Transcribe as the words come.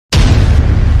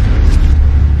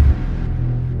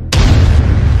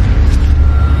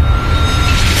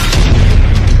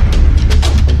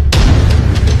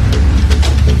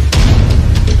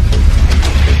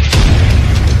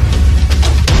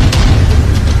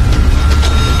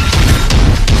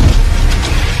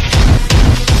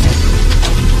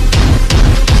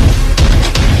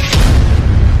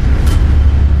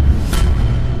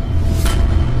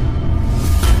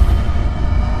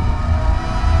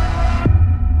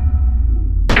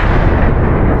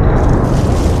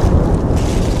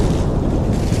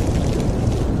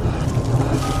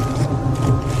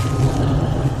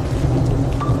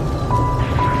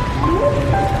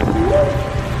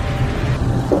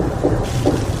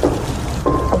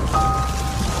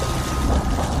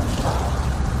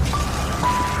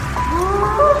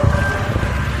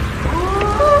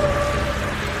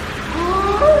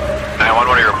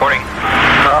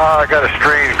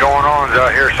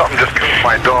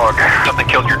dog. Something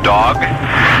killed your dog?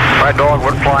 My dog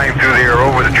went flying through the air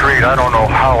over the tree. I don't know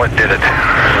how it did it.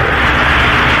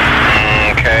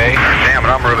 Okay. Damn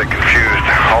it, I'm really confused.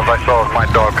 All I saw was my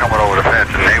dog coming over the fence,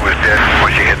 and he was dead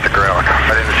when she hit the ground.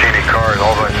 I didn't see any cars.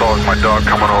 All I saw was my dog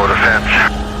coming over the fence.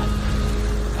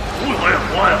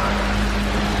 What?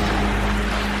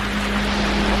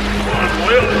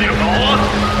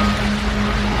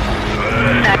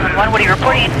 911, what are you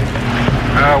reporting?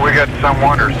 We got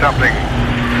someone or something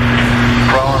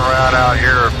crawling around out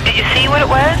here. Did you see what it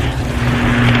was?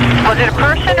 Was it a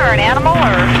person or an animal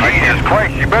or? Jesus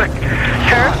Christ, you better...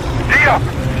 Sir? Dia!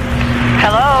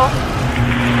 Hello?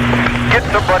 Get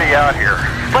somebody out here.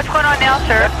 What's going on now,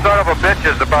 sir? That son of a bitch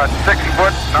is about 6'9",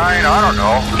 I don't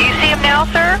know. Do you see him now,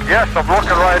 sir? Yes, I'm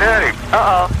looking right at him.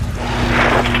 Uh-oh.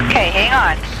 Okay, hang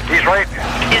on. He's right...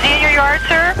 Is he in your yard,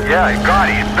 sir? Yeah,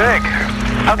 God, he's big.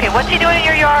 Okay, what's he doing in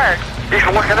your yard? He's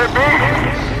looking at me.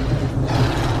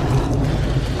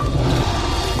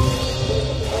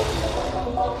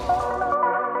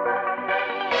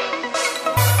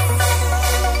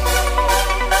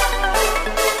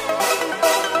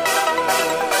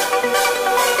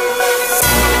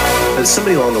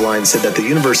 Somebody along the line said that the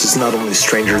universe is not only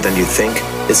stranger than you think,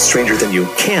 it's stranger than you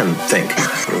can think.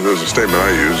 Well, there's a statement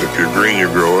I use: if you're green, you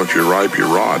grow; if you're ripe, you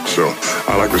rot. So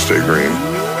I like to stay green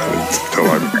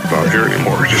until I'm not here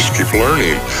anymore. Just keep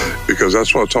learning, because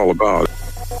that's what it's all about.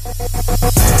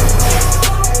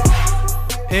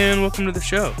 And welcome to the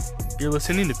show. You're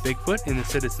listening to Bigfoot in the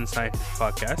Citizen Scientist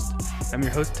podcast. I'm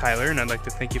your host, Tyler, and I'd like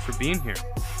to thank you for being here.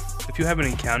 If you have an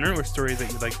encounter or story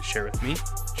that you'd like to share with me,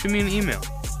 shoot me an email.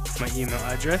 My email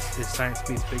address is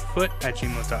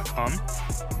sciencemeetsbigfoot@gmail.com.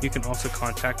 You can also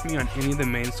contact me on any of the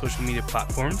main social media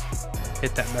platforms.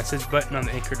 Hit that message button on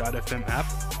the Anchor.fm app,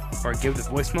 or give the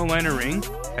voicemail line a ring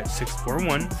at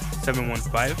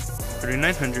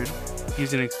 641-715-3900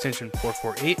 using extension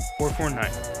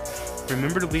 448-449.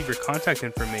 Remember to leave your contact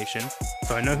information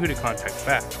so I know who to contact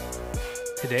back.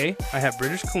 Today, I have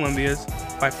British Columbia's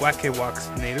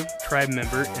Kwakwaka'wakw Native Tribe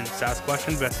member and Sasquatch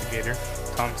investigator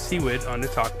Tom Seawood on to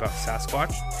talk about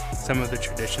Sasquatch, some of the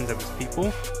traditions of his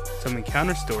people, some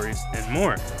encounter stories, and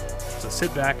more. So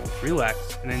sit back, relax,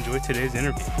 and enjoy today's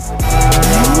interview.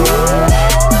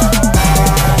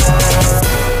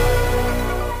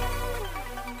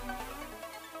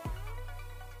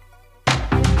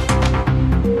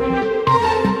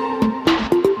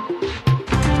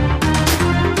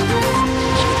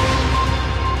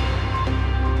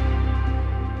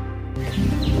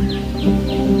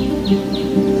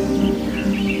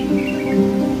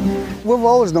 We've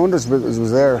always known this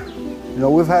was there. You know,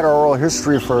 we've had our oral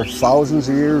history for thousands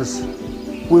of years.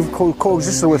 We've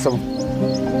coexisted with them.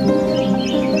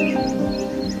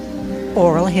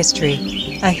 Oral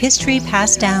history, a history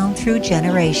passed down through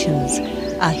generations.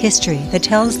 A history that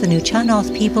tells the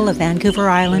Nuu-chah-nulth people of Vancouver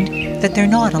Island that they're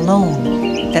not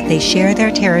alone, that they share their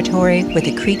territory with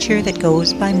a creature that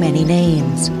goes by many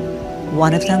names.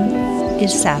 One of them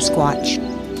is Sasquatch.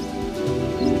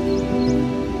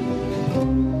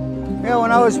 Yeah,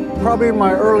 when I was probably in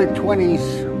my early 20s,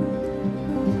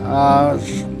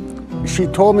 she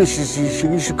told me, she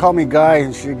used to call me Guy,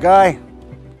 and she said, Guy,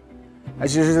 I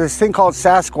said, there's this thing called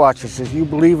Sasquatch. She says, you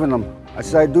believe in them? I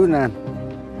said, I do, Nan.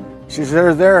 She says,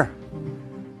 they're there.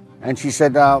 And she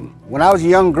said, when I was a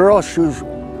young girl, she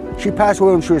passed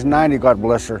away when she was 90, God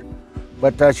bless her.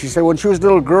 But she said when she was a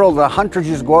little girl, the hunters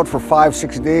used to go out for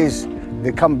 5-6 days.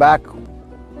 They'd come back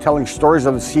telling stories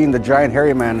of seeing the giant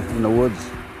hairy man in the woods.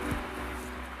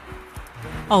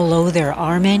 Although there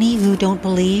are many who don't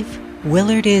believe,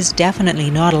 Willard is definitely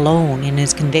not alone in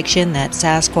his conviction that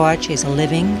Sasquatch is a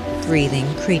living, breathing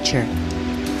creature.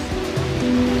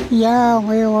 Yeah,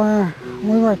 we were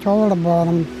told about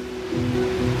them,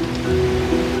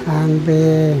 and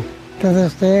to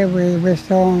this day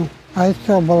I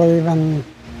still believe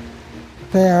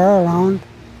they are around.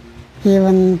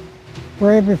 Even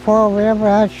way before we ever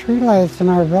had streetlights in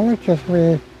our villages,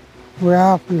 we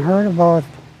often heard about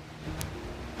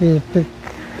these big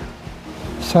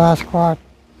Sasquatch.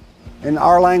 In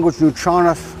our language,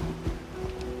 Nuu-chah-nulth,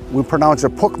 we pronounce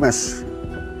it Pukmis.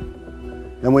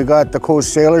 Then we got the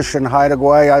Coast Salish and Haida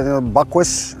Gwaii,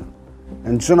 Bukwis,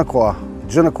 and Junakwa.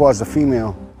 Junakwa is the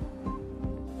female.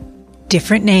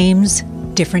 Different names,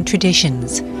 different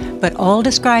traditions, but all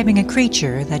describing a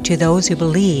creature that to those who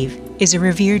believe is a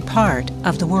revered part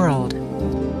of the world.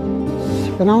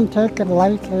 We don't take it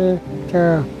lightly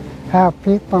to have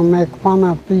people make fun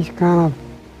of these kind of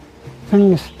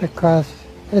things, because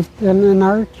it's in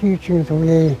our teachings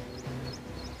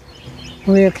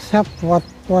we accept what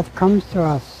comes to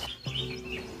us.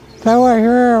 They were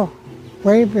here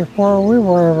way before we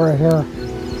were ever here.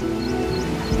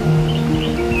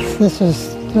 This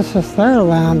is their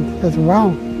land as well.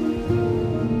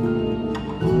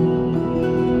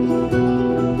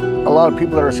 A lot of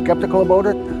people that are skeptical about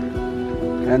it,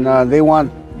 and they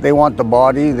want the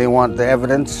body, they want the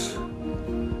evidence,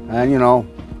 and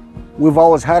we've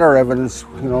always had our evidence.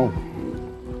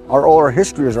 Our oral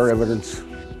history is our evidence,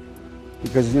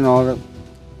 because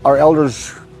our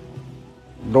elders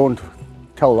don't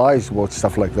tell lies about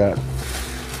stuff like that.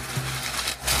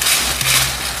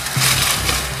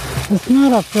 It's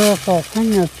not a fearful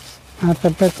thing. It's a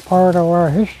big part of our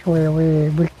history.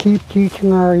 We keep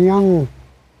teaching our young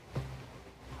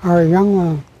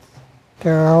ones to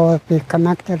always be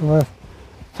connected with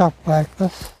stuff like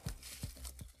this.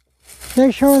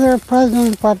 They show their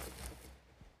presence, but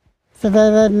today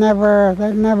they'd never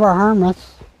harm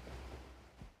us.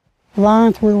 As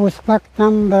long as we respect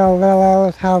them, they'll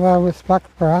always have a respect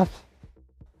for us.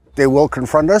 They will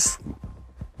confront us,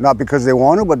 not because they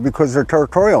want to, but because they're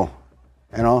territorial.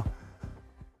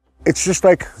 It's just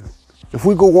like if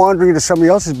we go wandering into somebody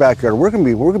else's backyard, we're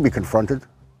gonna be confronted.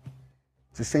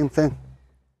 It's the same thing.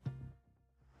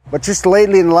 But just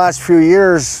lately, in the last few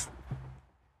years,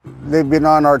 they've been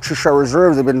on our Cheshire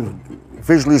Reserve. They've been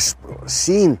visually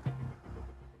seen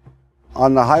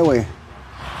on the highway.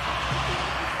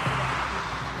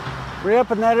 Right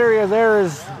up in that area there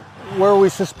is where we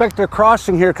suspect they're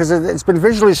crossing here, because it's been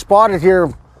visually spotted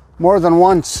here more than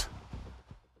once.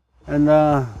 And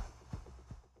the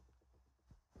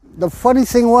funny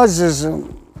thing is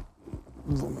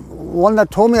one that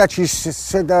told me that she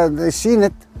said they seen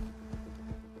it.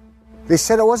 They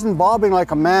said it wasn't bobbing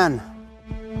like a man.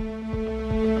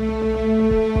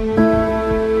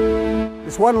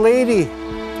 This one lady,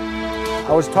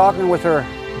 I was talking with her,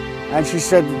 and she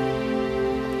said,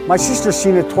 my sister's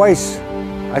seen it twice.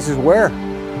 I said, where?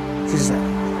 She said,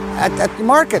 at the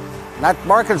market. That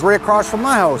market's right across from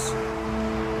my house.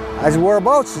 I said,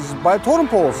 whereabouts? She said, by the totem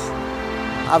poles.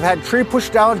 I've had tree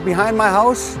pushdowns behind my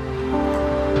house.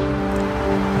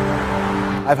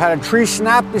 I've had a tree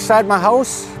snap beside my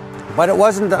house, but it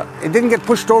didn't get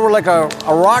pushed over like a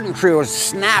rotten tree. It was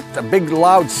snapped, a big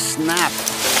loud snap.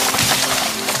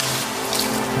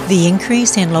 The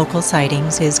increase in local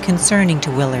sightings is concerning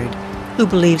to Willard, who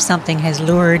believes something has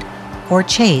lured or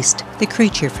chased the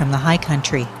creature from the high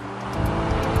country.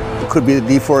 It could be the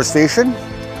deforestation,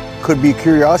 could be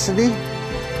curiosity.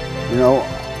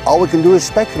 All we can do is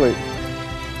speculate.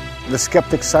 The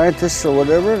skeptic scientists or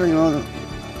whatever,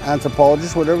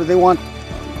 anthropologists, whatever, they want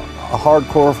a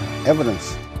hardcore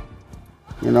evidence.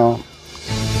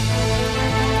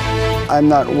 I'm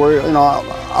not worried,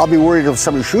 I'll be worried if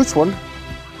somebody shoots one.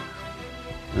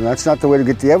 And that's not the way to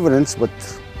get the evidence, but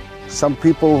some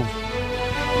people,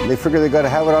 they figure they got to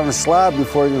have it on a slab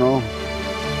before, and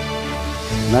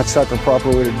that's not the proper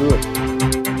way to do it.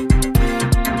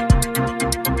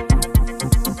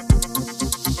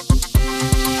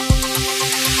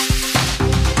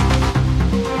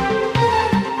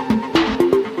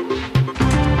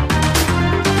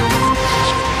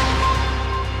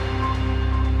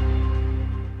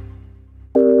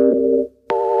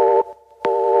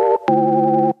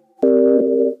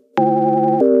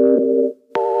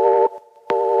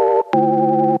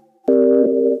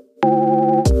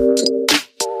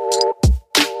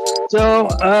 So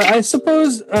I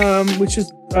suppose we should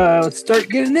start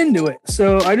getting into it.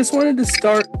 So I just wanted to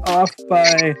start off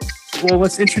by,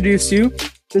 let's introduce you.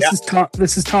 This is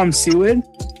Tom Seawood.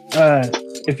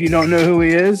 If you don't know who he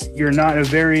is, you're not a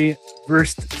very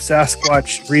versed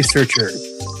Sasquatch researcher.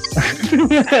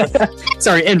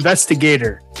 Sorry,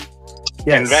 investigator.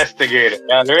 Yes. Investigator.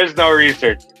 Yeah, there is no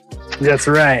research. That's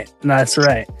right.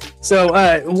 So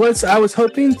I was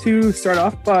hoping to start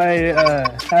off by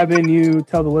having you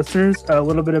tell the listeners a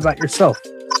little bit about yourself.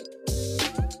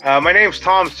 My name's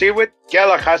Tom Seawood,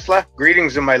 Gelach Hasla.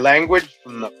 Greetings in my language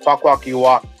from the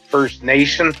Kwakwaka'wakw First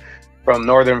Nation from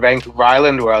northern Vancouver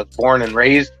Island, where I was born and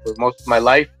raised for most of my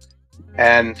life,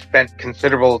 and spent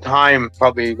considerable time,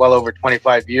 probably well over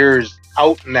 25 years,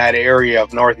 out in that area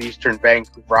of northeastern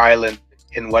Vancouver Island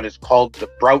in what is called the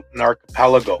Broughton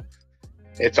Archipelago.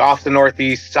 It's off the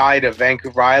northeast side of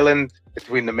Vancouver Island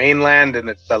between the mainland, and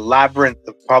it's a labyrinth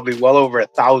of probably well over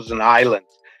 1,000 islands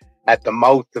at the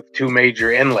mouth of two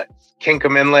major inlets.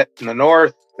 Kinkum Inlet in the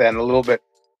north, then a little bit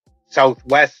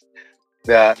southwest,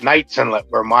 the Knights Inlet,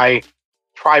 where my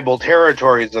tribal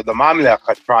territories of the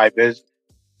Mamilaka tribe is.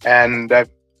 And I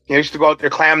used to go out there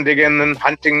clam digging and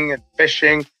hunting and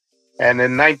fishing. And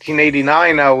in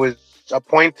 1989, I was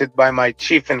appointed by my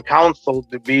chief and council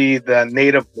to be the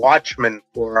native watchman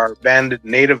for our abandoned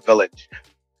native village.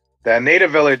 The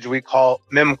native village we call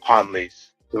Mimconleys,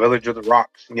 the village with the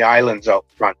rocks and the islands out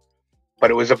front.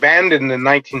 But it was abandoned in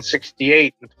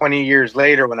 1968, and 20 years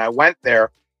later, when I went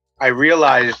there, I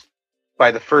realized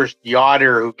by the first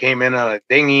yachter who came in on a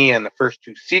dinghy and the first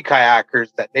two sea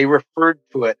kayakers that they referred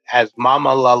to it as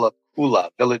Mamalalakula,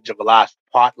 Village of the Last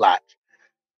Potlatch,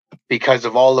 because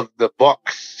of all of the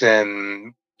books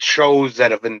and shows that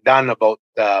have been done about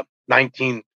the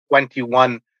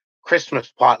 1921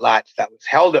 Christmas potlatch that was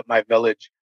held at my village,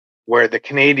 where the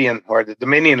Canadian or the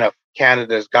Dominion of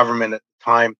Canada's government at the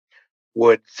time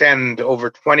would send over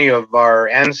 20 of our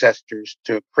ancestors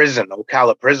to prison,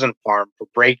 Ocala Prison Farm, for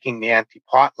breaking the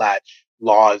anti-potlatch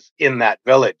laws in that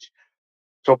village.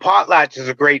 So potlatch is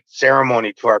a great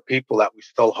ceremony to our people that we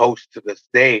still host to this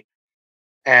day.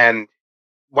 And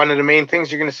one of the main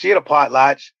things you're going to see at a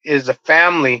potlatch is a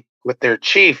family with their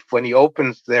chief when he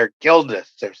opens their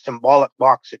gildas, their symbolic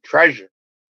box of treasure.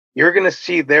 You're going to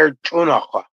see their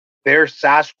Chunakwa, their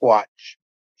Sasquatch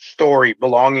story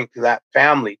belonging to that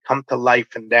family come to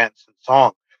life in dance and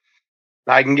song.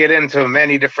 Now, I can get into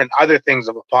many different other things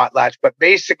of a potlatch, but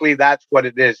basically that's what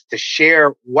it is, to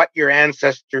share what your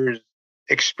ancestors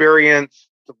experienced,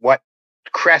 what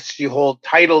crests you hold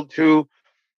title to,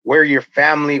 where your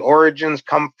family origins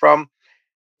come from.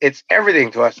 It's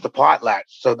everything to us, the potlatch.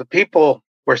 So the people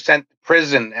were sent to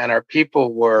prison, and our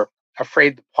people were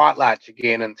afraid to potlatch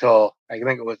again until I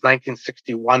think it was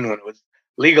 1961 when it was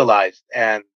legalized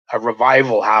and a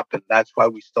revival happened. That's why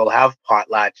we still have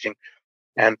potlatching.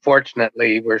 And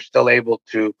fortunately, we're still able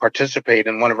to participate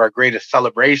in one of our greatest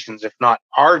celebrations, if not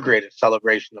our greatest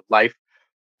celebration of life,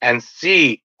 and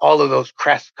see all of those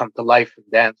crests come to life in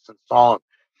dance and song.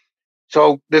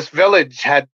 So this village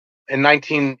had, in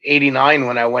 1989,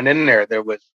 when I went in there, there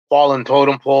was fallen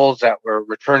totem poles that were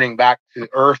returning back to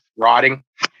earth, rotting.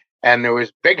 And there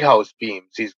was big house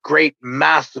beams, these great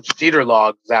massive cedar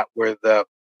logs that were the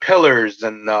pillars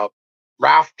and the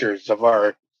rafters of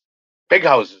our big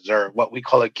houses, or what we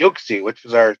call a gyuksi, which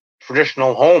was our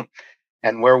traditional home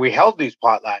and where we held these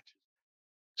potlatches.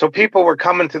 So people were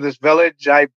coming to this village.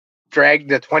 I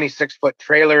dragged a 26-foot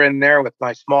trailer in there with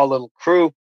my small little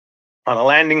crew on a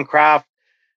landing craft,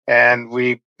 and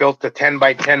we built a 10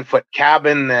 by 10 foot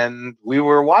cabin, and we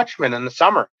were watchmen in the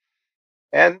summer.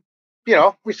 And you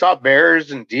know, we saw bears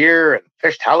and deer and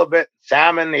fished halibut,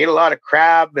 salmon, ate a lot of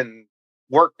crab, and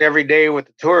worked every day with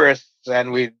the tourists.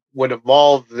 And we would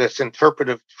evolve this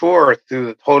interpretive tour through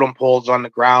the totem poles on the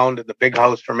ground and the big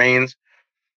house remains.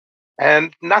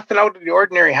 And nothing out of the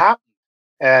ordinary happened.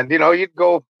 And, you know, you'd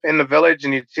go in the village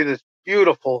and you'd see this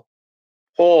beautiful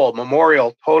pole,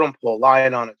 memorial totem pole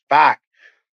lying on its back.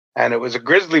 And it was a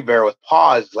grizzly bear with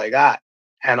paws like that.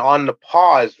 And on the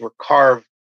paws were carved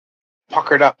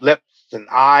puckered up lips and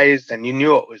eyes, and you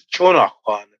knew it was Chunakwa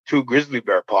on the two grizzly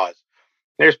bear paws.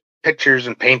 There's pictures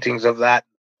and paintings of that.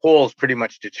 The pole's pretty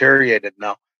much deteriorated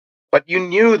now. But you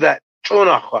knew that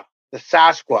Chunakwa, the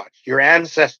Sasquatch, your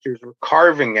ancestors were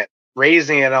carving it,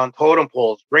 raising it on totem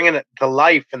poles, bringing it to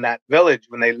life in that village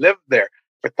when they lived there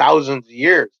for thousands of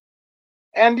years.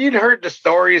 And you'd heard the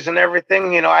stories and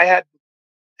everything. You know, I had,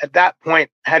 at that point,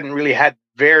 hadn't really had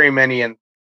very many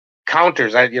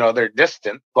encounters. They're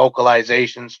distant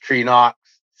vocalizations, tree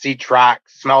knocks, see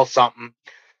tracks, smell something.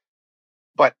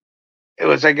 But it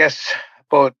was, I guess,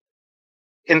 about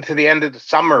into the end of the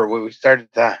summer where we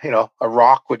started to, a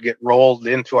rock would get rolled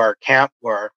into our camp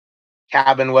where our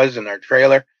cabin was in our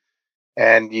trailer,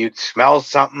 and you'd smell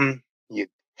something, you'd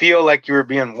feel like you were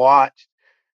being watched.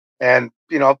 And,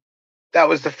 that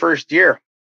was the first year.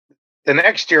 The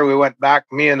next year we went back,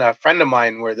 me and a friend of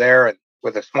mine were there and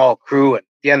with a small crew. And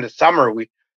at the end of summer, we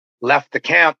left the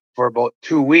camp for about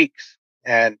 2 weeks.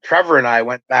 And Trevor and I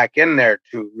went back in there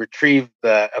to retrieve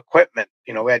the equipment.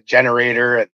 We had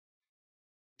generator and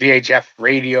VHF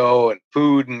radio and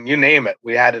food and you name it.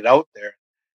 We had it out there.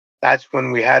 That's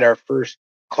when we had our first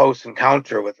close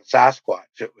encounter with a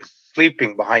Sasquatch. It was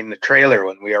sleeping behind the trailer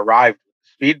when we arrived with the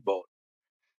speedboat.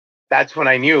 That's when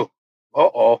I knew,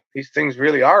 these things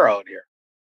really are out here.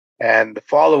 And the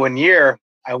following year,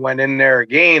 I went in there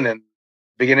again in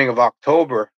beginning of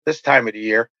October, this time of the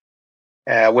year,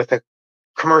 with a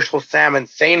commercial salmon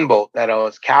seine boat that I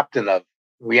was captain of.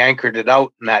 We anchored it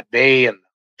out in that bay, and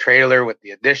the trailer with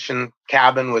the addition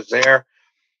cabin was there.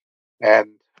 And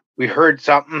we heard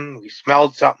something, we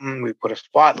smelled something, we put a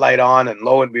spotlight on, and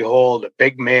lo and behold, a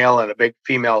big male and a big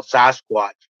female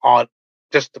Sasquatch on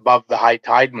just above the high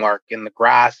tide mark in the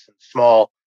grass and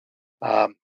small,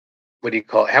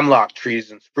 hemlock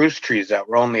trees and spruce trees that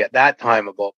were only at that time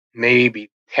about maybe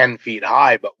 10 feet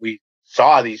high. But we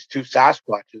saw these two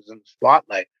Sasquatches in the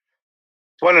spotlight.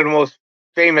 It's one of the most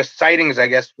famous sightings, I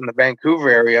guess, from the Vancouver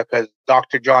area, because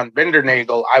Dr. John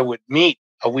Bindernagel, I would meet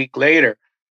a week later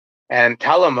and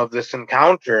tell him of this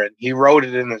encounter. And he wrote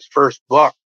it in his first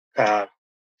book,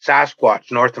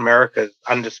 Sasquatch, North America's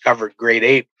Undiscovered Great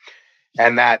Ape.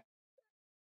 And that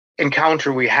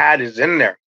encounter we had is in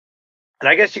there. And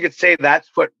I guess you could say that's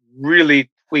what really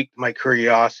tweaked my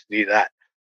curiosity, that,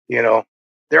 you know,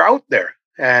 they're out there.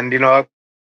 And, you know,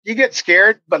 you get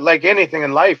scared, but like anything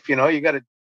in life, you know,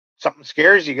 something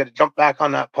scares you, got to jump back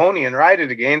on that pony and ride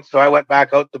it again. So I went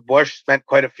back out the bush, spent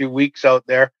quite a few weeks out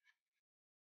there,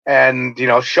 and, you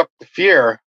know, shook the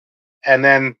fear, and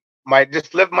then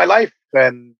just lived my life.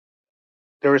 And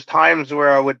there was times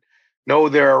where I would know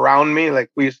they're around me.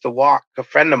 Like, we used to walk, a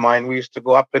friend of mine, we used to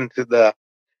go up into the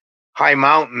high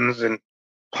mountains and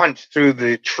punch through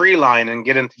the tree line and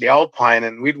get into the alpine,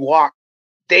 and we'd walk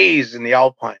days in the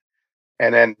alpine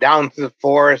and then down to the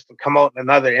forest and come out in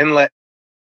another inlet,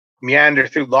 meander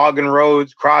through logging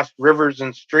roads, cross rivers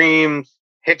and streams,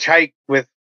 hitchhike with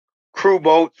crew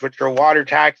boats, which are water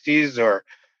taxis, or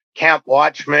camp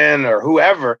watchmen or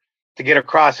whoever, to get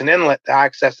across an inlet to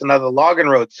access another logging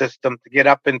road system, to get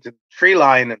up into the tree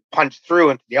line and punch through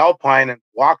into the alpine and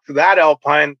walk through that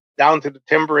alpine down to the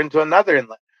timber into another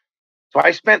inlet. So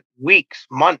I spent weeks,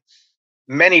 months,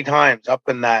 many times up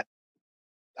in that,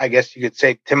 I guess you could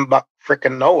say, Timbuk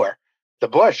frickin' nowhere, the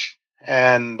bush.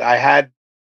 And I had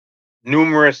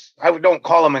numerous, I don't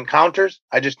call them encounters,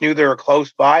 I just knew they were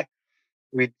close by.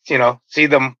 We'd, you know, see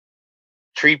them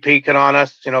tree peeking on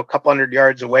us, you know, a couple hundred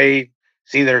yards away,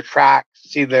 see their tracks,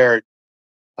 see their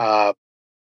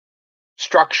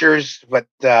structures. But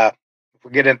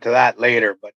we'll get into that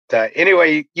later. But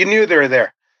anyway, you knew they were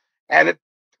there. And it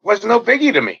was no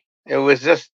biggie to me. It was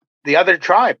just the other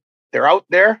tribe. They're out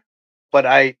there. But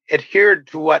I adhered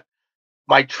to what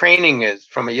my training is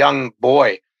from a young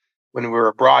boy. When we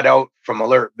were brought out from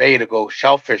Alert Bay to go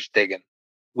shellfish digging,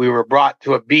 we were brought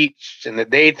to a beach in the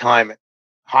daytime at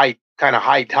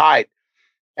high tide.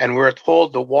 And we were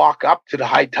told to walk up to the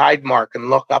high tide mark and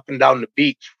look up and down the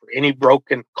beach for any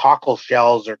broken cockle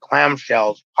shells or clam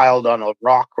shells piled on a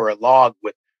rock or a log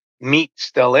with meat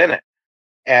still in it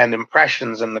and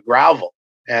impressions in the gravel.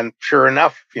 And sure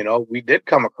enough, you know, we did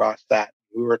come across that.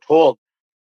 We were told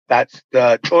that's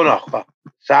the Chunaka,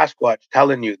 Sasquatch,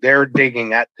 telling you they're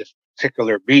digging at this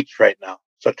particular beach right now.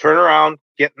 So turn around,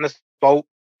 get in this boat.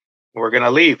 We're going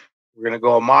to leave. We're going to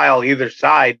go a mile either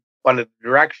side, one of the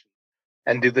directions,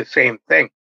 and do the same thing.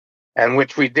 And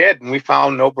which we did. And we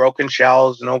found no broken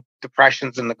shells, no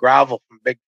depressions in the gravel from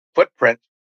big footprints.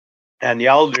 And the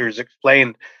elders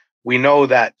explained, we know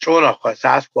that Chunaka,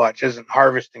 Sasquatch, isn't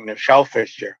harvesting their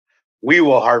shellfish here. We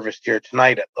will harvest here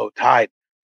tonight at low tide.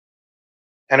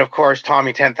 And of course,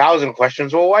 Tommy 10,000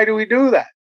 questions. Well, why do we do that?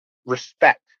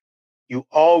 Respect. You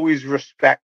always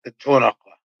respect the Chunaka,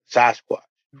 Sasquatch.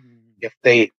 If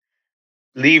they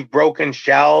leave broken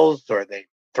shells, or they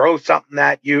throw something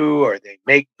at you, or they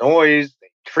make noise, they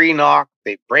tree knock,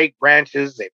 they break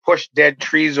branches, they push dead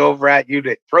trees over at you,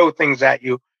 they throw things at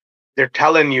you, they're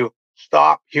telling you,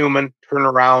 stop, human, turn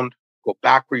around, go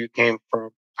back where you came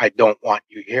from. I don't want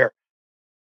you here.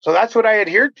 So that's what I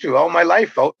adhered to all my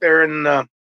life out there in the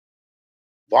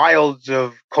wilds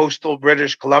of coastal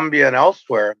British Columbia and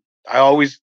elsewhere. I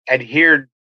always adhered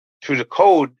to the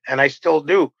code, and I still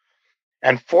do.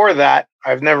 And for that,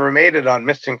 I've never made it on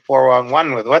Missing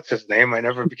 411 with what's his name. I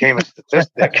never became a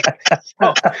statistic.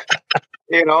 So,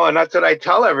 you know, and that's what I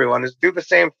tell everyone, is do the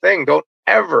same thing. Don't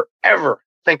ever, ever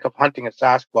think of hunting a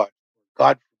Sasquatch.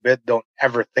 God forbid, don't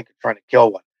ever think of trying to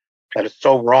kill one. That is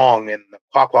so wrong in the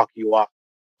Kwakwaka'wakw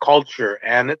culture,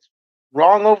 and it's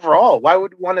wrong overall. Why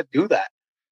would we want to do that?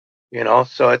 You know,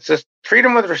 so it's just treat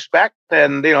them with respect,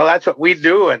 and, you know, that's what we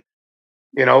do. And,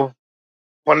 you know,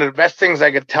 one of the best things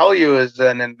I could tell you as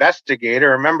an investigator,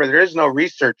 remember, there is no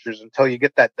researchers until you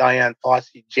get that Dian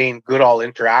Fossey, Jane Goodall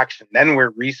interaction. Then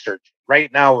we're researching.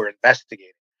 Right now, we're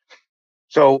investigating.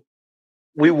 So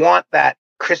we want that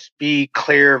crispy,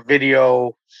 clear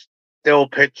video, still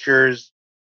pictures.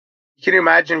 Can you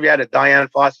imagine if you had a Dian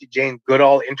Fossey, Jane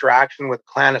Goodall interaction with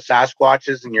a clan of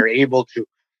Sasquatches, and you're able to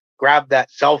grab that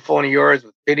cell phone of yours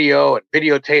with video and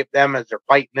videotape them as they're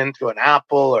biting into an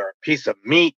apple or a piece of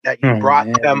meat that you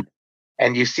brought them,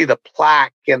 and you see the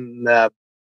plaque and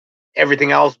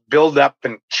everything else build up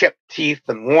and chipped teeth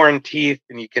and worn teeth,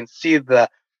 and you can see the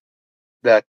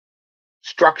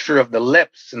structure of the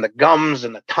lips and the gums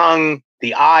and the tongue,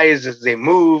 the eyes as they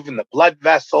move, and the blood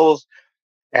vessels,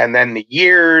 and then the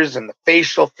ears and the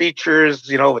facial features,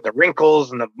 you know, with the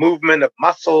wrinkles and the movement of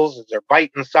muscles as they're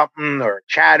biting something or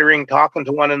chattering, talking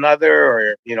to one another,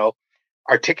 or, you know,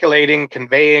 articulating,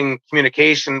 conveying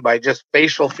communication by just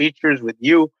facial features with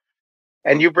you,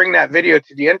 and you bring that video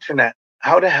to the internet,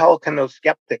 how the hell can those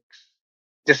skeptics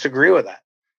disagree with that?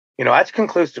 That's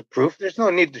conclusive proof. There's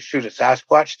no need to shoot a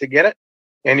Sasquatch to get it.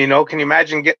 And, can you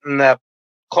imagine getting the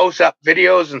close-up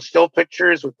videos and still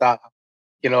pictures with the,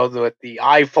 with the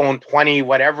iPhone 20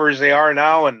 whatevers they are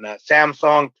now and the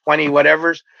Samsung 20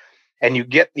 whatevers, and you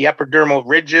get the epidermal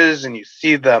ridges and you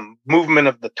see the movement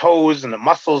of the toes and the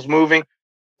muscles moving.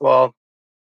 Well,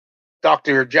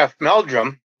 Dr. Jeff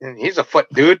Meldrum, and he's a foot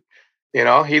dude,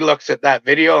 he looks at that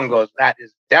video and goes, that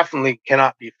is definitely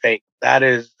cannot be fake. That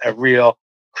is a real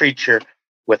creature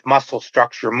with muscle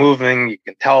structure moving. You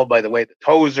can tell by the way the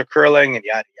toes are curling and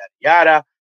yada, yada, yada.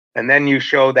 And then you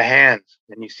show the hands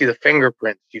and you see the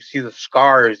fingerprints, you see the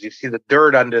scars, you see the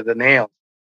dirt under the nails.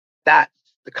 That's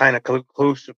the kind of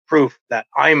conclusive proof that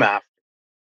I'm after.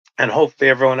 And hopefully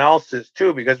everyone else is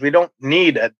too, because we don't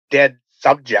need a dead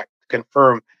subject to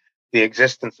confirm the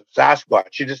existence of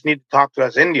Sasquatch. You just need to talk to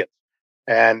us Indians.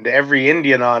 And every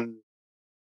Indian on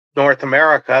North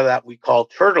America that we call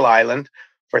Turtle Island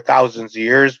for thousands of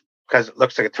years, because it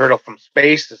looks like a turtle from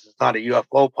space. This is not a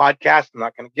UFO podcast. I'm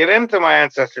not going to get into my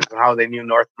ancestors and how they knew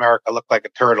North America looked like a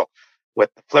turtle, with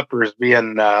the flippers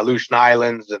being Aleutian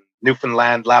Islands and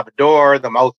Newfoundland, Labrador, the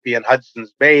mouth being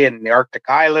Hudson's Bay and the Arctic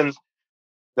Islands,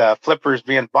 the flippers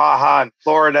being Baja and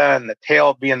Florida, and the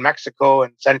tail being Mexico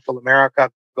and Central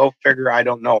America. Go figure, I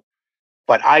don't know.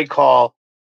 But I call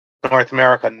North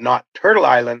America not Turtle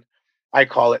Island. I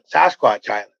call it Sasquatch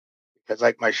Island. Because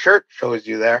like my shirt shows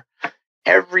you there,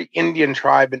 every Indian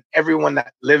tribe and everyone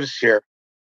that lives here,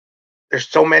 there's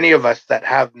so many of us that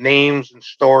have names and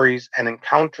stories and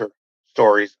encounter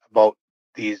stories about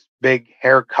these big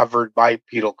hair-covered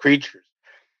bipedal creatures.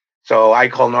 So I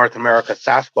call North America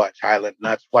Sasquatch Island.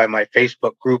 And that's why my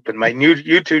Facebook group and my new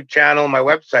YouTube channel, my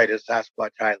website is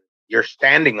Sasquatch Island. You're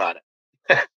standing on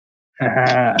it.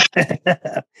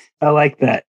 I like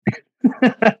that.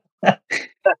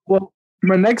 Well,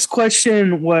 my next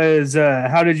question was,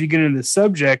 how did you get into the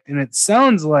subject? And it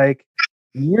sounds like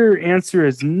your answer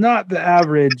is not the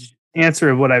average answer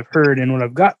of what I've heard and what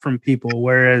I've got from people,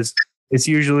 whereas it's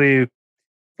usually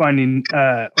finding,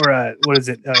 what is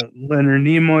it, Leonard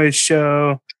Nimoy's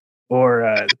show or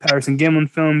the Patterson Gimlin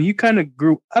film. You kind of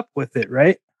grew up with it,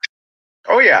 right?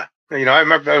 Oh, yeah. I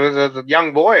remember as a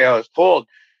young boy, I was told,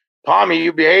 Tommy,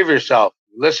 you behave yourself.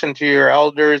 Listen to your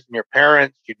elders and your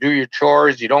parents. You do your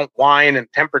chores. You don't whine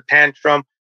and temper tantrum.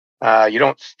 You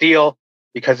don't steal.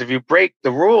 Because if you break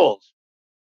the rules,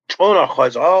 Chonach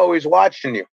was always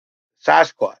watching you.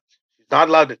 Sasquatch. She's not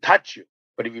allowed to touch you.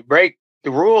 But if you break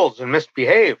the rules and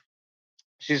misbehave,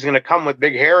 she's going to come with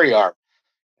big hairy arm,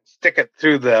 stick it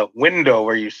through the window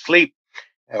where you sleep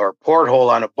or porthole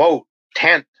on a boat,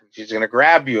 tent. She's going to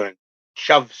grab you and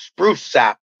shove spruce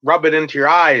sap, rub it into your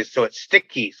eyes so it's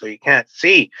sticky so you can't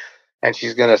see. And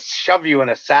she's going to shove you in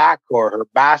a sack or her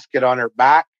basket on her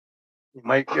back. You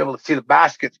might be able to see the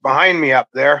baskets behind me up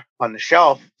there on the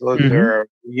shelf. Those are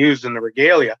used in the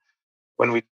regalia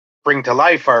when we bring to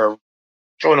life our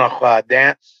Chonach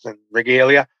dance and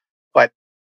regalia. But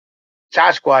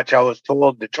Sasquatch, I was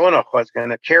told the Chonach was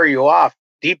going to carry you off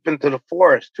deep into the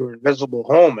forest to her invisible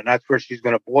home, and that's where she's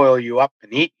going to boil you up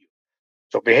and eat you.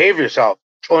 So behave yourself.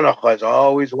 Chonach was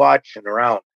always watching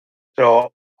around.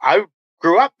 So I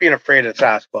grew up being afraid of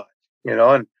Sasquatch,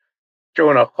 and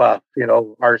Chonach,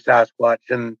 our Sasquatch,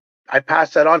 and I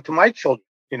passed that on to my children.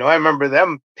 I remember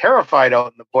them terrified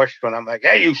out in the bush when I'm like,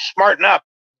 hey, you smarten up.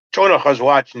 Chonach was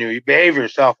watching you. You behave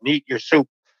yourself and eat your soup.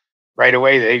 Right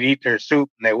away, they'd eat their soup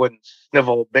and they wouldn't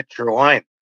snivel bitch or whine.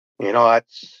 That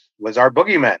was our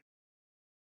boogeyman.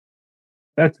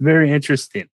 That's very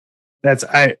interesting. That's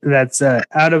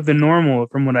out of the normal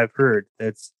from what I've heard.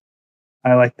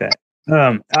 I like that.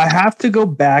 I have to go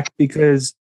back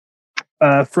because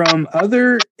from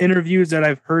other interviews that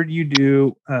I've heard you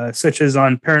do, such as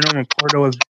on Paranormal Portal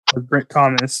with Brent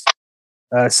Thomas,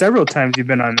 several times you've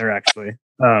been on there actually.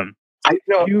 I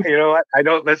know. You know what? I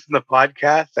don't listen to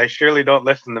podcasts. I surely don't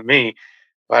listen to me,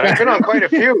 but I've been on quite a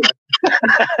few.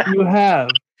 You have,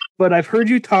 but I've heard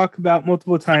you talk about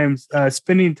multiple times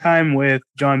spending time with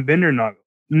John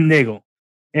Bindernagel,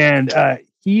 and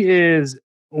he is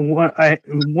one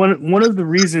of the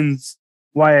reasons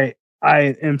why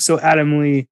I am so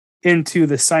adamantly into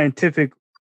the scientific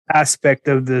aspect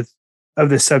of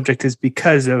the subject is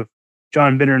because of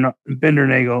John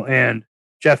Bindernagel and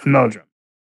Jeff Meldrum.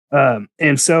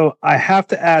 And so I have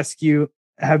to ask you,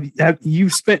 have you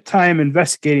spent time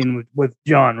investigating with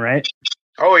John, right?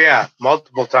 Oh yeah,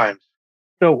 multiple times.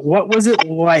 So what was it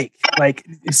like? Like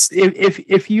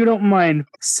if you don't mind,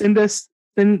 send us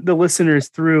then the listeners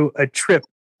through a trip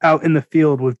out in the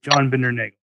field with John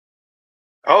Bindernagel?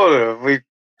 Oh, we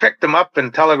picked him up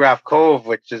in Telegraph Cove,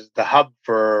 which is the hub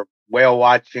for whale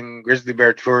watching, grizzly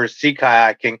bear tours, sea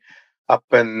kayaking up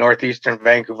in northeastern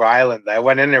Vancouver Island. I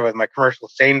went in there with my commercial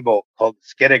seine boat called the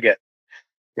Skidegate.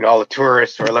 You know, all the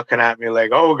tourists were looking at me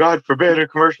like, oh, God forbid a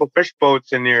commercial fish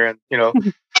boat's in here. And, you know,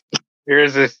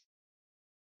 here's this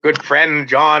good friend,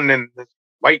 John, and this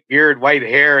white beard, white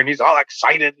hair, and he's all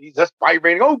excited. He's just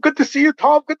vibrating. Oh, good to see you,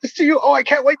 Tom. Good to see you. Oh, I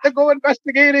can't wait to go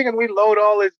investigating. And we load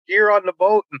all his gear on the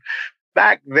boat. And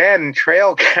back then,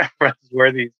 trail cameras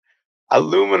were these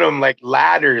aluminum like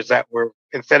ladders that were,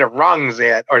 instead of rungs, they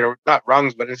had, or not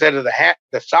rungs, but instead of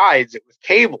the sides, it was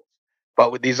cables.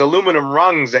 But with these aluminum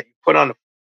rungs that you put on an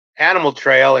animal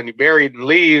trail and you buried in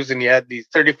leaves, and you had these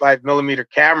 35 millimeter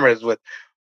cameras with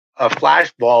a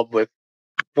flash bulb with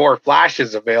 4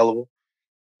 flashes available.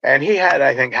 And he had,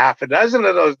 I think, half a dozen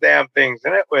of those damn things.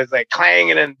 And it was like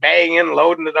clanging and banging,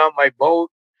 loading it on my boat.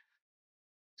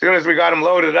 As soon as we got him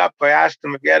loaded up, I asked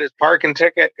him if he had his parking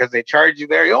ticket, because they charge you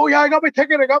there. Oh, yeah, I got my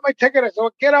ticket. I said,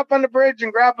 well, get up on the bridge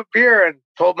and grab a beer. And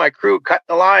told my crew, cut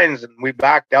the lines. And we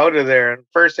backed out of there. And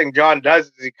first thing John does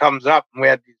is he comes up, and we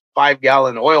had these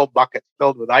 5-gallon oil buckets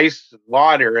filled with ice and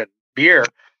water and beer.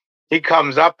 He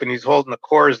comes up and he's holding the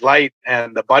Coors Light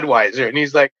and the Budweiser. And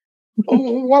he's like,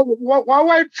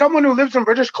 why someone who lives in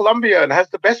British Columbia and has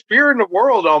the best beer in the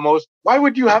world almost, why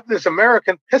would you have this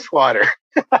American piss water?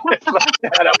 I'm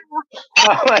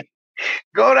like,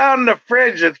 go down the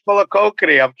fridge, it's full of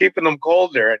kokanee. I'm keeping them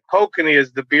colder. And kokanee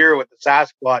is the beer with the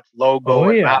Sasquatch logo. Oh,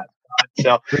 yeah.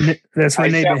 So that's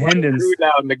Renee Behendens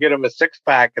down to get him a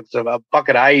 6-pack and a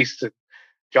bucket of ice. And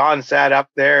John sat up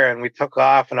there and we took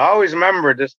off. And I always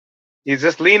remember this, he's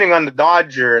just leaning on the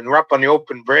Dodger, and we're up on the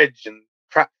open bridge and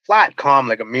flat calm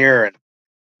like a mirror in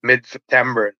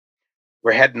mid-September.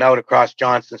 We're heading out across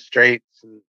Johnson Straits,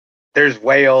 and there's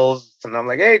whales. And I'm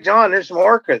like, hey, John, there's some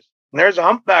orcas, and there's a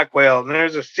humpback whale, and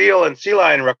there's a seal and sea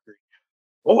lion rookery.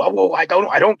 Oh, I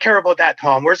don't care about that,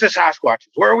 Tom. Where's the Sasquatches?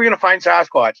 Where are we going to find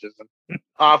Sasquatches? And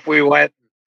off we went.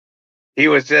 He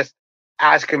was just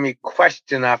asking me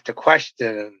question after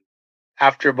question. And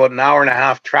after about an hour and a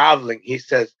half traveling, he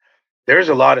says, there's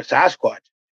a lot of Sasquatch.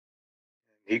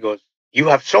 He goes, you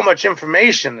have so much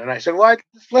information. And I said, well, I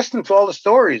just listened to all the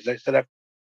stories. I said, I've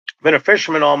been a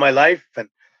fisherman all my life, and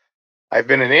I've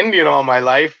been an Indian all my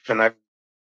life, and I've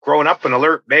grown up in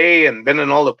Alert Bay and been in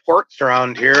all the ports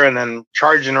around here, and then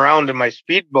charging around in my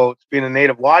speedboats, being a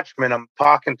native watchman. I'm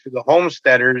talking to the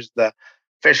homesteaders, the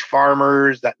fish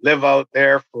farmers that live out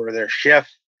there for their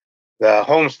shifts, the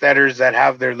homesteaders that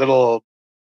have their little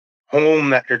home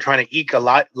that they're trying to eke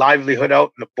a livelihood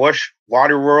out in the bush,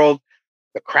 water world,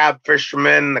 the crab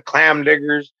fishermen, the clam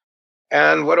diggers.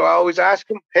 And what do I always ask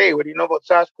them? Hey, what do you know about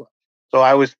Sasquatch? So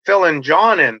I was filling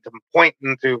John in, to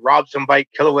pointing to Robson Bight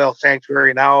Killer Whale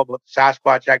Sanctuary now, about the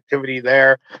Sasquatch activity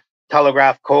there,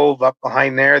 Telegraph Cove up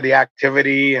behind there, the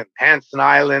activity, and Hansen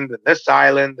Island, and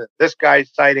this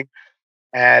guy's sighting.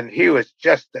 And he was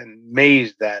just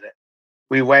amazed at it.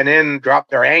 We went in,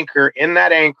 dropped our anchor in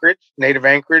that anchorage, native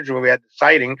anchorage, where we had the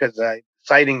sighting, because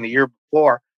sighting the year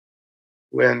before,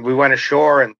 when we went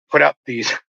ashore and put up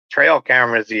these trail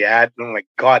cameras he had. And I'm like,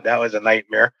 God, that was a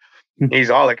nightmare.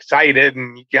 He's all excited,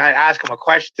 and you can ask him a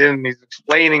question, and he's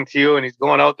explaining to you, and he's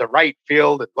going out to right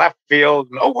field and left field.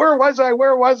 And, oh, where was I?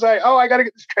 Oh, I got to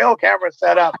get this trail camera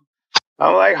set up.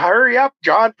 I'm like, hurry up,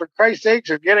 John, for Christ's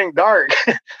sakes, it's getting dark.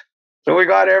 So we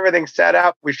got everything set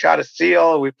up. We shot a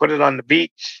seal. We put it on the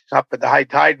beach up at the high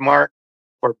tide mark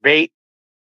for bait.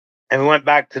 And we went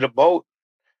back to the boat.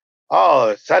 All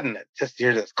of a sudden, it just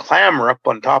hears this clamor up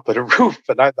on top of the roof.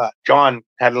 And I thought John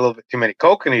had a little bit too many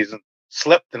kokanees and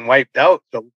slipped and wiped out.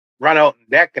 So run out on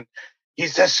deck, and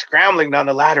he's just scrambling down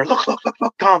the ladder. Look,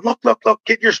 Tom, look,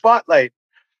 get your spotlight.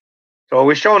 So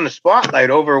we shone the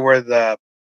spotlight over where the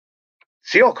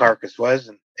seal carcass was,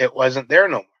 and it wasn't there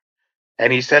no more.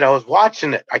 And he said, I was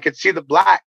watching it. I could see the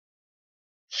black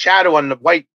shadow on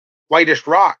the whitish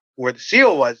rock where the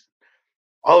seal was.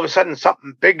 All of a sudden,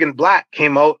 something big and black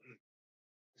came out, and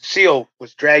the seal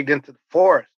was dragged into the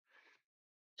forest.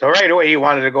 So right away, he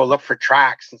wanted to go look for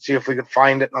tracks and see if we could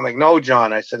find it. And I'm like, no,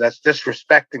 John. I said, that's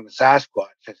disrespecting the Sasquatch.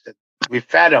 I said, we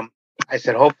fed him. I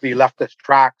said, hopefully he left us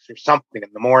tracks or something in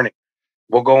the morning.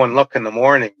 We'll go and look in the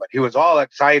morning. But he was all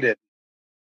excited.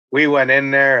 We went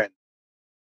in there,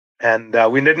 and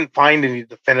we didn't find any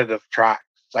definitive tracks.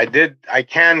 I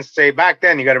can say back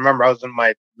then, you got to remember, I was in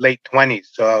my late 20s.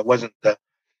 So I wasn't the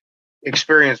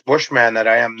experienced bushman that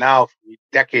I am now, for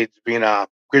decades being a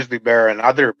grizzly bear and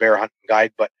other bear hunting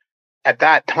guide. But at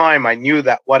that time, I knew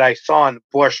that what I saw in the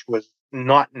bush was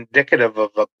not indicative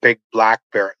of a big black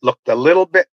bear. It looked a little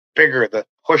bit bigger, the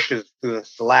pushes through the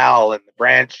slough and the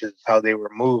branches, how they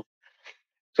were moved.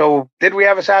 So did we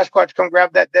have a Sasquatch come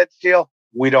grab that dead seal?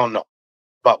 We don't know.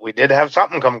 But we did have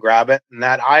something come grab it. And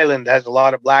that island has a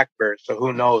lot of black bears, so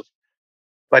who knows?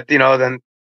 But, then,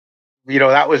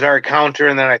 that was our encounter.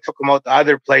 And then I took him out to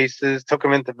other places, took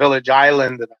him into Village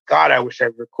Island. And God, I wish I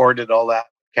recorded all that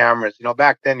with cameras.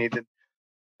 Back then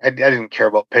I didn't care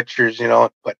about pictures,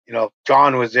 but,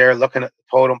 John was there looking at the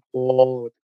totem pole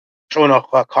with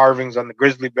Chunahua carvings on the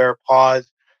grizzly bear paws,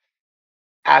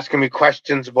 asking me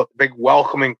questions about the big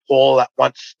welcoming pole that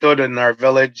once stood in our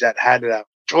village that had a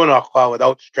Chunahua with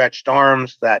outstretched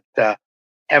arms that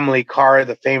Emily Carr,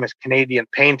 the famous Canadian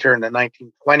painter in the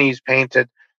 1920s, painted,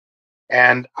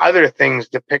 and other things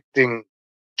depicting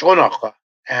Chunahua,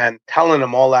 and telling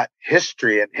him all that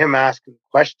history and him asking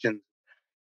questions.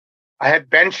 I had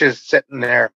benches sitting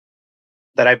there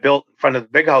that I built in front of the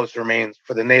Big House remains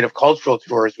for the native cultural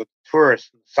tours with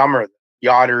tourists in the summer, the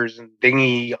yachters and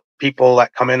dinghy people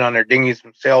that come in on their dinghies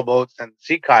from sailboats and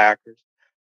sea kayakers.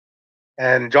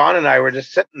 And John and I were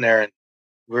just sitting there and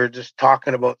we were just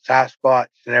talking about Sasquatch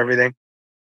and everything.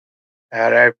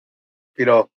 And I,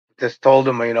 just told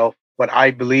him, what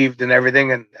I believed and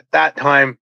everything. And at that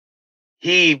time,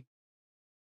 he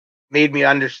made me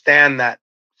understand that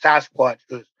Sasquatch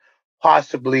was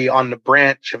possibly on the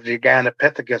branch of the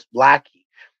Gigantopithecus blackie,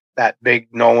 that big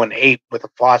known ape with a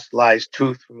fossilized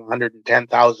tooth from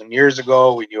 110,000 years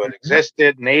ago. We knew it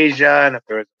existed in Asia, and if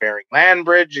there was a Bering Land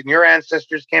Bridge and your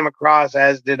ancestors came across,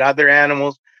 as did other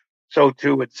animals, so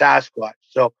too with Sasquatch.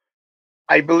 So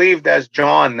I believed, as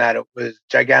John, that it was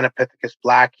Gigantopithecus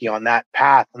blackie on that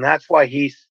path, and that's why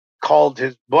he called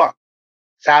his book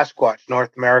Sasquatch,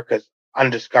 North America's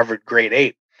Undiscovered Great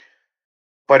Ape.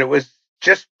 But it was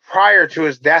just prior to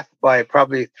his death by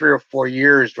probably 3 or 4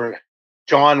 years, where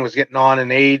John was getting on in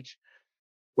age,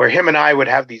 where him and I would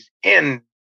have these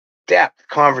in-depth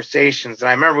conversations. And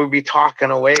I remember we'd be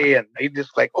talking away and he'd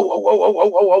just like,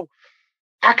 oh,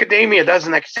 academia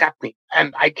doesn't accept me.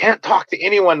 And I can't talk to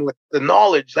anyone with the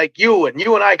knowledge like you. And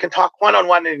you and I can talk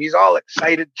one-on-one. And he's all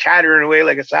excited, chattering away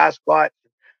like a Sasquatch.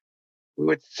 We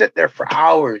would sit there for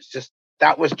hours. Just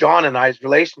that was John and I's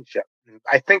relationship.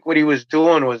 I think what he was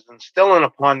doing was instilling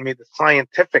upon me the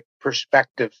scientific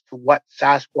perspectives to what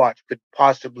Sasquatch could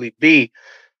possibly be,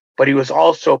 but he was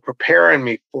also preparing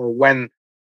me for when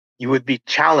you would be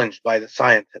challenged by the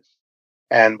scientists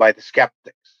and by the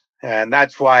skeptics. And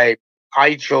that's why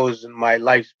I chose in my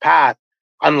life's path,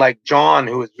 unlike John,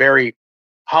 who was very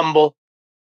humble,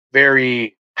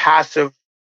 very passive,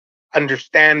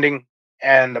 understanding,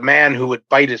 and a man who would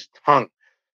bite his tongue.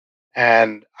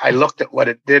 And I looked at what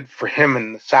it did for him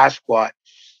in the Sasquatch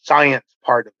science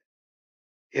part of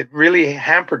it. It really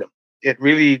hampered him. It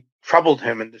really troubled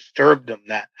him and disturbed him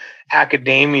that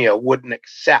academia wouldn't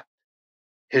accept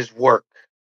his work.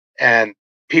 And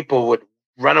people would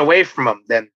run away from him,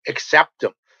 then accept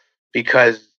him,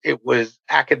 because it was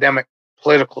academic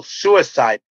political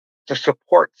suicide to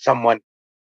support someone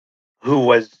who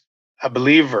was a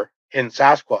believer in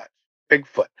Sasquatch,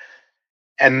 Bigfoot.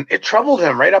 And it troubled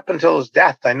him right up until his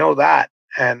death. I know that.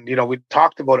 And, we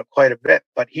talked about it quite a bit,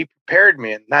 but he prepared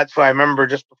me. And that's why I remember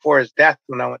just before his death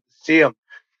when I went to see him.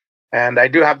 And I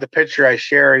do have the picture I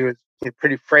share. He was a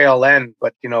pretty frail then,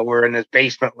 but, we're in his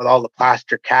basement with all the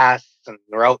plaster casts and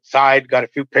we're outside, got a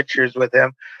few pictures with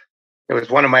him. It was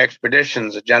one of my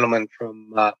expeditions. A gentleman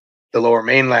from the lower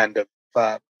mainland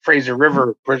of Fraser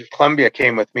River, British Columbia,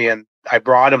 came with me and I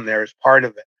brought him there as part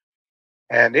of it.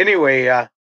 And anyway,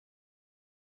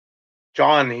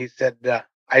 John, he said,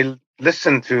 I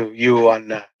listened to you on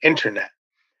the internet.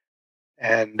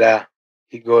 And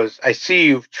he goes, I see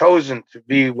you've chosen to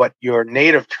be what your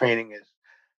native training is,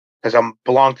 because I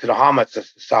belong to the Hamatsa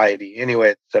Society. Anyway,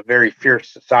 it's a very fierce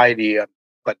society,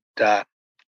 but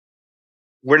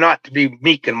we're not to be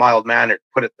meek and mild-mannered,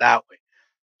 put it that way.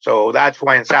 So that's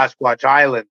why in Sasquatch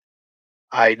Island,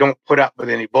 I don't put up with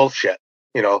any bullshit.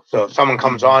 So if someone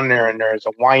comes on there and there's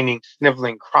a whining,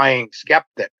 sniveling, crying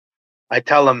skeptic, I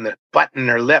tell them to button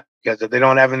their lip, because if they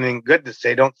don't have anything good to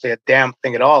say, don't say a damn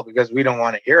thing at all, because we don't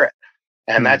want to hear it.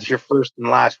 And that's your first and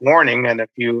last warning. And if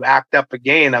you act up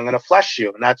again, I'm going to flush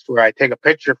you. And that's where I take a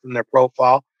picture from their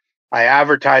profile. I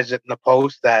advertise it in the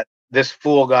post that this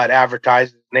fool got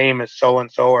advertised. His name is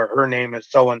so-and-so, or her name is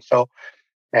so-and-so.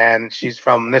 And she's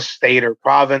from this state or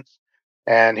province.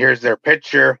 And here's their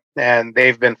picture. And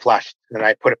they've been flushed. And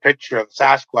I put a picture of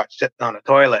Sasquatch sitting on a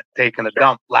toilet, taking a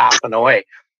dump, laughing away.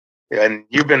 And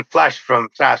you've been flushed from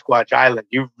Sasquatch Island.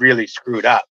 You've really screwed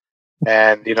up.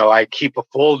 And, I keep a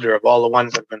folder of all the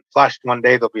ones that have been flushed. One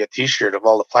day there'll be a T-shirt of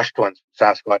all the flushed ones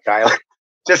from Sasquatch Island.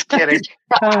 Just kidding.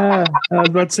 I was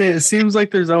about to say, it seems like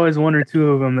there's always one or two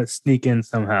of them that sneak in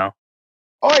somehow.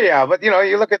 Oh, yeah. But,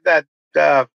 you look at that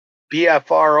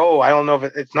BFRO. I don't know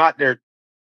if it's not their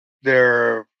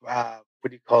what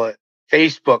do you call it,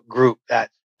 Facebook group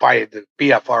that's by the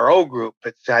BFRO group.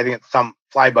 I think it's some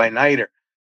fly-by-nighter.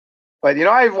 But,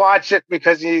 I've watched it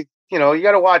because you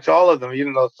got to watch all of them,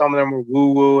 even though some of them are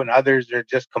woo-woo and others are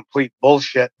just complete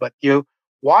bullshit. But you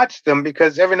watch them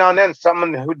because every now and then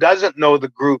someone who doesn't know the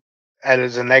group that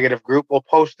is a negative group will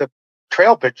post a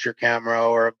trail picture camera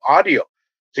or audio.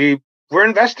 So we're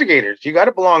investigators. You got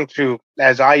to belong to,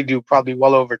 as I do, probably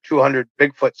well over 200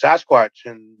 Bigfoot, Sasquatch,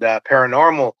 and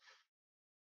paranormal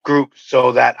groups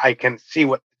so that I can see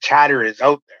what the chatter is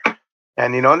out there.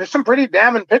 And, there's some pretty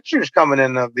damning pictures coming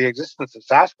in of the existence of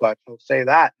Sasquatch. We'll say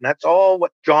that. And that's all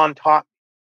what John taught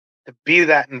me, to be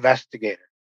that investigator.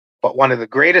 But one of the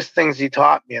greatest things he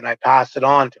taught me, and I pass it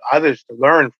on to others to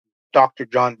learn from Dr.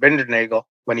 John Bindernagel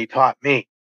when he taught me,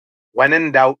 when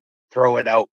in doubt, throw it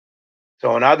out.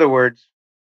 So in other words,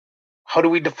 how do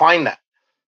we define that?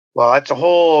 Well, that's a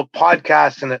whole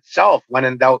podcast in itself. When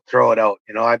in doubt, throw it out.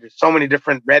 There's so many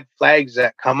different red flags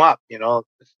that come up,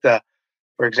 just,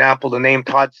 for example, the name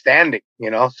Todd Standing,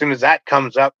 as soon as that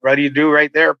comes up, what do you do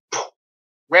right there?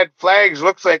 Red flags,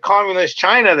 looks like communist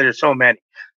China. There's so many,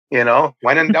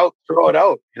 when in doubt, throw it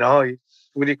out.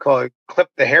 What do you call it?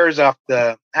 Clipped the hairs off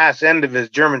the ass end of his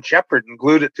German Shepherd and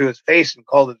glued it to his face and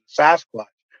called it a Sasquatch.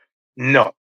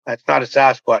 No, that's not a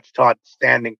Sasquatch. Todd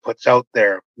Standing puts out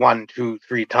there 1, 2,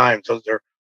 3 times. Those are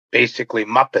basically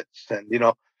Muppets. And,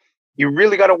 you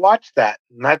really got to watch that.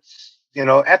 And that's,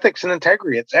 ethics and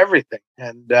integrity. It's everything.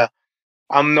 And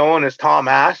I'm known as Tom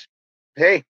Ask.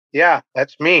 Hey, yeah,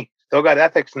 that's me. Still got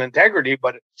ethics and integrity,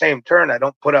 but at the same turn, I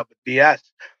don't put up with BS.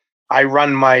 I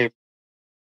run my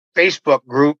Facebook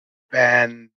group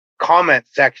and comment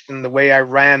section the way I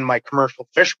ran my commercial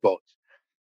fish boats.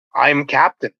 I'm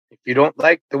captain. If you don't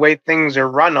like the way things are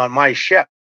run on my ship,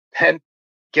 then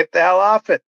get the hell off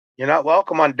it. You're not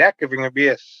welcome on deck if you're going to be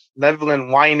a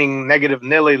sniveling, whining, negative,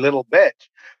 nilly little bitch.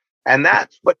 And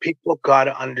that's what people got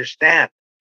to understand.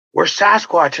 We're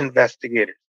Sasquatch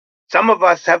investigators. Some of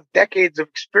us have decades of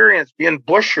experience being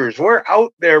bushers. We're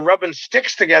out there rubbing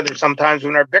sticks together sometimes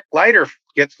when our Bic lighter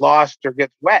gets lost or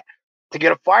gets wet to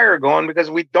get a fire going, because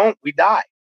we die.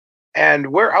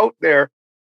 And we're out there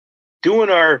doing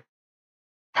our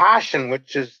passion,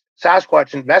 which is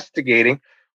Sasquatch investigating.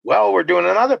 Well, we're doing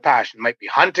another passion. Might be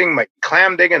hunting, might be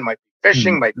clam digging, might be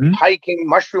fishing, might be hiking,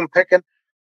 mushroom picking.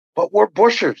 But we're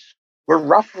bushers. We're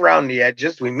rough around the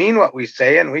edges. We mean what we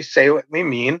say, and we say what we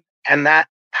mean. And that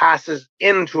passes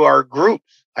into our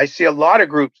groups. I see a lot of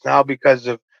groups now because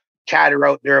of chatter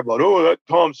out there about, that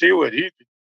Tom Seawood,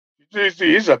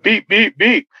 he's a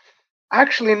beep.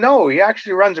 Actually, no, he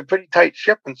actually runs a pretty tight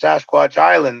ship in Sasquatch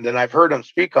Island, and I've heard him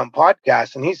speak on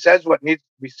podcasts, and he says what needs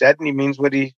to be said, and he means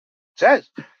what he says.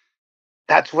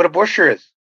 That's what a busher is.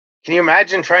 Can you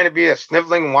imagine trying to be a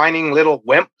sniveling, whining little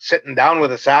wimp sitting down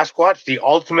with a Sasquatch, the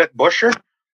ultimate busher?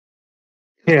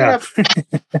 Yeah.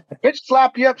 Bitch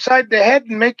slap you upside the head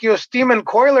and make you a steaming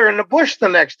coiler in the bush the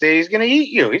next day. He's going to eat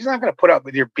you. He's not going to put up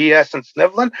with your BS and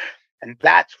sniveling. And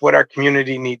that's what our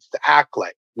community needs to act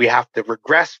like. We have to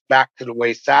regress back to the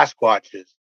way Sasquatches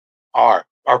are,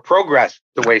 or progress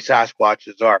the way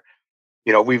Sasquatches are.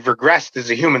 We've regressed as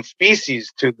a human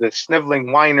species to the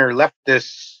sniveling, whiner,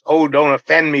 leftist, don't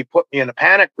offend me, put me in a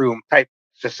panic room type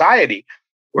society,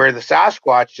 where the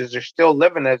Sasquatches are still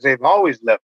living as they've always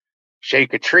lived.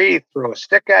 Shake a tree, throw a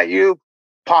stick at you,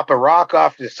 pop a rock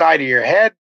off the side of your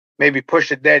head, maybe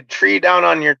push a dead tree down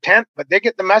on your tent, but they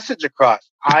get the message across.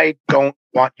 I don't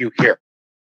want you here.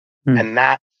 And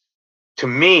that, to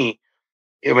me,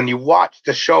 when you watch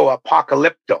the show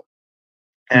Apocalypto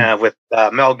with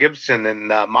Mel Gibson and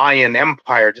Mayan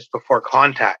Empire just before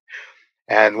contact,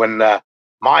 and when the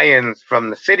Mayans from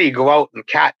the city go out and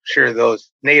capture those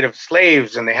native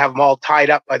slaves, and they have them all tied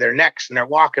up by their necks, and they're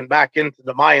walking back into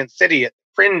the Mayan city at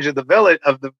the fringe of the village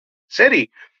of the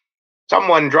city,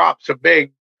 someone drops a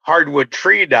big hardwood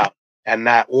tree down, and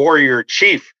that warrior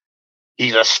chief,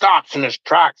 he just stops in his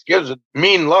tracks, gives a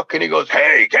mean look, and he goes,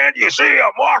 "Hey, can't you see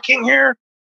I'm walking here?"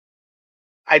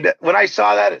 When I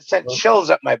saw that, it sent chills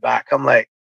up my back. I'm like,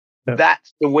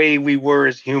 that's the way we were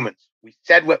as humans. We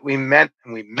said what we meant,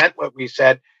 and we meant what we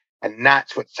said, and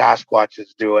that's what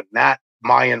Sasquatches do. And that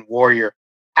Mayan warrior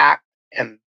act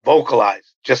and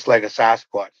vocalize just like a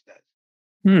Sasquatch does.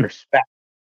 Respect.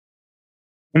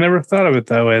 I never thought of it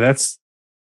that way.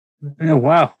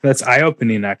 Wow, that's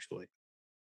eye-opening, actually.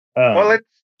 Well,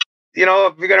 you know,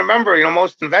 if you're going to remember, you know,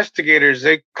 most investigators,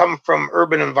 they come from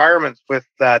urban environments with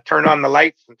turn on the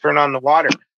lights and turn on the water.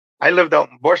 I lived out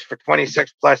in bush for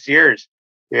 26 plus years.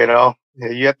 You know,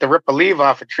 you had to rip a leaf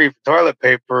off a tree for toilet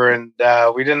paper, and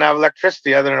we didn't have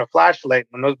electricity other than a flashlight.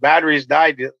 When those batteries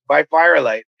died, by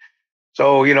firelight.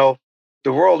 So, you know,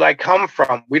 the world I come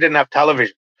from, we didn't have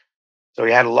television. So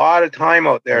we had a lot of time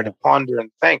out there to ponder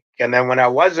and think. And then when I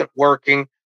wasn't working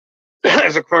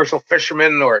as a commercial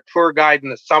fisherman or a tour guide in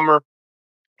the summer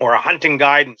or a hunting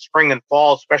guide in spring and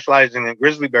fall, specializing in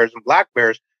grizzly bears and black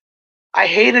bears, I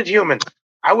hated humans.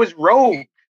 I was rogue.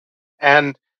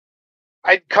 And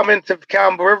I'd come into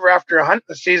Campbell River after a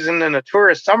hunting season and a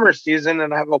tourist summer season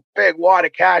and have a big wad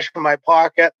of cash in my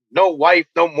pocket, no wife,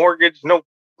 no mortgage, no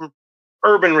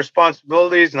urban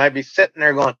responsibilities. And I'd be sitting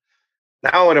there going,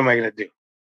 now what am I going to do?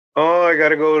 Oh, I got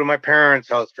to go to my parents'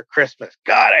 house for Christmas.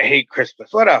 God, I hate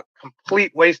Christmas. What a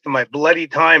complete waste of my bloody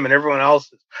time and everyone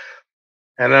else's.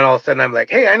 And then all of a sudden I'm like,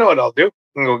 hey, I know what I'll do.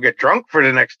 I can go get drunk for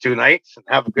the next 2 nights and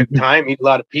have a good time, eat a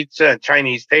lot of pizza and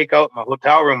Chinese takeout in my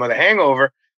hotel room with a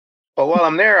hangover. But while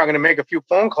I'm there, I'm going to make a few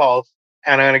phone calls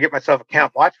and I'm going to get myself a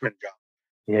camp watchman job.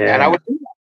 Yeah. And I would do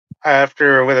that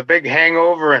after with a big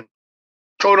hangover and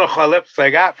total lips I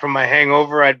got from my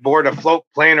hangover. I'd board a float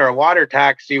plane or a water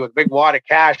taxi with a big wad of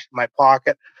cash in my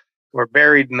pocket or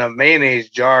buried in a mayonnaise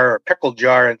jar or pickle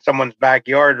jar in someone's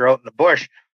backyard or out in the bush.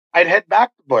 I'd head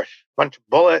back to bush, bunch of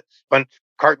bullets, bunch of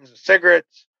cartons of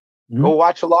cigarettes, go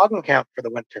watch a logging camp for the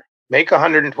winter, make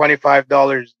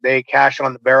 $125 a day cash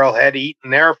on the barrelhead, eating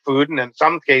their food, and in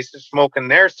some cases smoking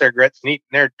their cigarettes and eating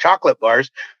their chocolate bars,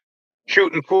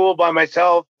 shooting pool by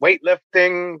myself,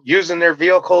 weightlifting, using their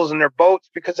vehicles and their boats,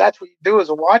 because that's what you do as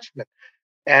a watchman.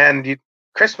 And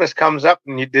Christmas comes up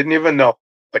and you didn't even know.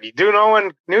 But you do know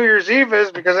when New Year's Eve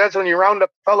is, because that's when you round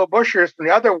up fellow bushers from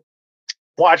the other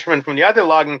watchmen from the other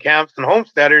logging camps and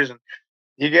homesteaders, and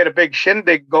you get a big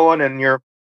shindig going in your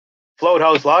float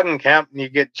house logging camp, and you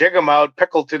get jig 'em out,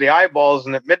 pickled to the eyeballs,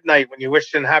 and at midnight when you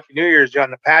wish them Happy New Year's, you're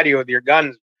on the patio with your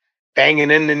guns banging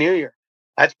in the New Year.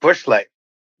 That's bush life.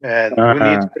 And who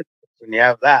needs Christmas when you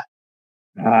have that?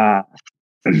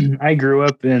 I grew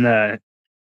up in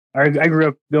I grew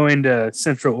up going to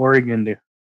Central Oregon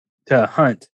to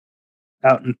hunt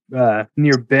out in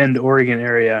near Bend, Oregon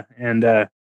area, and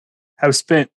have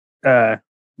spent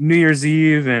New Year's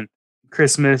Eve and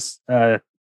Christmas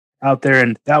out there,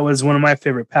 and that was one of my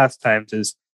favorite pastimes,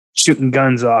 is shooting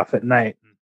guns off at night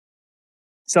and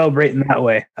celebrating that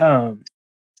way.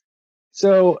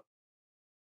 So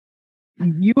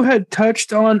you had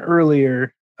touched on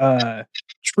earlier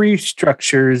tree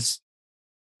structures,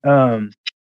 and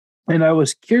I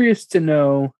was curious to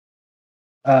know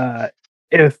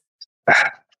if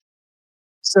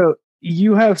so.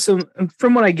 You have some,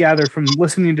 from what I gather from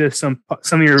listening to some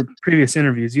of your previous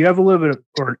interviews, you have a little bit of,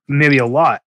 or maybe a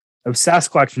lot of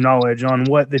Sasquatch knowledge on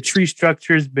what the tree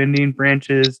structures, bending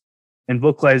branches, and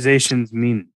vocalizations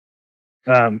mean.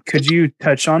 Could you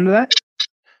touch on to that?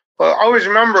 Well, I always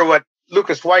remember what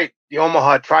Lucas White, the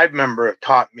Omaha tribe member,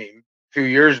 taught me a few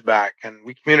years back, and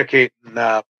we communicate in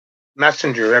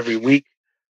Messenger every week.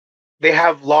 They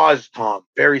have laws, Tom,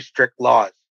 very strict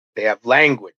laws. They have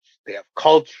language. They have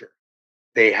culture.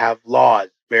 They have laws,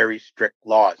 very strict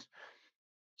laws.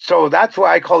 So that's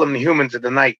why I call them the humans of the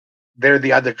night. They're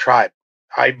the other tribe.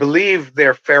 I believe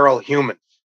they're feral humans.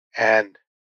 And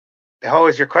how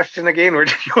is your question again? Where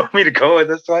did you want me to go with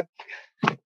this one?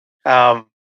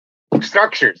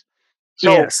 Structures.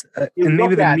 So yes, and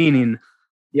maybe the meaning.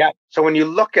 Yeah. So when you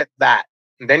look at that,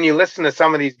 and then you listen to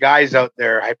some of these guys out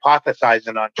there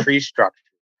hypothesizing on tree structure,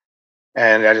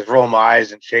 and I just roll my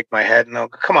eyes and shake my head and go,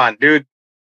 come on, dude.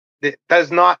 It does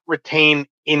not retain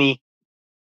any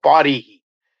body heat.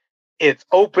 It's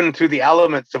open to the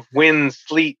elements of wind,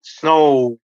 sleet,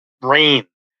 snow, rain.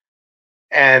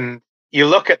 And you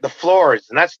look at the floors,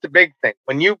 and that's the big thing.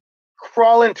 When you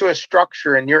crawl into a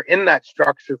structure and you're in that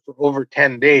structure for over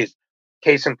 10 days,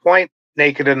 case in point,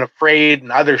 Naked and Afraid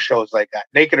and other shows like that,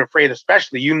 Naked and Afraid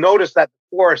especially, you notice that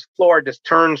the forest floor just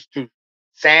turns to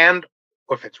sand,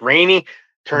 or if it's rainy,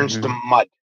 turns to mud.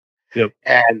 Yep.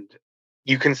 And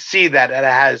you can see that it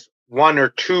has one or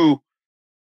two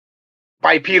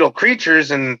bipedal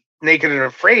creatures in Naked and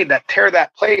Afraid that tear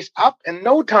that place up in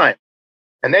no time.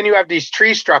 And then you have these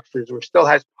tree structures where still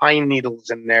has pine needles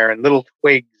in there and little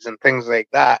twigs and things like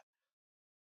that.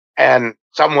 And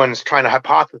someone's trying to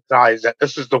hypothesize that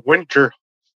this is the winter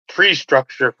tree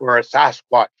structure for a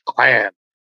Sasquatch clan.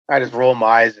 I just roll my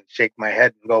eyes and shake my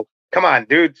head and go, come on,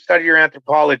 dude, study your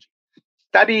anthropology.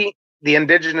 Study the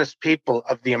indigenous people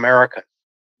of the Americas,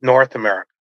 North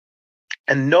America,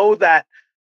 and know that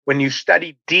when you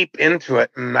study deep into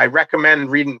it, and I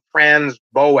recommend reading Franz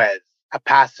Boas, A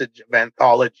Passage of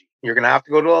Anthology. You're going to have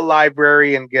to go to a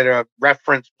library and get a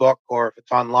reference book, or if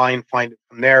it's online, find it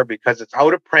from there because it's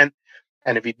out of print.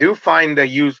 And if you do find a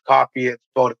used copy, it's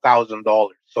about $1,000.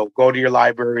 So go to your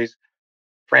libraries.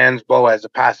 Franz Boas, A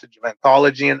Passage of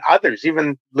Anthology, and others,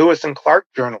 even Lewis and Clark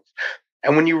journals.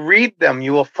 And when you read them,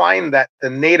 you will find that the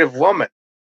native woman,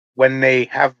 when they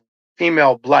have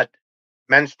female blood,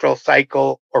 menstrual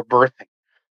cycle, or birthing,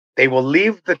 they will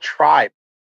leave the tribe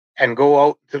and go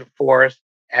out to the forest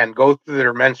and go through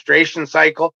their menstruation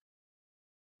cycle.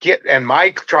 And my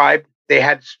tribe, they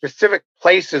had specific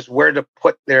places where to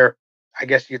put their, I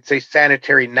guess you'd say,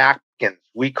 sanitary napkins.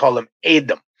 We call them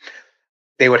Adam.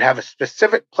 They would have a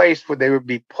specific place where they would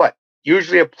be put,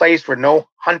 usually a place where no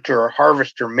hunter or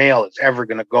harvester male is ever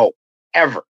going to go,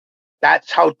 ever.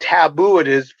 That's how taboo it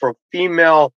is for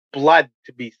female blood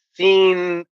to be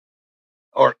seen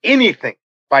or anything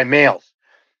by males.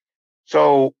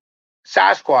 So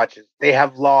Sasquatches, they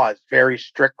have laws, very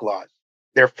strict laws.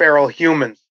 They're feral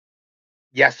humans.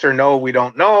 Yes or no, we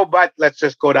don't know, but let's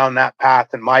just go down that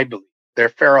path in my belief. They're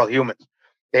feral humans.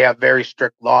 They have very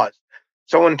strict laws.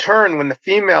 So in turn, when the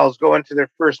females go into their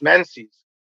first menses,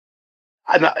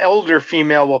 an elder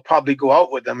female will probably go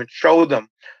out with them and show them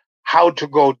how to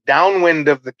go downwind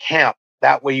of the camp.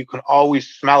 That way you can always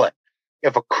smell it.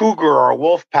 If a cougar or a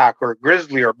wolf pack or a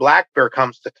grizzly or black bear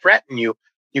comes to threaten you,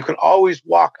 you can always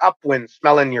walk upwind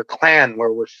smelling your clan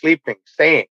where we're sleeping,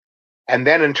 staying. And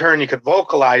then in turn, you could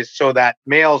vocalize so that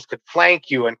males could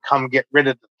flank you and come get rid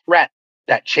of the threat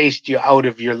that chased you out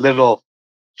of your little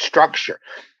structure.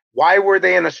 Why were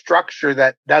they in a structure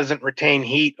that doesn't retain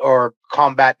heat or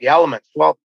combat the elements?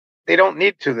 Well, they don't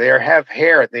need to. They have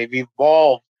hair. They've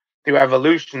evolved through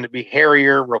evolution to be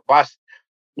hairier, robust.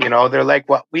 You know, they're like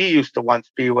what we used to once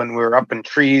be when we were up in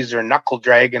trees, or knuckle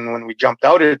dragging when we jumped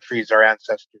out of trees, our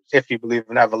ancestors, if you believe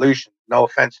in evolution. No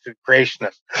offense to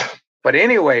creationists. But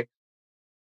anyway,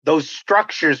 those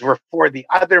structures were for the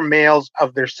other males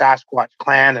of their Sasquatch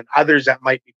clan and others that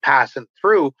might be passing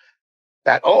through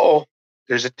that,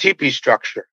 there's a teepee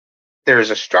structure. There's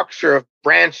a structure of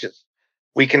branches.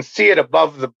 We can see it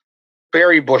above the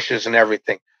berry bushes and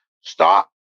everything. Stop.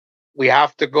 We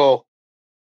have to go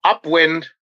upwind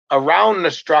around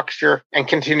the structure and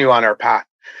continue on our path,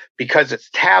 because it's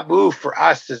taboo for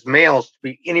us as males to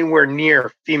be anywhere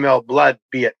near female blood,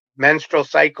 be it menstrual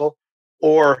cycle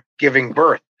or giving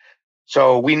birth.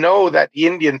 So we know that the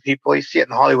Indian people, you see it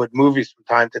in Hollywood movies from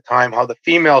time to time, how the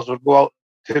females would go out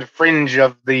to the fringe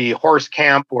of the horse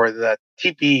camp or the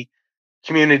teepee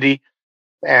community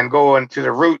and go into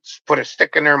the roots, put a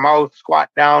stick in their mouth, squat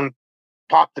down,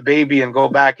 pop the baby, and go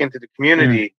back into the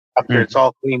community after it's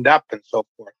all cleaned up and so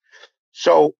forth.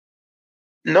 So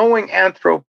knowing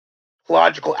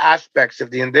anthropological aspects of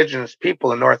the indigenous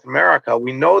people in North America,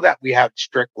 we know that we have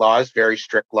strict laws, very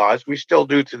strict laws. We still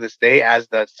do to this day, as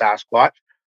the Sasquatch.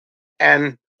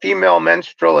 And female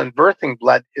menstrual and birthing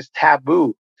blood is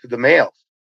taboo to the males.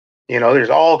 You know, there's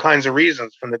all kinds of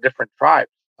reasons from the different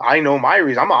tribes. I know my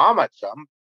reason. I'm a Hamatsa. I'm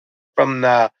from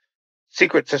the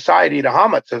secret society to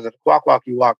Hamatsas, the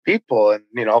Kwakwaka'wakw people. And,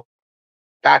 you know,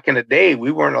 back in the day, we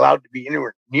weren't allowed to be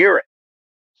anywhere near it.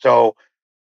 So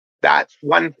that's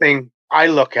one thing I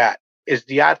look at, is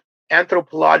the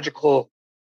anthropological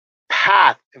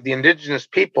path of the indigenous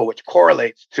people, which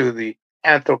correlates to the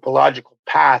anthropological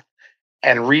path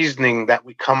and reasoning that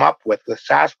we come up with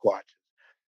Sasquatch.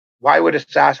 Why would a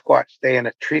Sasquatch stay in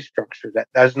a tree structure that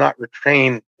does not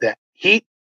retain the heat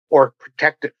or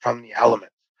protect it from the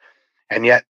elements? And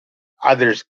yet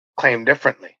others claim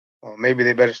differently. Well, maybe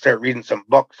they better start reading some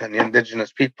books on the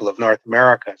indigenous people of North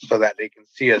America so that they can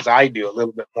see, as I do, a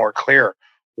little bit more clear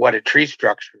what a tree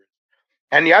structure is.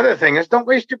 And the other thing is, don't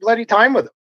waste your bloody time with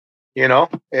them. You know,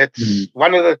 it's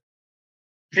one of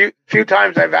the few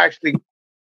times I've actually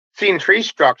seen tree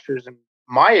structures in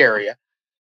my area.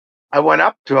 I went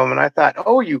up to him and I thought,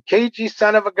 oh, you cagey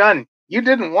son of a gun. You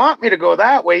didn't want me to go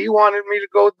that way. You wanted me to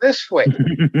go this way.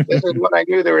 This is when I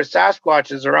knew there were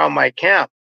Sasquatches around my camp.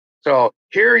 So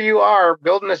here you are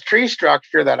building this tree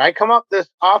structure that I come up this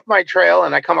off my trail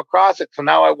and I come across it. So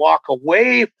now I walk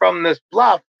away from this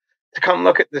bluff to come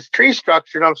look at this tree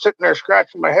structure. And I'm sitting there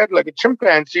scratching my head like a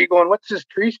chimpanzee going, what's this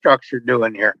tree structure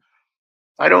doing here?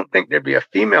 I don't think there'd be a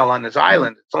female on this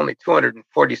island. It's only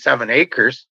 247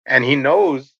 acres. And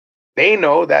they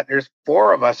know that there's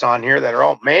 4 of us on here that are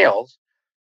all males.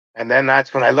 And then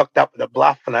that's when I looked up at the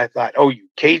bluff and I thought, oh, you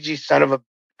cagey son of a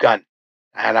gun.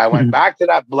 And I went back to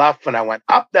that bluff and I went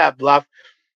up that bluff,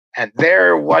 and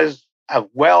there was a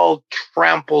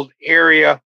well-trampled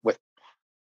area with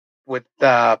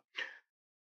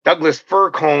Douglas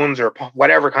fir cones or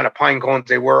whatever kind of pine cones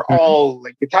they were, all,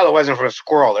 like, you could tell it wasn't from a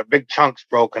squirrel. They're big chunks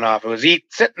broken off. It was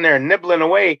sitting there nibbling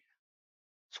away,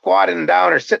 squatting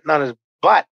down or sitting on his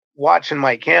butt watching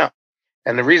my camp.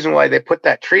 And the reason why they put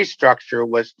that tree structure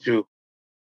was to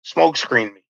smoke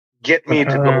screen me, get me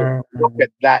to go look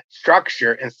at that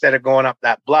structure instead of going up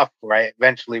that bluff where I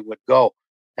eventually would go.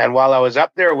 And while I was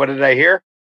up there, what did I hear?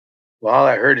 Well,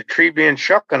 I heard a tree being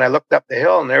shook, and I looked up the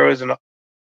hill, and there was a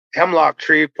hemlock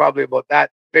tree probably about that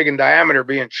big in diameter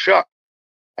being shook.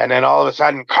 And then all of a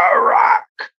sudden, crack!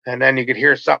 And then you could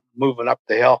hear something moving up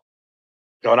the hill.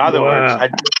 So in other words, I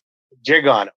jig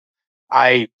on him.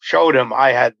 I showed him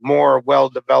I had more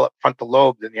well-developed frontal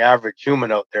lobe than the average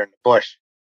human out there in the bush.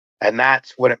 And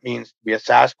that's what it means to be a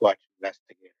Sasquatch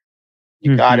investigator.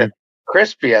 You got it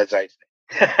crispy, as I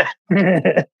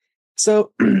say.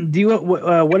 So, do you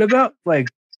what about like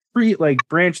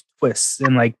branch twists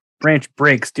and like branch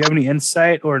breaks? Do you have any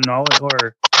insight or knowledge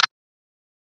or?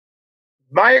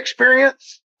 My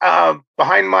experience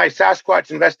behind my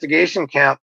Sasquatch investigation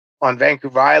camp on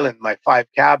Vancouver Island, my 5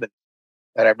 cabins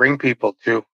that I bring people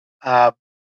to,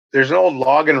 there's an old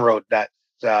logging road that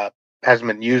hasn't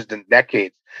been used in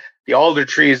decades. The alder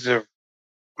trees have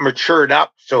matured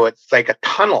up, so it's like a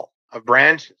tunnel of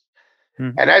branches.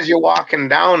 And as you're walking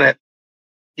down it,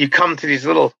 you come to these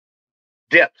little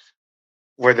dips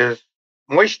where there's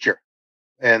moisture.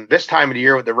 And this time of the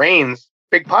year with the rains,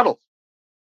 big puddles.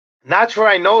 And that's where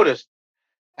I noticed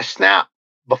a snap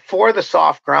before the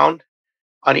soft ground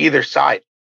on either side.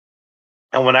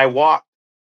 And when I walked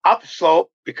up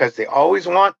slope, because they always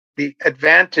want the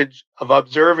advantage of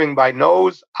observing by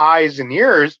nose, eyes, and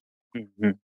ears,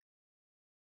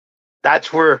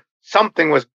 that's where something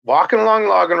was walking along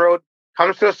logging road,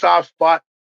 comes to a soft spot,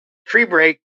 tree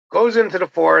break, goes into the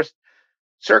forest,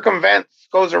 circumvents,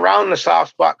 goes around the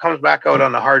soft spot, comes back out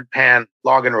on the hard pan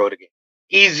logging road again.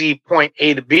 Easy point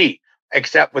A to B,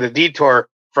 except with a detour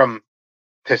from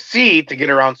to C to get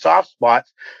around soft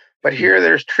spots. But here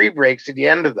there's tree breaks at the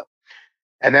end of them.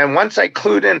 And then once I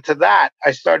clued into that,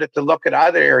 I started to look at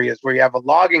other areas where you have a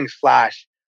logging slash,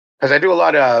 because I do a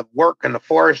lot of work in the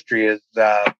forestry,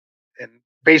 and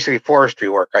basically forestry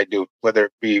work I do, whether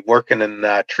it be working in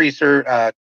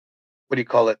what do you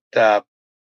call it?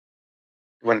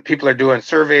 When people are doing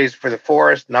surveys for the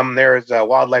forest, and I'm there as a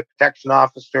wildlife protection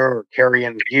officer or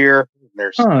carrying gear.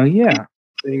 There's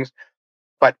things.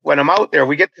 But when I'm out there,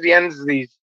 we get to the ends of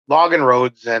these logging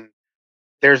roads, and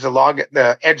there's a log at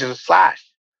the edge of the slash.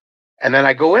 And then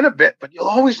I go in a bit, but you'll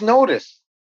always notice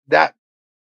that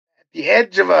at the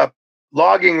edge of a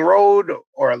logging road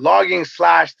or a logging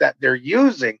slash that they're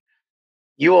using,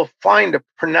 you will find a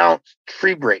pronounced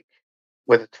tree break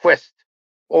with a twist,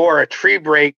 or a tree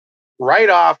break right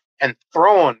off and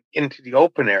thrown into the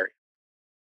open area.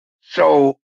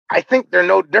 So I think they're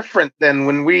no different than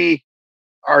when we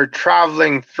are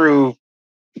traveling through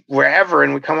wherever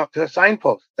and we come up to a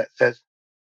signpost that says,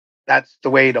 that's the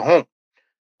way to home,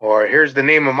 or here's the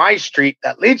name of my street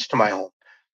that leads to my home.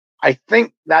 I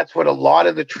think that's what a lot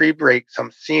of the tree breaks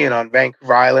I'm seeing on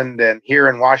Vancouver Island and here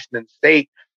in Washington State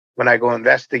when I go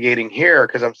investigating here,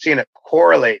 because I'm seeing it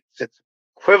correlates. It's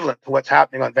equivalent to what's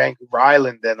happening on Vancouver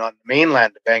Island and on the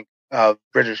mainland of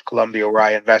British Columbia where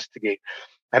I investigate.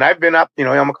 And I've been up,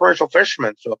 I'm a commercial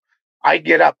fisherman, so I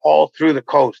get up all through the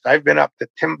coast. I've been up to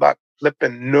Timbuk,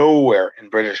 flipping nowhere in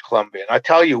British Columbia. And I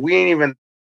tell you, we ain't even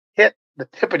hit the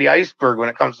tip of the iceberg when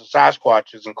it comes to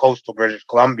Sasquatches in coastal British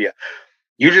Columbia.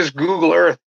 You just Google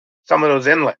Earth some of those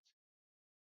inlets.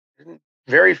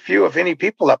 Very few, if any,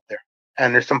 people up there.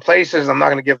 And there's some places, I'm not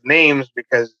going to give names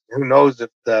because who knows if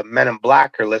the Men in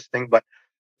Black are listening, but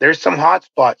there's some hot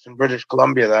spots in British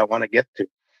Columbia that I want to get to.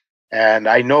 And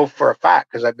I know for a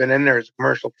fact, because I've been in there as a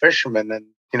commercial fisherman. And,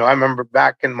 I remember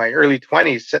back in my early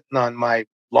 20s sitting on my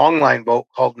longline boat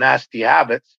called Nasty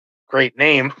Habits. Great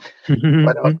name.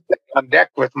 But I was sitting on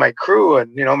deck with my crew,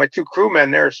 and, my 2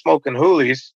 crewmen there smoking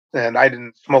hoolies. And I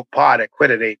didn't smoke pot. I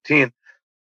quit at 18.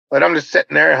 But I'm just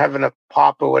sitting there having a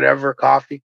pop or whatever,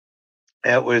 coffee.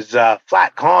 It was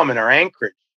flat calm in our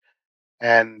anchorage,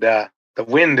 and the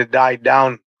wind had died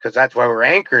down, because that's why we're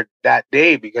anchored that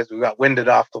day, because we got winded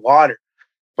off the water.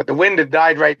 But the wind had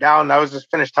died right down, and I was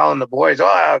just finished telling the boys,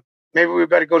 maybe we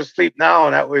better go to sleep now,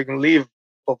 and that way we can leave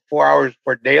about 4 hours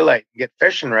before daylight and get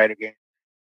fishing right again.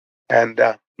 And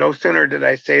no sooner did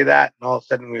I say that, and all of a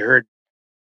sudden we heard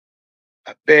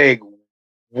a big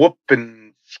whoop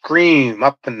and scream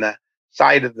up in the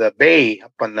side of the bay,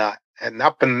 up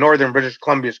in northern British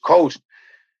Columbia's coast.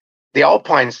 The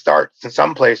alpine starts in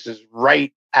some places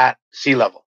right at sea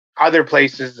level. Other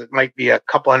places it might be a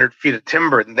couple hundred feet of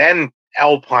timber and then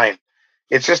alpine.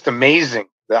 It's just amazing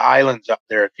the islands up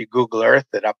there. If you Google Earth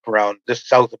it, up around just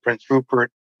south of Prince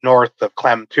Rupert, north of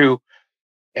Clem 2.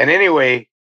 And anyway,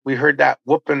 we heard that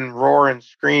whooping, roar, and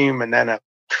scream, and then a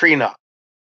tree knot.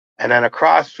 And then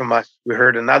across from us, we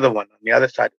heard another one on the other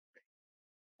side.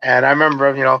 And I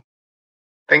remember,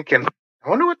 thinking, I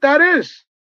wonder what that is.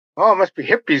 Oh, it must be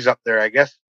hippies up there, I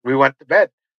guess. We went to bed.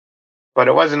 But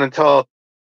it wasn't until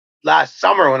last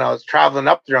summer when I was traveling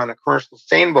up there on a commercial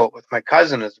sailboat with my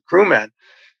cousin as a crewman.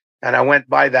 And I went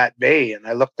by that bay and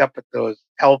I looked up at those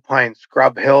alpine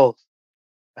scrub hills.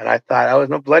 And I thought, I was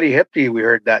no bloody hippie we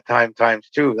heard that times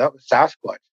two. That was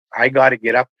Sasquatch. I got to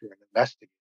get up there and investigate.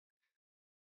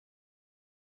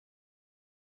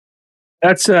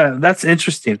 That's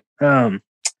interesting.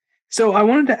 So I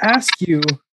wanted to ask you,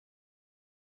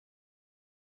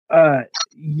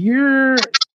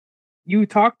 you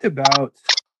talked about.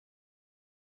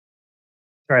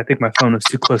 Sorry, I think my phone was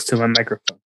too close to my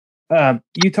microphone.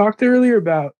 You talked earlier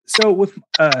about with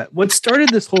what started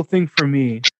this whole thing for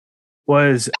me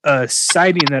was a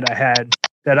sighting that I had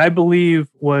that I believe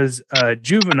was a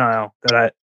juvenile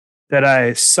that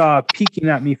I saw peeking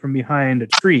at me from behind a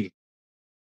tree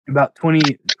about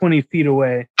 20 feet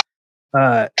away.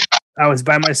 I was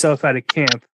by myself at a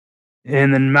camp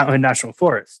in the Mountain National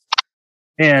Forest.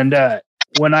 And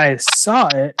when I saw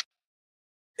it,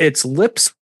 its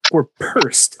lips were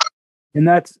pursed. And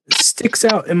that sticks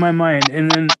out in my mind.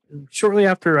 And then shortly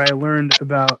after, I learned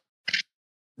about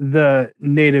the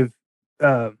native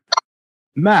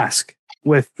mask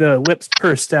with the lips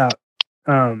pursed out.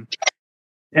 And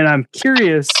I'm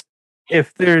curious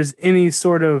if there's any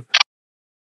sort of,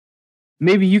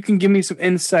 maybe you can give me some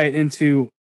insight into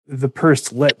the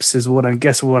pursed lips is what I'm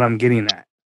getting at.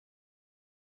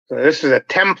 So this is a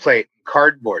template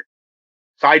cardboard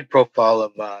side profile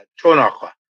of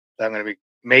Chonarqua that I'm going to be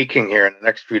making here in the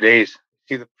next few days.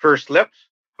 See the pursed lips?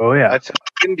 Oh, yeah. That's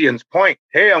how Indians point.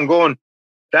 Hey, I'm going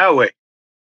that way.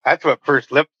 That's what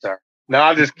pursed lips are. No,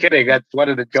 I'm just kidding. That's one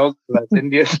of the jokes of us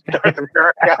Indians in North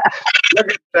America.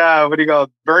 Look at, what do you call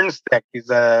it? Burnstick. He's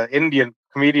an Indian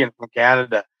comedian from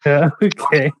Canada. Yeah,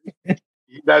 okay.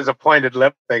 He does a pointed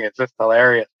lip thing. It's just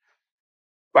hilarious.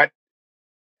 But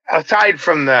aside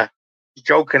from the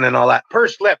joking and all that,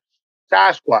 pursed lips,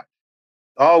 Sasquatch.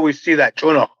 Always see that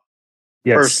Chuno.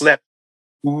 Yes. Pursed lip.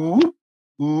 Ooh,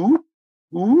 ooh,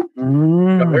 ooh.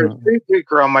 There's a tree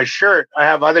tweaker on my shirt. I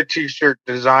have other t-shirt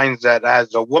designs that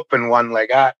has a whooping one like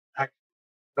that.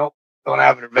 Nope, don't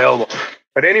have it available.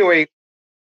 But anyway,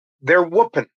 they're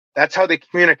whooping. That's how they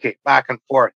communicate back and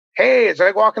forth. Hey, it's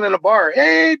like walking in a bar.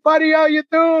 Hey, buddy, how you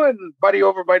doing? Buddy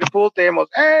over by the pool table.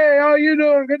 Hey, how you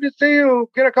doing? Good to see you.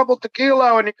 Get a couple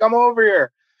tequila when you come over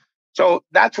here. So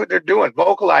that's what they're doing,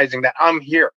 vocalizing that I'm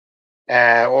here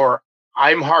or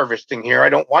I'm harvesting here. I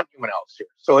don't want anyone else here.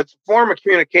 So it's a form of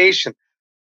communication.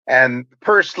 And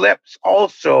pursed lips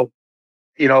also,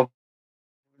 then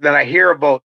I hear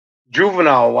about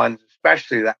juvenile ones,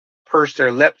 especially that purse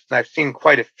their lips. And I've seen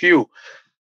quite a few.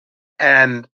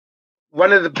 And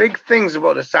one of the big things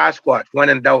about a Sasquatch, when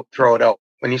in doubt, throw it out.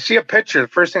 When you see a picture, the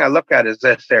first thing I look at is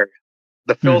this area,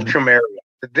 the philtrum area,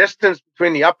 the distance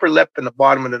between the upper lip and the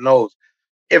bottom of the nose.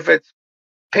 If it's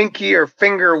pinky or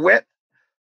finger width,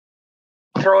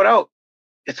 throw it out.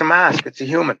 It's a mask. It's a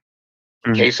human.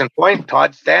 Case in point,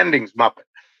 Todd Standing's Muppet.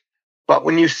 But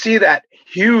when you see that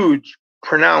huge,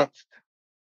 pronounced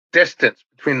distance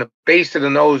between the base of the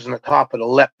nose and the top of the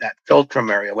lip, that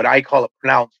philtrum area, what I call a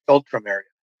pronounced philtrum area.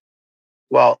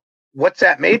 Well, what's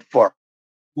that made for?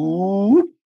 Ooh,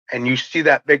 and you see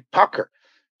that big pucker.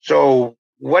 So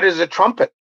what is a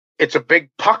trumpet? It's a big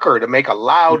pucker to make a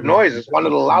loud noise. It's one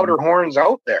of the louder horns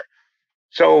out there.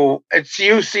 So it's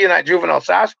you seeing that juvenile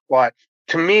Sasquatch.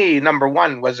 To me, number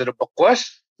one, was it a Bukwus,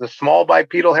 the small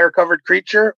bipedal hair-covered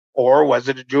creature, or was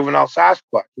it a juvenile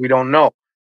Sasquatch? We don't know.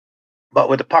 But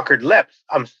with the puckered lips,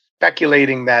 I'm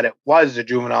speculating that it was a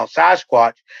juvenile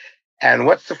Sasquatch. And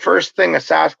what's the first thing a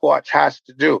Sasquatch has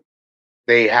to do?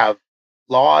 They have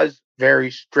laws,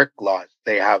 very strict laws.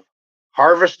 They have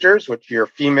harvesters, which are your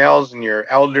females and your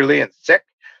elderly and sick.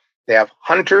 They have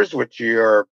hunters, which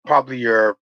are probably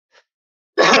your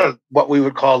what we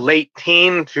would call late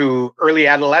teen to early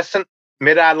adolescent,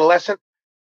 mid-adolescent.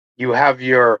 You have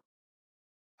your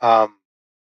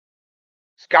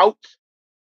scouts,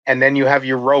 and then you have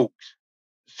your rogues.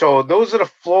 So those are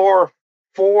the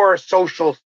four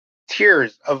social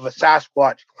tiers of a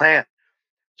Sasquatch clan.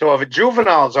 So if a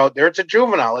juvenile is out there, it's a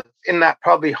juvenile. It's in that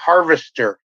probably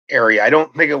harvester area. I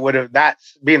don't think it would have,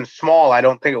 that's being small, I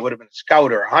don't think it would have been a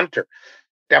scout or a hunter.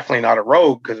 Definitely not a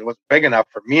rogue because it wasn't big enough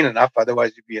or mean enough.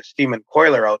 Otherwise, you'd be a steaming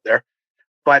coiler out there.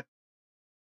 But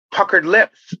puckered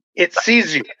lips, it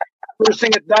sees you. First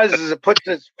thing it does is it puts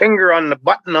its finger on the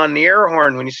button on the air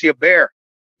horn when you see a bear.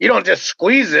 You don't just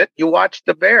squeeze it, you watch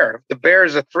the bear. If the bear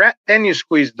is a threat, then you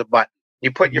squeeze the button.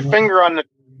 You put your finger on the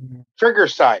trigger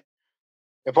side.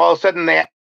 If all of a sudden that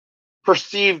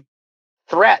perceived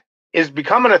threat is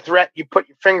becoming a threat, you put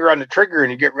your finger on the trigger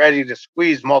and you get ready to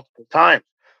squeeze multiple times.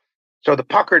 So the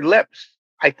puckered lips,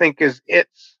 I think, is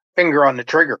its finger on the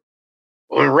trigger.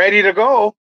 When ready to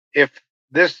go, if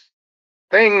this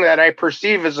thing that I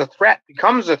perceive as a threat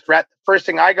becomes a threat, the first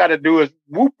thing I got to do is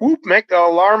whoop, whoop, make the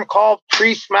alarm call,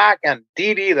 tree smack, and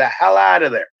DD the hell out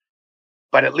of there.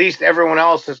 But at least everyone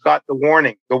else has got the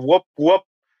warning, the whoop, whoop,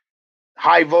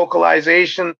 high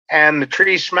vocalization, and the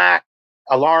tree smack,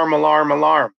 alarm, alarm,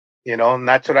 alarm. And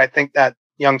that's what I think that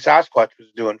young Sasquatch was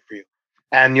doing for you.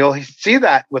 And you'll see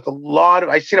that with a lot of,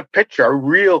 I seen a picture, a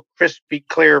real crispy,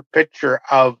 clear picture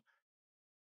of,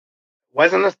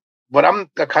 wasn't what I'm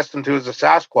accustomed to as a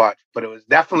Sasquatch, but it was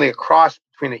definitely a cross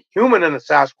between a human and a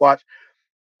Sasquatch.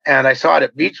 And I saw it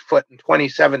at Beachfoot in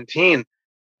 2017.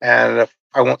 And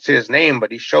I won't say his name,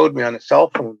 but he showed me on his cell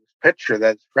phone this picture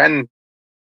that his friend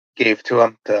gave to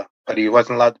him, but he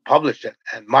wasn't allowed to publish it.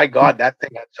 And my God, that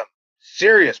thing had some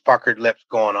serious puckered lips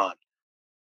going on.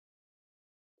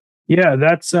 Yeah,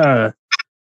 that's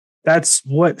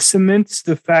what cements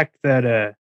the fact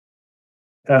that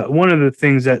one of the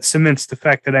things that cements the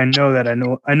fact that I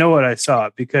know what I saw,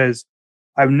 because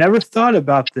I've never thought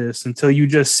about this until you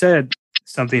just said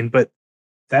something, but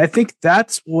I think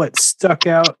that's what stuck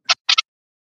out,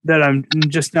 that I'm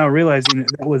just now realizing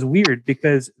that was weird,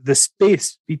 because the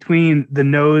space between the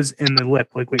nose and the lip,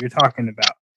 like what you're talking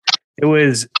about, it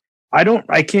was,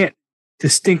 I can't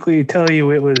distinctly tell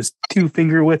you it was 2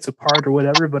 finger widths apart or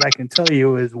whatever, but I can tell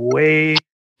you it was way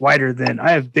wider than,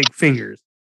 I have big fingers.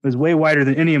 It was way wider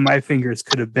than any of my fingers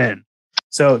could have been.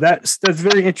 So that's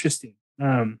very interesting.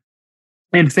 And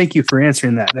thank you for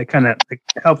answering that. That kind of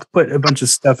helped put a bunch of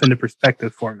stuff into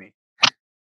perspective for me.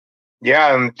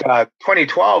 Yeah, in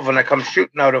 2012, when I come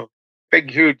shooting out of a big,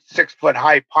 huge 6-foot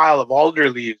high pile of alder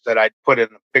leaves that I'd put in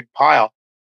a big pile,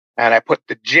 and I put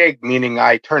the jig, meaning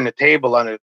I turned the table on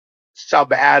a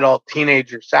sub-adult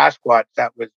teenager Sasquatch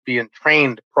that was being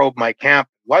trained to probe my camp,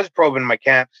 was probing my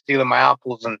camp, stealing my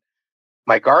apples and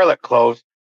my garlic cloves.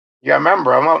 Yeah,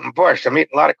 remember, I'm out in bush. I'm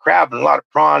eating a lot of crab and a lot of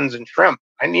prawns and shrimp.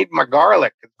 I need my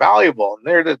garlic. It's valuable. And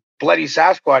there the bloody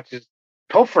Sasquatch is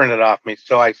pilfering it off me.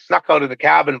 So I snuck out of the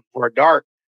cabin before dark,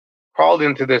 crawled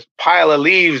into this pile of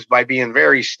leaves by being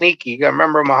very sneaky. I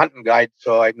remember I'm a hunting guide,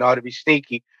 so I know how to be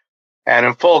sneaky. And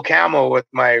in full camo with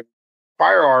my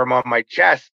firearm on my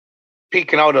chest,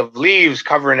 peeking out of leaves,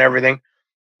 covering everything,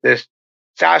 this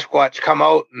Sasquatch come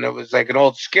out, and it was like an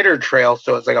old skidder trail.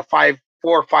 So it's like a 4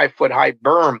 or 5 foot high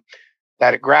berm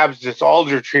that it grabs this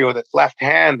alder tree with its left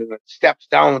hand and it steps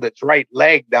down with its right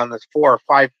leg down this 4 or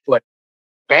 5 foot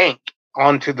bank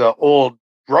onto the old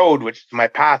road, which is my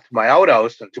path to my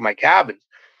outhouse and to my cabins.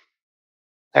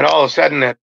 And all of a sudden,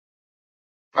 at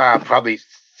probably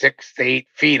 6 to 8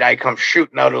 feet, I come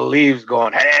shooting out of the leaves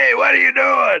going, "Hey, what are you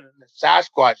doing?" And the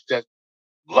Sasquatch just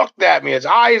looked at me. His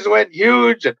eyes went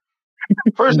huge. And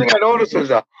first thing I noticed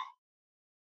was a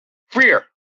fear.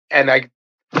 And I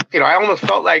almost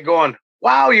felt like going,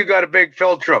 "Wow, you got a big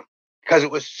philtrum," because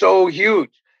it was so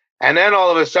huge. And then all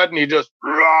of a sudden he just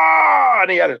roar, and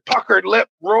he had his puckered lip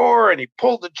roar, and he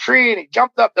pulled the tree and he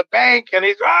jumped up the bank and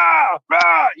he's rah,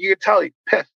 rah. You could tell he's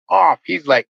pissed off. He's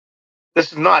like,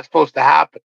 this is not supposed to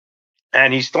happen.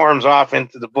 And he storms off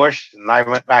into the bush, and I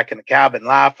went back in the cabin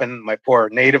laughing. My poor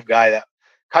native guy, that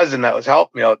cousin that was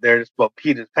helping me out there, just about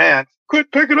peed his pants.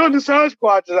 "Quit picking on the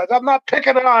Sasquatch." I said, "I'm not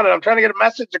picking on it. I'm trying to get a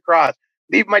message across.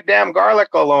 Leave my damn garlic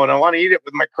alone. I want to eat it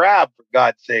with my crab, for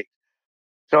God's sake."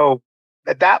 So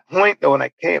at that point, though, when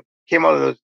I came out of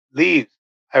those leaves,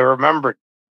 I remembered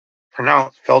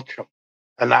pronounced philtrum,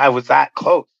 and I was that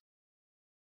close.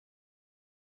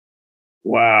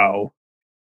 Wow.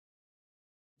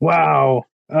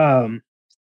 That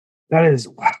is,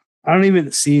 wow. I don't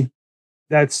even see.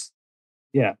 That's,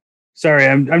 yeah. Sorry,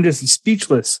 I'm just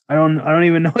speechless. I don't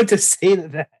even know what to say to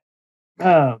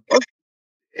that.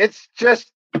 It's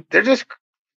just, they're just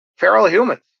feral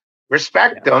humans.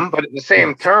 Respect them, but at the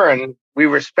same turn, we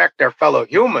respect our fellow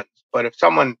humans. But if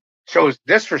someone shows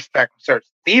disrespect and starts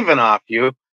thieving off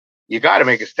you, you got to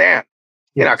make a stand.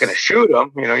 You're not going to shoot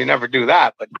them. You never do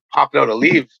that. But popping out of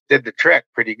leaves did the trick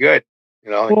pretty good.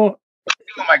 Well,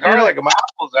 my garlic and my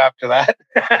apples after that.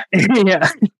 Yeah.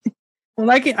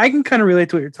 Well, I can kind of relate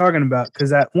to what you're talking about,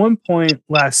 because at one point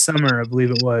last summer, I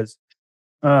believe it was,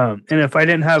 and if I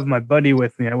didn't have my buddy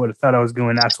with me, I would have thought I was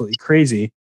going absolutely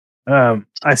crazy.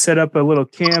 I set up a little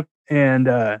camp, and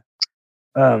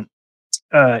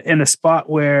in a spot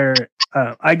where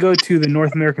I go to the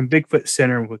North American Bigfoot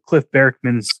Center with Cliff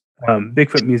Barackman's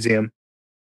Bigfoot Museum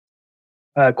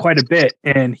quite a bit.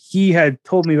 And he had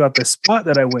told me about the spot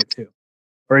that I went to,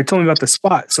 or he told me about the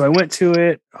spot. So I went to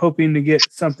it hoping to get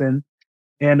something.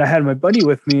 And I had my buddy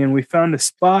with me, and we found a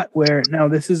spot where, now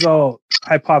this is all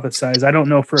hypothesized. I don't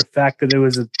know for a fact that it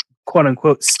was a quote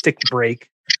unquote stick break,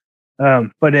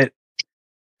 but it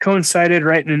coincided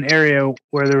right in an area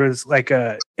where there was like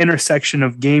a intersection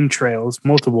of game trails,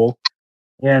 multiple.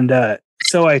 And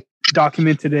so I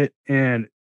documented it and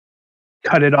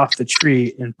cut it off the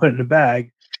tree and put it in a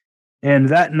bag. And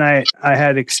that night I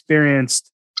had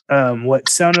experienced what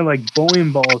sounded like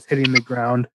bowling balls hitting the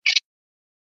ground,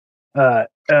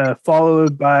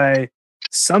 followed by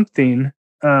something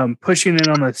pushing in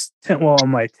on the tent wall of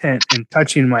my tent and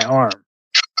touching my arm.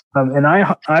 And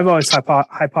I've always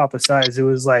hypothesized it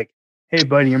was like, hey,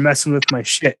 buddy, you're messing with my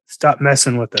shit. Stop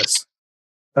messing with us.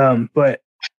 But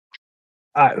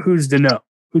who's to know?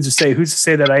 Who's to say? Who's to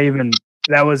say that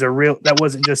that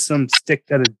wasn't just some stick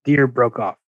that a deer broke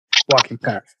off walking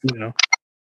past, you know?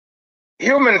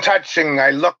 Human touching,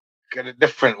 I look at a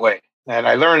different way. And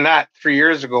I learned that 3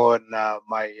 years ago in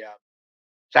my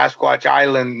Sasquatch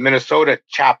Island, Minnesota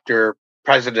chapter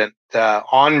president,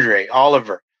 Andre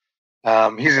Oliver.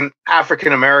 He's an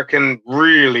African-American,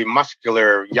 really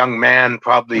muscular young man,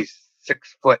 probably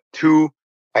 6'2".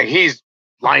 Like, he's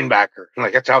linebacker.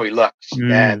 Like, that's how he looks.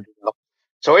 And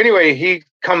so anyway, he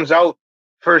comes out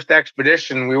first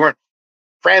expedition. We weren't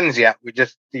friends yet.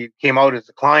 He came out as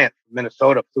a client from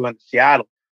Minnesota, flew into Seattle,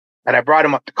 and I brought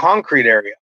him up to Concrete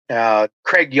area.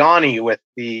 Craig Yanni with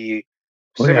the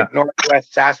Pacific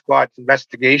Northwest Sasquatch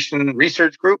Investigation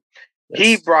Research Group. Yes.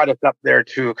 He brought us up there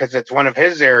too, because it's one of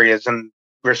his areas. And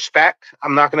respect,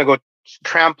 I'm not going to go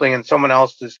trampling in someone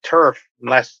else's turf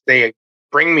unless they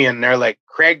bring me in there like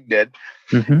Craig did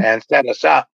and set us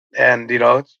up. And, you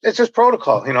know, it's just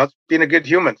protocol, you know, it's being a good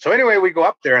human. So anyway, we go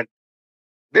up there, and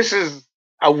this is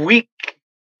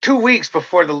 2 weeks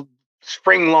before the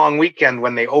spring long weekend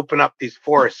when they open up these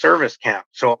Forest Service camps.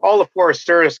 So all the Forest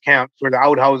Service camps where the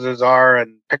outhouses are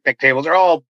and picnic tables are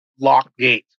all locked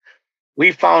gates.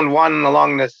 We found one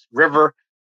along this river,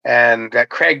 and that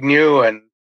Craig knew, and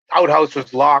outhouse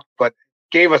was locked, but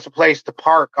gave us a place to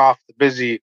park off the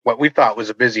busy, what we thought was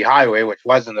a busy highway, which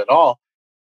wasn't at all.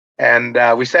 And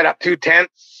we set up 2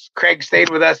 tents. Craig stayed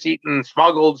with us eating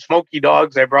smuggled smoky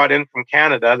dogs I brought in from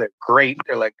Canada. They're great.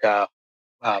 They're like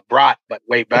brat, but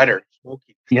way better.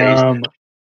 Smoky taste.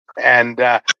 And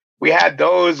we had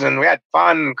those, and we had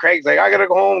fun. And Craig's like, I got to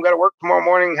go home. Got to work tomorrow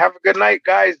morning. Have a good night,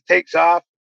 guys. Takes off.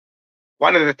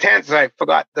 One of the tents, I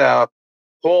forgot the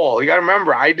hole. You got to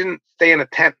remember, I didn't stay in a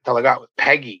tent until I got with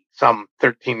Peggy some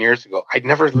 13 years ago. I'd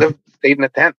never stayed in a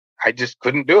tent. I just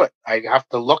couldn't do it. I have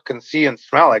to look and see and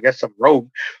smell. I guess I'm rogue.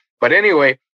 But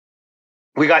anyway,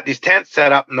 we got these tents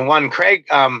set up, and the one Craig,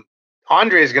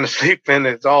 Andre is going to sleep in,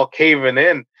 it's all caving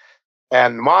in.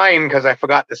 And mine, because I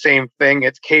forgot the same thing,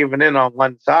 it's caving in on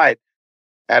one side.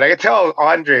 And I could tell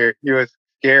Andre, he was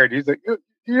scared. He's like,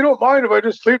 you don't mind if I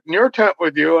just sleep in your tent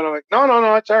with you? And I'm like,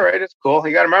 no, it's all right. It's cool.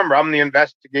 You got to remember, I'm the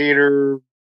investigator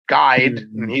guide,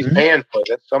 and he's paying for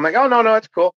this. So I'm like, oh, no, it's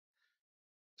cool.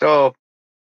 So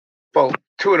about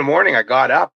 2 a.m, I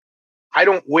got up. I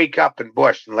don't wake up in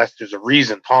bush unless there's a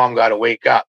reason Tom got to wake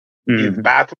up. Either the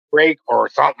bathroom break or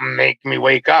something make me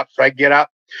wake up. So I get up,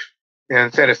 and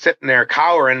instead of sitting there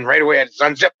cowering, right away I just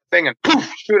unzip the thing and poof,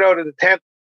 shoot out of the tent.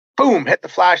 Boom, hit the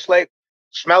flashlight,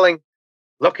 smelling,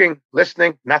 looking,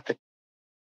 listening, nothing.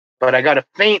 But I got a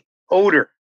faint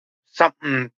odor,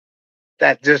 something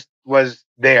that just was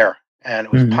there, and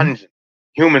it was pungent.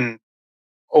 Human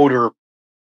odor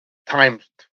times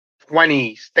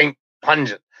 20, stink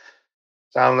pungent.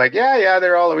 So I'm like, yeah,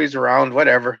 they're always around,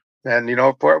 whatever. And, you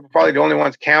know, we're probably the only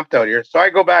ones camped out here. So I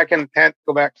go back in the tent,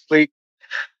 go back to sleep.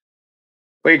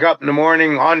 Wake up in the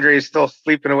morning, Andre's still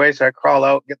sleeping away, so I crawl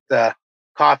out, get the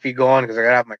coffee going, because I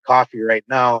gotta have my coffee right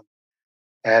now.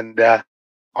 And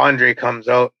Andre comes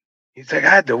out. He's like, I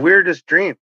had the weirdest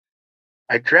dream.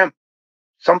 I dreamt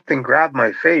something grabbed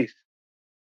my face.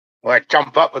 Well, I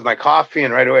jump up with my coffee,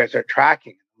 and right away I start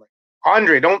tracking. I'm like,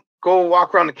 Andre, don't go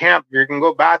walk around the camp. You can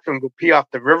go bathroom, go pee off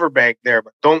the riverbank there,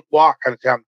 but don't walk. I'm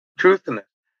truth in it.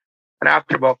 And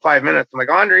after about 5 minutes, I'm like,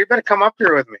 Andre, you better come up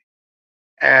here with me.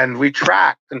 And we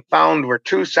tracked and found where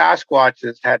 2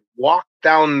 Sasquatches had walked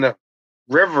down the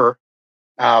river,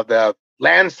 the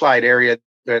landslide area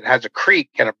that has a creek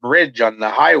and a bridge on the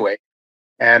highway.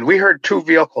 And we heard 2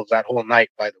 vehicles that whole night,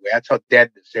 by the way. That's how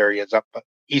dead this area is up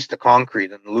east of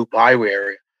Concrete in the Loop Highway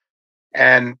area.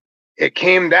 And it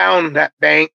came down that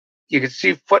bank. You could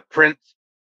see footprints.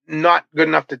 not good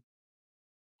enough to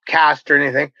cast or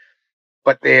anything,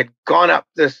 but they had gone up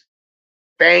this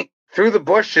bank through the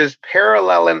bushes,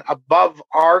 paralleling above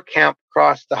our camp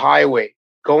across the highway,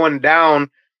 going down,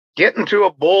 getting to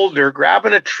a boulder,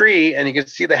 grabbing a tree, and you could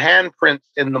see the handprints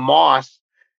in the moss,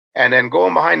 and then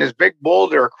going behind this big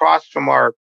boulder across from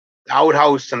our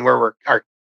outhouse and where our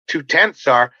 2 tents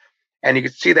are, and you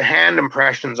could see the hand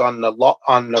impressions on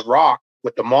the rock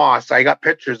with the moss. I got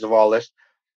pictures of all this.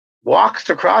 Walks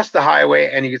across the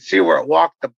highway, and you could see where it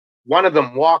walked. One of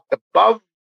them walked above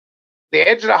the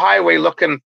edge of the highway,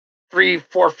 looking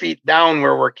 3-4 feet down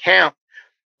where we're camped,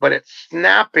 but it's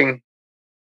snapping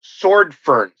sword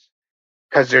ferns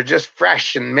because they're just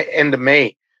fresh in into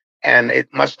May, and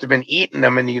it must have been eating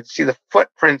them, and you could see the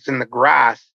footprints in the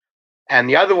grass. And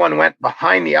the other one went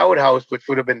behind the outhouse, which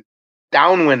would have been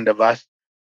downwind of us,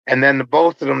 and then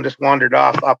both of them just wandered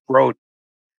off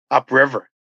upriver.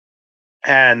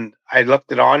 And I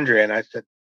looked at Andre and I said,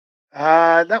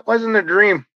 that wasn't a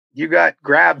dream. You got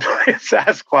grabbed by a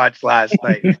Sasquatch last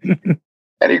night.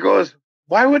 And he goes,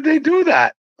 why would they do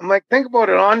that? I'm like, think about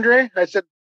it, Andre. I said,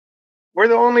 we're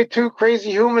the only 2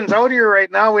 crazy humans out here right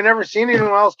now. We never seen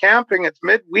anyone else camping. It's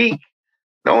midweek.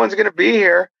 No one's going to be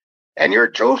here. And you're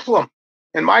a Joslum.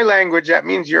 In my language, that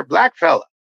means you're a black fella.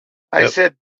 I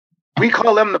said, we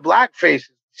call them the black faces,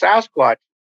 Sasquatch.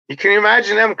 You can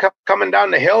imagine them coming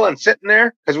down the hill and sitting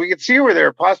there, because we could see where they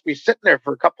were possibly sitting there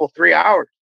for a couple, 3 hours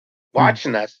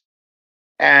watching us,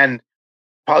 and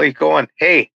probably going,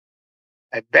 hey,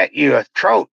 I bet you a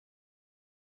trout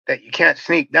that you can't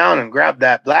sneak down and grab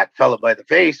that black fella by the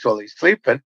face while he's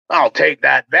sleeping. I'll take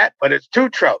that bet, but it's 2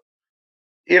 trout.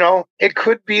 It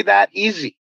could be that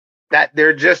easy, that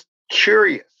they're just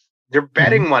curious. They're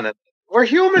betting one another. We're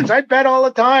humans. I bet all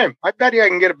the time. I bet you I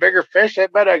can get a bigger fish. I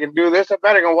bet I can do this. I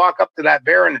bet I can walk up to that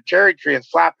bear in the cherry tree and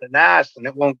slap the ass and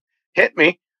it won't hit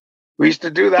me. We used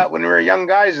to do that when we were young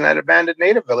guys in that abandoned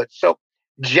native village. So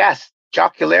jest,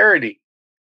 jocularity,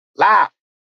 laugh.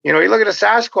 You look at a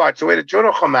Sasquatch, the way the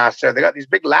Judochamas are, they got these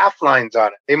big laugh lines on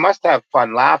it. They must have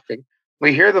fun laughing.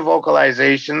 We hear the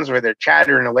vocalizations where they're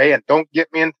chattering away, and don't get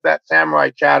me into that samurai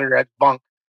chatter, that's bunk.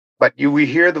 But we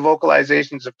hear the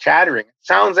vocalizations of chattering. It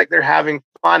sounds like they're having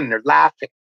fun. They're laughing.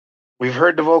 We've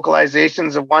heard the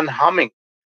vocalizations of one humming.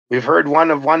 We've heard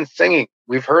one singing.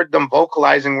 We've heard them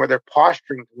vocalizing where they're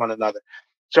posturing to one another.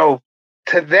 So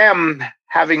to them,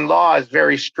 having laws,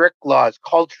 very strict laws,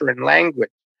 culture and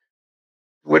language,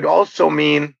 would also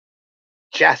mean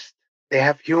jest. They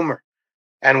have humor.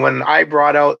 And when I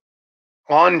brought out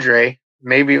Andre,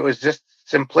 maybe it was just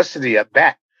simplicity, a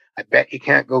bet. I bet you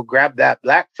can't go grab that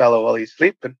black fellow while he's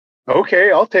sleeping.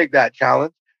 Okay, I'll take that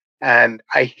challenge. And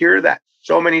I hear that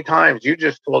so many times. You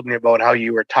just told me about how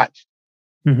you were touched.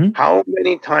 Mm-hmm. How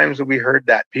many times have we heard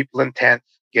that? People in tents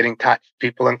getting touched,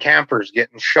 people in campers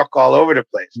getting shook all over the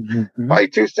place. Mm-hmm. Probably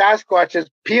 2 Sasquatches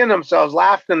peeing themselves,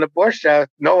 laughing in the bush,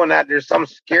 knowing that there's some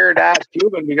scared ass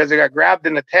human because they got grabbed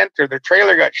in the tent or their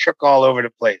trailer got shook all over the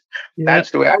place. Yeah.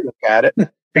 That's the way I look at it.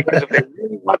 Because if they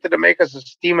really wanted to make us a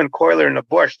steaming coiler in the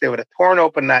bush, they would have torn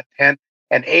open that tent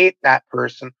and ate that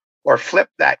person, or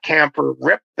flipped that camper,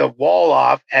 ripped the wall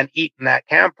off and eaten that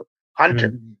camper. Hunter.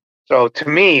 Mm-hmm. So to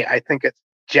me, I think it's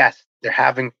jest. They're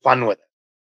having fun with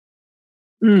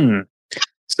it.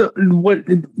 So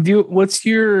what's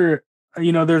your,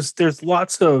 there's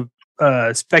lots of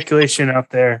speculation out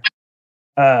there,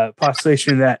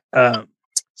 postulation that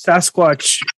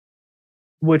Sasquatch,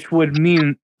 which would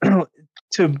mean,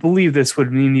 to believe this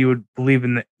would mean you would believe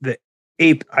in the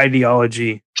ape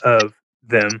ideology of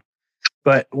them.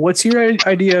 But what's your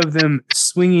idea of them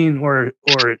swinging or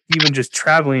even just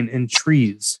traveling in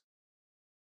trees?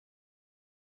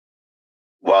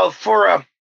 Well, for a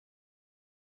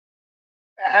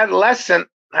adolescent,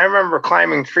 I remember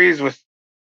climbing trees with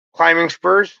climbing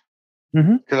spurs,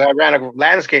 because I ran a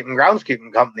landscaping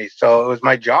groundskeeping company, so it was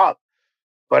my job.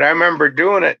 But I remember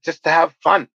doing it just to have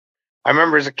fun. I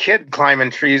remember as a kid climbing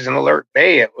trees in Alert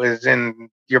Bay. It was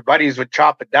your buddies would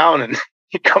chop it down and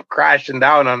you come crashing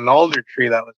down on an alder tree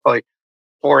that was probably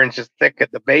 4 inches thick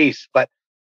at the base, but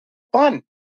fun,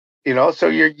 so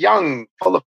you're young,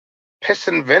 full of piss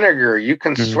and vinegar. You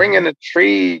can swing in a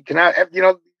tree, you can,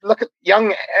 look at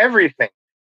young everything,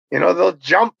 they'll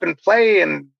jump and play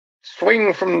and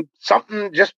swing from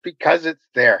something just because it's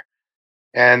there.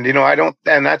 And,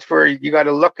 and that's where you got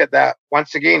to look at that.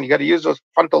 Once again, you got to use those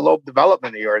frontal lobe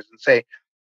development of yours and say,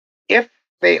 if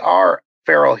they are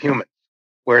feral humans,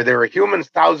 where there were humans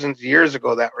thousands of years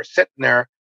ago that were sitting there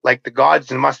like The Gods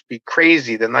Must Be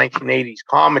Crazy, the 1980s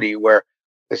comedy, where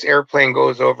this airplane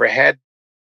goes overhead,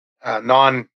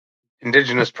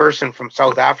 indigenous person from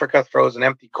South Africa throws an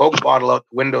empty Coke bottle out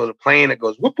the window of the plane. It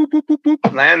goes whoop, whoop, whoop, whoop,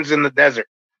 whoop, lands in the desert.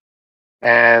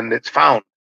 And it's found.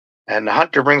 And the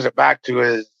hunter brings it back to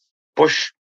his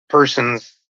bush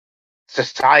person's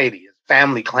society, his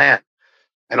family clan.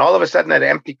 And all of a sudden, that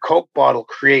empty Coke bottle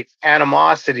creates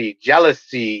animosity,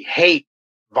 jealousy, hate,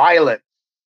 violence,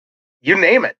 you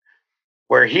name it.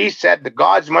 Where he said the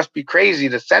gods must be crazy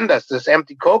to send us this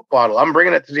empty Coke bottle. I'm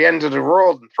bringing it to the end of the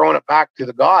world and throwing it back to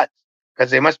the gods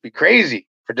because they must be crazy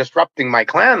for disrupting my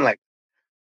clan.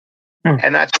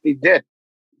 And that's what he did.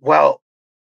 Well,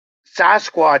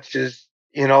 Sasquatch is,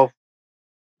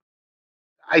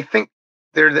 I think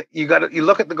you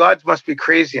look at the gods must be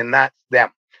crazy, and that's them.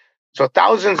 So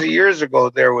thousands of years ago,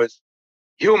 there was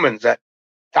humans that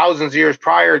thousands of years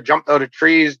prior jumped out of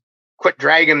trees, quit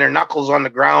dragging their knuckles on the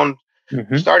ground,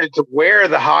 started to wear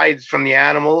the hides from the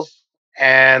animals,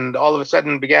 and all of a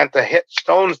sudden began to hit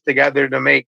stones together to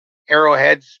make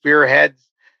arrowheads, spearheads,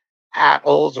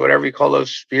 apples, whatever you call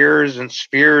those, spears,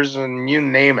 and you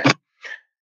name it.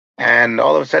 And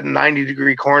all of a sudden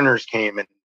 90-degree corners came, and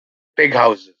big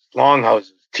houses, long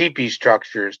houses, teepee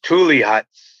structures, tule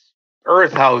huts,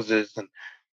 earth houses. And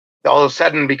all of a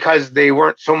sudden, because they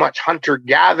weren't so much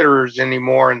hunter-gatherers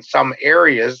anymore in some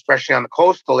areas, especially on the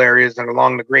coastal areas and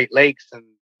along the Great Lakes and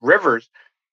rivers,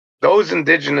 those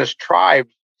indigenous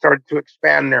tribes started to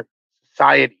expand their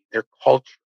society, their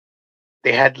culture.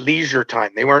 They had leisure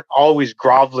time. They weren't always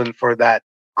groveling for that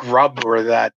grub or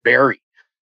that berry.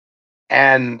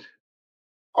 And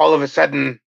all of a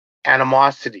sudden,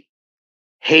 animosity,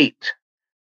 hate,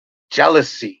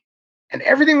 jealousy, and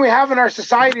everything we have in our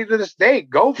society to this day.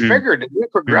 Go figure. Did we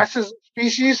progress as a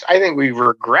species? I think we've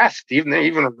regressed, even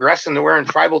regressing to wearing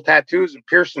tribal tattoos and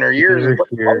piercing our ears and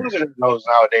putting bones in our nose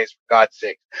nowadays, for God's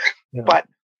sake. Yeah. But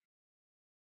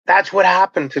that's what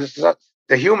happened to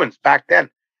the humans back then.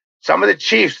 Some of the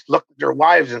chiefs looked at their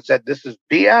wives and said, "This is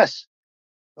BS.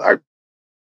 Our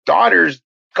daughters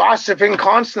gossiping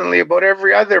constantly about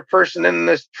every other person in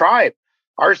this tribe.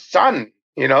 Our son,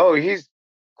 he's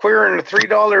queering a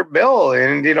 $3 bill,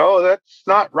 and that's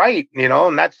not right,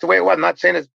 and that's the way it was." I'm not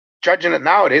saying it's judging it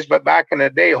nowadays, but back in the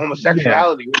day,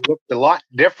 homosexuality looked a lot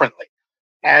differently.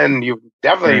 And you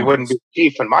definitely wouldn't be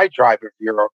chief in my tribe if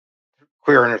you're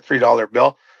queering a $3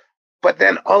 bill. But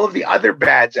then all of the other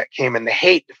bads that came in, the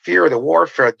hate, the fear, the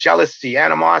warfare, jealousy,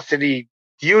 animosity,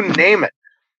 you name it.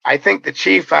 I think the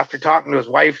chief, after talking to his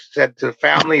wife, said to the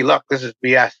family, "Look, this is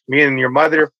BS. Me and your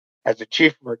mother, as the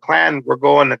chief of our clan, we're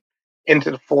going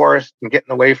into the forest and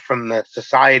getting away from the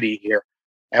society here.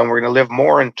 And we're going to live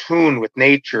more in tune with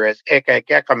nature as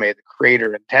Ekekekame, the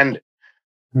creator, intended."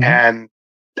 And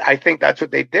I think that's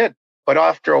what they did. But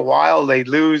after a while, they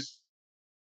lose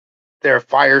their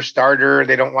fire starter.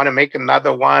 They don't want to make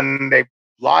another one. They've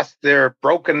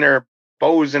broken their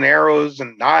bows and arrows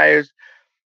and knives.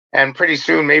 And pretty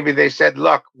soon, maybe they said,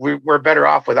 "Look, we're better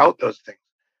off without those things."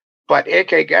 But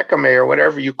Ekekekame, or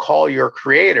whatever you call your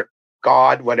creator,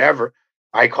 God, whatever,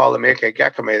 I call him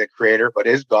Ekekekame, the creator, but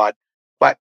is God,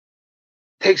 but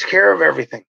takes care of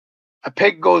everything. A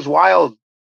pig goes wild.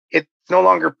 It's no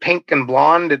longer pink and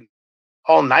blonde and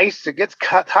all nice. It gets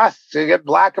cut husks. It gets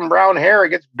black and brown hair. It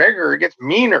gets bigger. It gets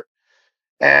meaner.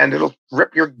 And it'll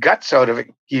rip your guts out of it.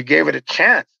 You gave it a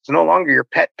chance. It's no longer your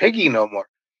pet piggy no more.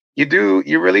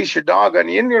 You release your dog on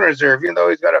the Indian Reserve, even though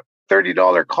he's got a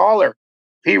 $30 collar.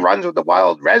 He runs with the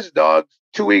wild res dogs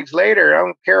 2 weeks later. I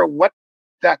don't care what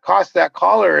that cost that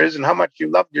collar is and how much you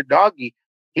loved your doggy.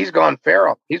 He's gone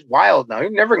feral. He's wild now. He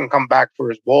never can come back for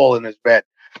his bowl in his bed.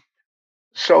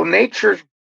 So nature's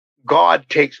God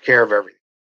takes care of everything.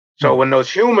 So when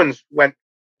those humans went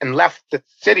and left the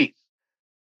cities,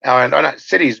 not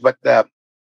cities, but the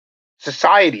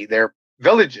society, their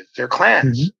villages, their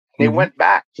clans, they went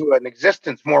back to an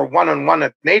existence more one-on-one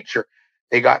with nature.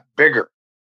 They got bigger.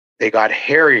 They got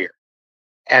hairier.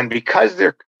 And because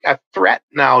they're a threat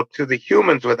now to the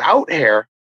humans without hair,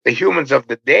 the humans of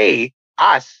the day,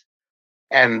 us,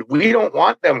 and we don't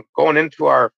want them going into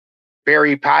our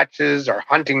berry patches, our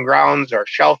hunting grounds, our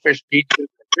shellfish beaches,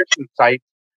 fishing sites.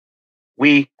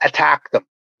 We attack them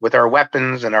with our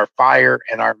weapons and our fire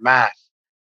and our mass.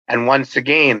 And once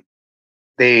again,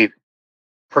 they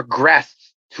progress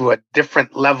to a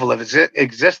different level of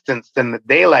existence than the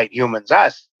daylight humans,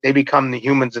 us. They become the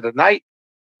humans of the night.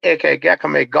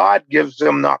 Ekekekame, God gives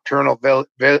them nocturnal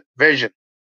vision.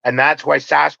 And that's why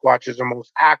Sasquatches are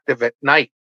most active at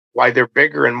night, why they're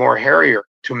bigger and more hairier.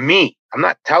 To me, I'm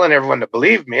not telling everyone to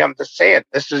believe me. I'm just saying,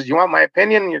 you want my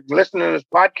opinion? You're listening to this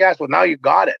podcast? Well, now you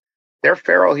got it. They're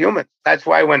feral humans. That's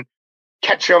why when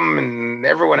Ketchum and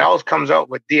everyone else comes out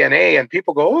with DNA and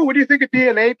people go, "Oh, what do you think of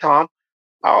DNA, Tom?"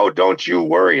 Oh, don't you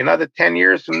worry. Another 10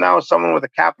 years from now, someone with a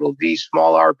capital D,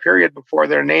 small r period before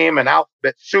their name and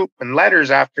alphabet soup and letters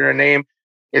after their name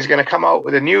is going to come out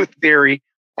with a new theory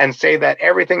and say that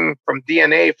everything from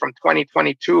DNA from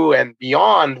 2022 and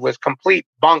beyond was complete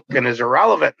bunk and is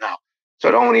irrelevant now.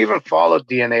 So don't even follow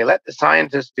DNA. Let the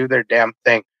scientists do their damn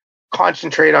thing.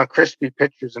 Concentrate on crispy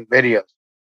pictures and videos.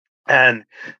 And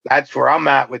that's where I'm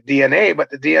at with DNA.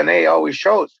 But the DNA always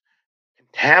shows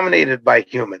contaminated by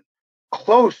human,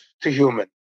 close to human,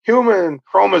 human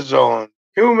chromosome,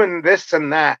 human this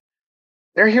and that.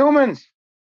 They're humans.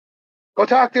 Go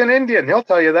talk to an Indian. He'll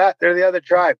tell you that. They're the other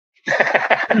tribe.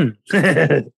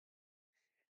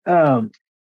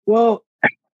 Well,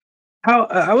 how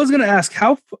I was going to ask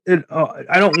how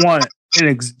I don't want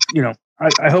an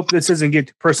I hope this doesn't get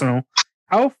too personal.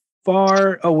 How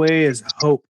far away is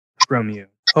Hope from you?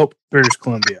 Hope, British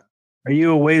Columbia. Are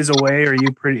you a ways away? Or are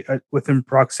you pretty within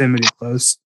proximity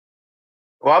close?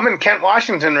 Well, I'm in Kent,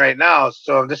 Washington right now,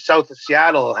 so I'm just south of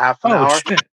Seattle, half an hour.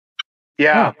 Shit.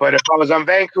 Yeah, but if I was on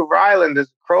Vancouver Island, as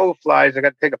the crow flies, I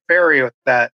got to take a ferry with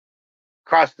that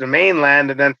across the mainland,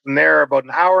 and then from there, about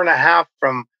an hour and a half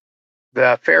from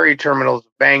the ferry terminals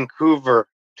of Vancouver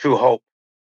to Hope.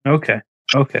 Okay.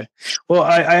 Well,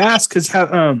 I asked because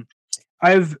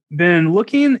I've been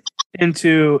looking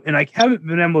into, and I haven't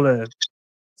been able to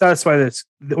satisfy this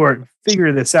or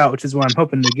figure this out, which is why I'm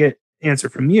hoping to get answer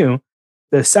from you.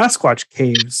 The Sasquatch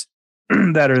caves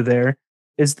that are there.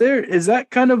 Is that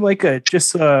kind of like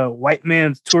just a white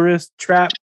man's tourist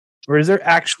trap, or is there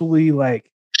actually like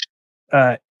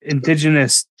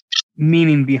indigenous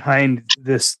meaning behind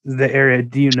the area?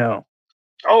 Do you know?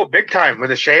 Oh, big time with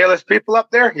the Chehalis people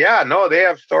up there. Yeah, no, they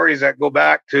have stories that go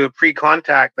back to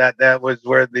pre-contact. That was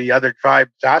where the other tribe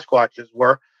Sasquatches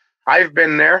were. I've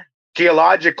been there.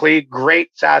 Geologically, great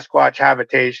Sasquatch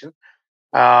habitation.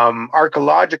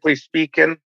 Archaeologically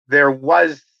speaking, there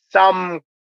was some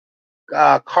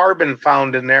carbon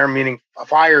found in there, meaning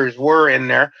fires were in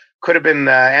there. Could have been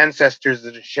the ancestors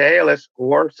of the Chehalis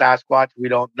or Sasquatch. We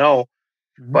don't know.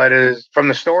 Mm-hmm. But as from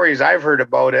the stories I've heard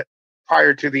about it,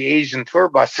 prior to the Asian tour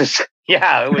buses,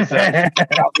 yeah, it was a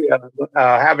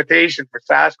habitation for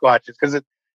Sasquatches because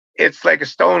it's like a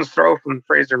stone's throw from the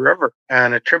Fraser River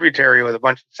and a tributary with a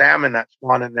bunch of salmon that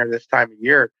spawn in there this time of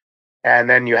year. And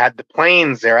then you had the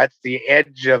plains there. That's the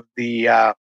edge of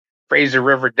the Fraser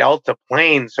River Delta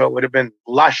plain. So it would have been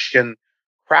lush and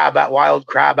wild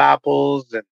crab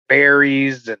apples and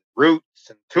berries and roots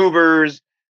and tubers,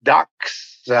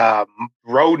 ducks,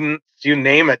 rodents, you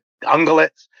name it,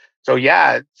 ungulates. So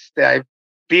yeah,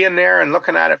 being there and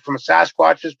looking at it from a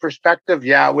Sasquatch's perspective,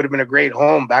 yeah, it would have been a great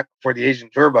home back before the Asian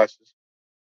tour buses.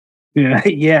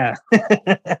 Yeah.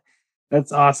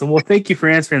 That's awesome. Well, thank you for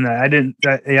answering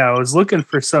that. I was looking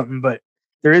for something, but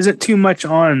there isn't too much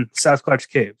on Sasquatch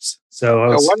caves.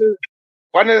 So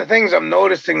one of the things I'm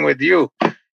noticing with you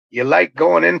like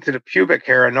going into the pubic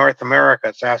hair in North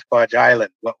America, Sasquatch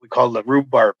Island, what we call the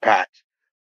rhubarb patch.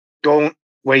 Don't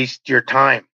waste your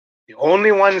time. The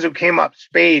only ones who came up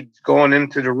spades going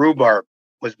into the rhubarb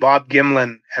was Bob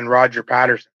Gimlin and Roger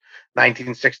Patterson,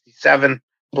 1967,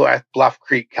 Bluff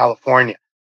Creek, California.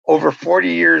 Over 40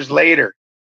 years later,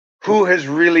 who has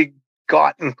really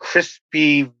gotten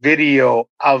crispy video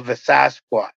of a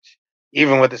Sasquatch,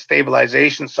 even with the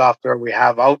stabilization software we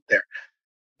have out there?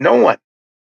 No one.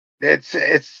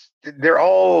 They're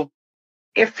all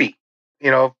iffy.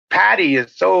 Patty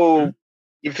is so.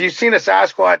 If you've seen a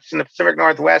Sasquatch in the Pacific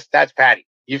Northwest, that's Patty.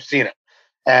 You've seen it.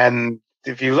 And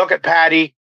if you look at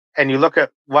Patty and you look at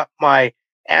what my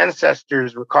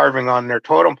ancestors were carving on their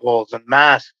totem poles and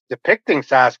masks depicting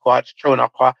Sasquatch,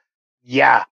 Chonapwa,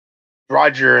 yeah,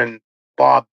 Roger and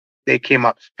Bob, they came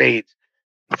up spades.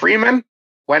 Freeman,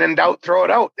 when in doubt, throw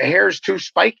it out. The hair's too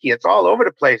spiky. It's all over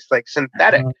the place, like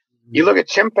synthetic. You look at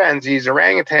chimpanzees,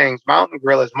 orangutans, mountain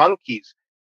gorillas, monkeys.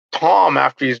 Tom,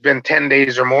 after he's been 10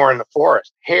 days or more in the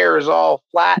forest, hair is all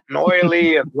flat and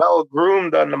oily and well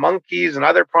groomed on the monkeys and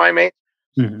other primates.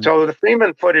 Mm-hmm. So the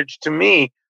Freeman footage, to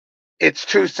me, it's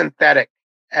too synthetic,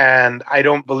 and I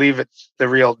don't believe it's the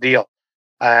real deal.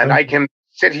 And I can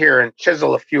sit here and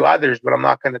chisel a few others, but I'm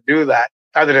not going to do that.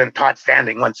 Other than Todd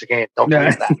Standing, once again, don't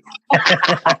believe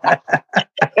that.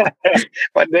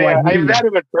 But I've met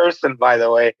him in person, by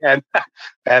the way, and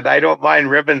I don't mind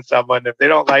ribbing someone if they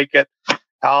don't like it.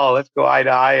 Let's go eye to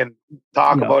eye and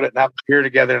talk about it and have a beer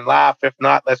together and laugh. If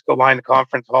not, let's go behind the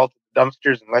conference hall to the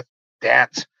dumpsters and let's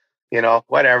dance.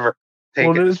 Whatever.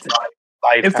 Take it.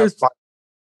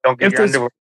 Don't get your underwear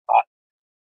hot.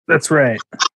 That's right.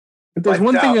 If there's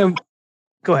one thing,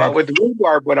 go ahead. But with the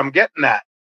rhubarb, what I'm getting at,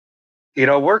 you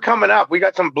know, we're coming up. We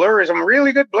got some blurry, some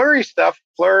really good blurry stuff,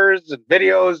 blurs and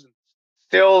videos, and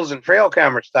stills and trail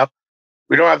camera stuff.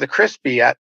 We don't have the crispy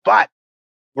yet, but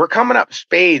we're coming up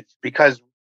spades because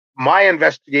my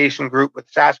investigation group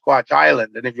with Sasquatch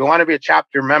Island, and if you want to be a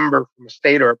chapter member from a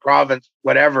state or a province,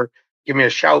 whatever, give me a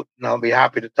shout and I'll be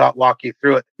happy to walk you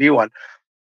through it, be one.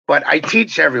 But I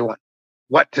teach everyone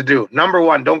what to do. Number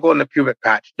one, don't go in the pubic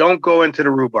patch. Don't go into the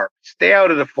rhubarb. Stay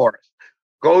out of the forest.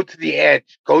 Go to the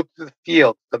edge. Go to the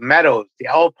fields, the meadows, the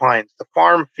alpines, the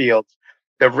farm fields,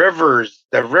 the rivers,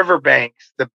 the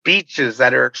riverbanks, the beaches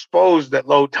that are exposed at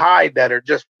low tide that are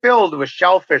just filled with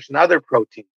shellfish and other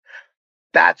proteins.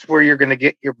 That's where you're going to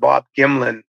get your Bob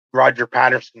Gimlin, Roger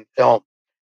Patterson film.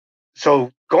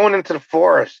 So going into the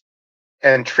forest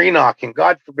and tree knocking,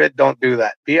 God forbid, don't do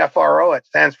that. BFRO, it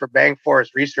stands for Bang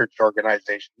Forest Research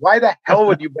Organization. Why the hell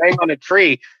would you bang on a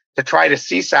tree to try to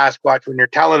see Sasquatch when you're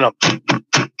telling them,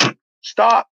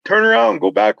 stop, turn around,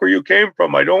 go back where you came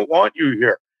from. I don't want you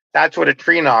here. That's what a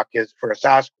tree knock is for a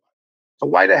Sasquatch. So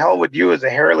why the hell would you as a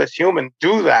hairless human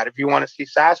do that if you want to see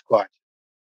Sasquatch?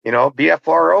 You know,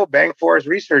 BFRO, Bang Forest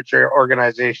Research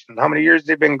Organization. How many years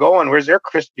they've been going? Where's their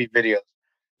crispy videos?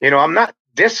 You know, I'm not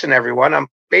dissing everyone. I'm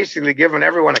basically giving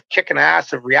everyone a kick in the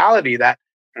ass of reality that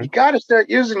you got to start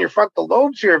using your frontal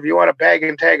lobes here if you want to bag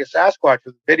and tag a Sasquatch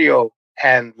with video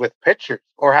and with pictures,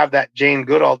 or have that Jane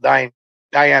Goodall, Diane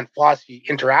Fossey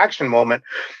interaction moment,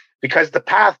 because the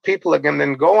path people have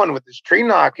been going with this tree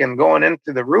knock and going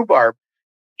into the rhubarb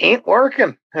ain't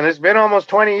working. And it's been almost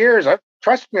 20 years.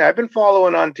 Trust me, I've been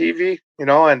following on TV, you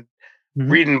know, and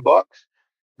reading books.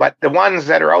 But the ones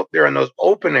that are out there in those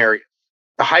open areas,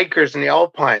 the hikers in the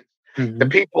alpines, the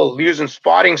people using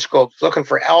spotting scopes, looking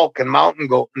for elk and mountain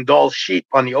goat and Dall sheep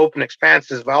on the open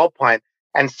expanses of alpine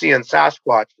and seeing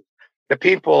Sasquatches, the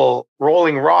people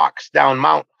rolling rocks down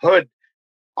Mount Hood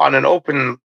on an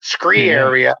open scree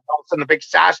area, all of a sudden a big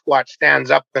Sasquatch stands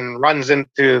up and runs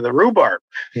into the rhubarb.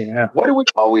 Yeah. What do we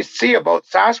always see about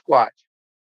Sasquatch?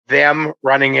 Them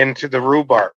running into the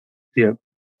rhubarb. Yeah.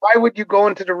 Why would you go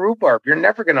into the rhubarb? You're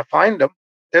never going to find them.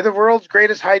 They're the world's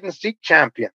greatest hide and seek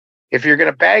champion. If you're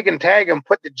going to bag and tag them,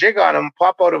 put the jig on them,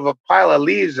 pop out of a pile of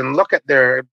leaves and look at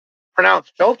their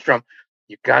pronounced philtrum,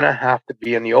 you're going to have to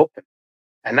be in the open.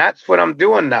 And that's what I'm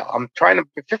doing now. I'm trying to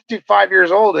be 55 years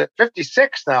old, at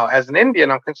 56 now. As an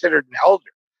Indian, I'm considered an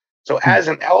elder. So as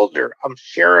an elder, I'm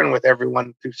sharing with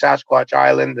everyone through Sasquatch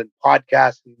Island and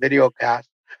podcasts and videocasts,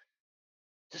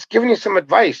 just giving you some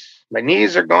advice. My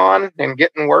knees are gone and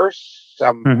getting worse.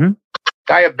 I'm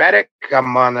diabetic.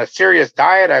 I'm on a serious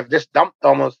diet. I've just dumped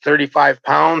almost 35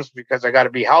 pounds because I got to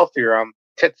be healthier. I'm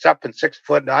tits up and 6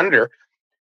 foot under.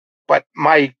 But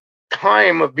my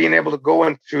time of being able to go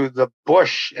into the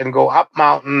bush and go up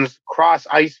mountains, cross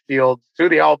ice fields, through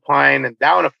the alpine and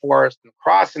down a forest and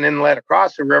across an inlet,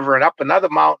 across a river and up another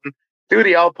mountain, through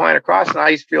the alpine, across an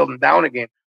ice field and down again.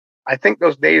 I think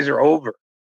those days are over.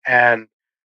 And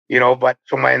you know, but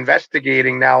so my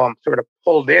investigating now, I'm sort of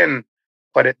pulled in,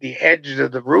 but at the edge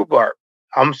of the rhubarb,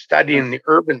 I'm studying the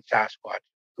urban Sasquatch,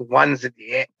 the ones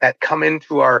that come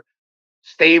into our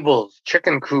stables,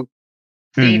 chicken coop,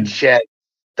 feed shed,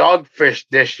 dogfish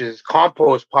dishes,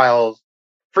 compost piles,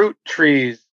 fruit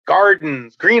trees,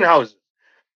 gardens, greenhouses,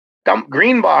 dump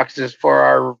green boxes for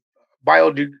our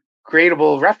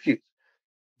biodegradable refuse.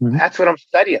 That's what I'm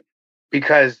studying.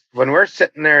 Because when we're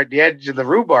sitting there at the edge of the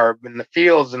rhubarb in the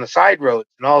fields and the side roads,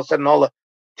 and all of a sudden all the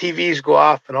TVs go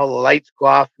off and all the lights go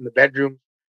off in the bedroom,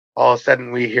 all of a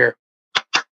sudden we hear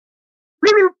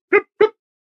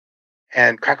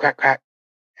and crack, crack, crack.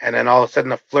 And then all of a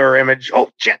sudden a FLIR image, oh,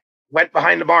 shit, went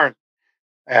behind the barn.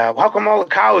 How come all the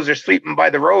cows are sleeping by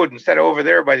the road instead of over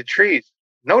there by the trees?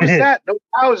 Notice that? Those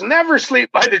cows never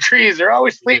sleep by the trees. They're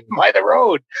always sleeping by the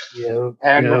road.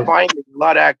 And we're finding a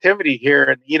lot of activity here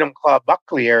in the Enumclaw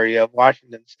Buckley area of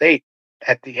Washington State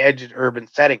at the edge of the urban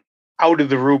setting, out of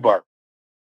the rhubarb.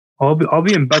 I'll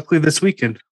be in Buckley this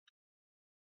weekend.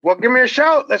 Well, give me a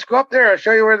shout. Let's go up there. I'll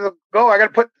show you where to go. I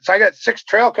got 6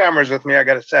 trail cameras with me I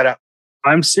got to set up.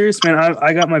 I'm serious, man.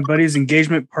 I got my buddy's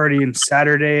engagement party on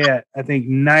Saturday at, I think,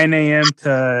 9 a.m.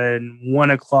 to 1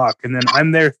 o'clock. And then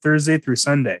I'm there Thursday through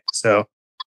Sunday. So.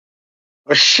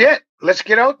 Well, shit. Let's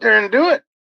get out there and do it.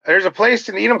 There's a place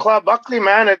in Enumclaw Buckley,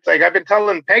 man. It's like I've been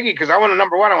telling Peggy, because I want to,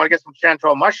 number one, I want to get some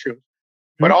chanterelle mushrooms.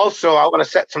 But also I want to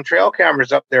set some trail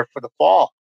cameras up there for the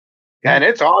fall. And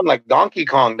it's on like Donkey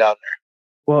Kong down there.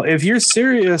 Well, if you're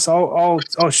serious, I'll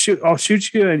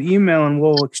shoot you an email and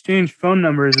we'll exchange phone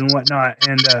numbers and whatnot,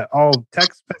 and I'll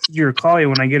text message you or call you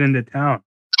when I get into town.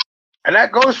 And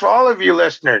that goes for all of you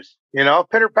listeners. You know,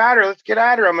 pitter patter, let's get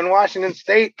at her. I'm in Washington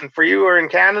State, and for you who are in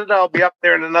Canada, I'll be up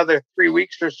there in another 3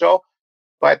 weeks or so.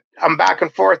 But I'm back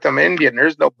and forth. I'm Indian.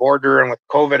 There's no border. And with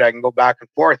COVID, I can go back and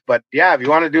forth. But yeah, if you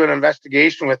want to do an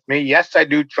investigation with me, yes, I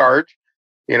do charge.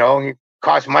 It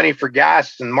costs money for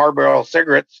gas and Marlboro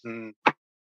cigarettes and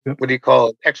what do you call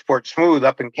it? Export smooth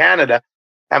up in Canada.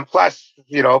 And plus,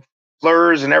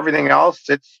 flirs and everything else.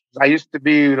 I used to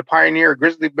be the pioneer of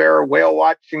grizzly bear, whale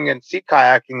watching, and sea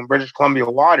kayaking in British Columbia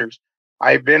waters.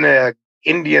 I've been an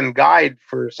Indian guide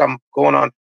for going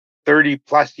on 30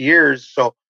 plus years.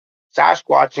 So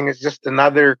Sasquatching is just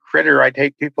another critter I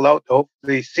take people out to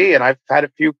hopefully see. And I've had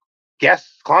a few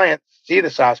clients see the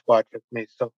Sasquatch with me.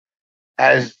 So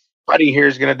as Buddy here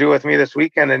is going to do with me this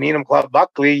weekend in Enum Club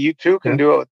Buckley, you too can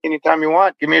do it anytime you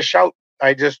want. Give me a shout.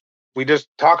 We just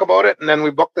talk about it, and then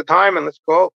we book the time, and let's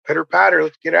go pitter patter.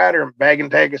 Let's get at her and bag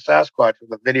and tag a Sasquatch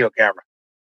with a video camera.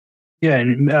 Yeah,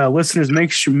 and listeners,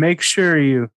 make sure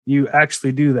you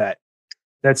actually do that.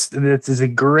 That is a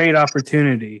great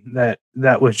opportunity that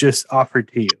was just offered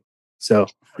to you. So,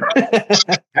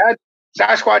 at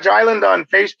Sasquatch Island on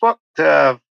Facebook,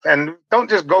 and don't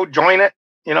just go join it.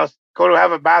 Go to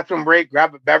have a bathroom break,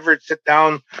 grab a beverage, sit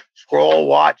down, scroll,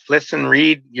 watch, listen,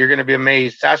 read. You're going to be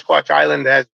amazed. Sasquatch Island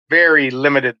has very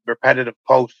limited repetitive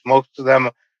posts. Most of them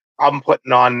I'm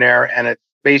putting on there, and it's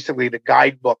basically the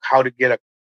guidebook how to get up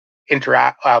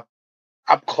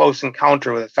close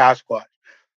encounter with a Sasquatch.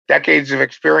 Decades of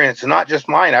experience, and not just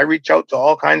mine. I reach out to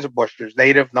all kinds of bushers,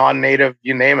 native, non-native,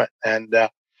 you name it, and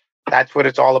that's what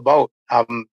it's all about.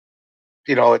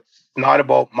 It's not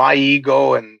about my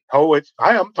ego and hi,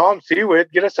 I'm Tom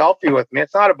Seawood, get a selfie with me.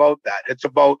 It's not about that. It's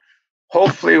about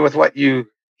hopefully with what you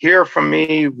hear from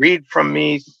me, read from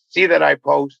me, see that I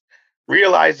post,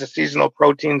 realize the seasonal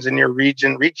proteins in your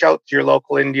region, reach out to your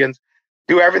local Indians,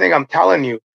 do everything I'm telling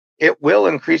you. It will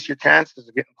increase your chances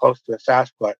of getting close to a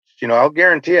Sasquatch. I'll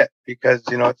guarantee it because,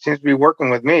 it seems to be working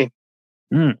with me.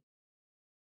 Mm.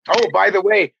 Oh, by the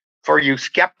way, for you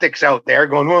skeptics out there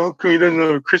going, well, he doesn't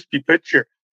have a crispy picture.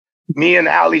 Me and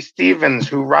Ali Stevens,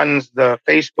 who runs the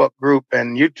Facebook group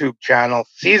and YouTube channel,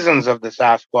 Seasons of the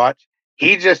Sasquatch,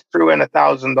 he just threw in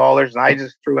 $1,000 and I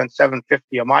just threw in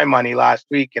 $750 of my money last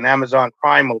week, and Amazon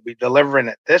Prime will be delivering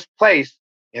at this place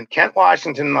in Kent,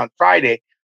 Washington on Friday.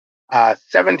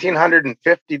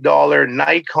 $1,750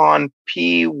 Nikon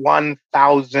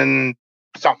P1000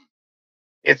 something.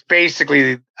 It's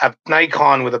basically a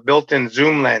Nikon with a built-in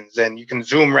zoom lens, and you can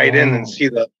zoom right in and see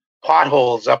the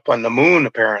potholes up on the moon,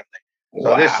 apparently.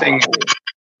 So this thing is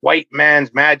white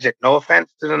man's magic. No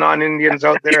offense to the non-Indians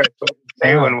out there. That's what we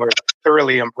say when we're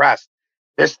thoroughly impressed.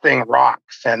 This thing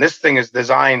rocks, and this thing is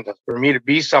designed for me to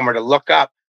be somewhere to look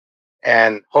up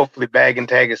and hopefully bag and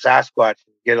tag a Sasquatch.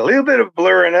 Get a little bit of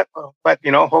blur in it, but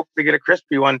hopefully get a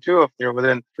crispy one too if they're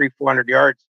within 300-400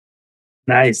 yards.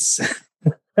 Nice.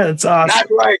 That's awesome. That's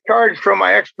what I charge for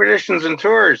my expeditions and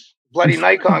tours. Bloody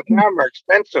Nikon camera,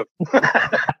 expensive.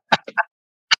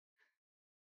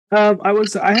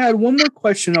 I had one more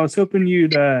question. I was hoping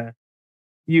you'd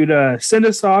send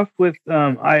us off with.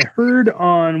 I heard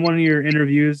on one of your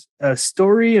interviews a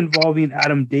story involving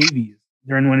Adam Davies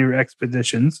during one of your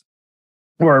expeditions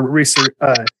or research.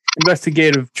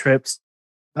 Investigative trips.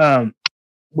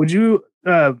 Would you,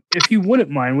 if you wouldn't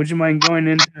mind, would you mind going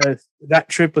into that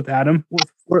trip with Adam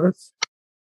for us?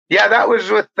 Yeah, that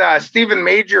was with Stephen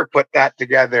Major put that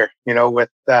together, with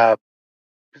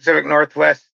Pacific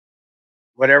Northwest,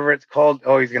 whatever it's called.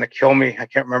 Oh, he's going to kill me. I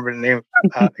can't remember the name.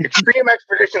 Extreme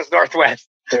Expeditions Northwest.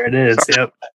 There it is. Sorry,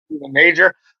 yep. Stephen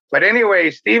Major. But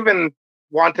anyway, Stephen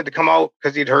wanted to come out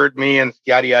because he'd heard me and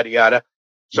yada, yada, yada.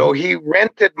 So he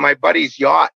rented my buddy's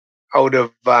yacht out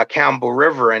of Campbell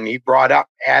River, and he brought up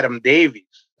Adam Davies.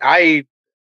 In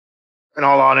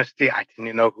all honesty, I didn't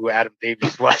even know who Adam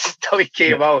Davies was until he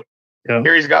came out. Yeah.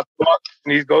 Here he's got books,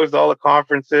 and he goes to all the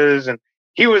conferences, and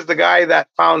he was the guy that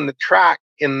found the track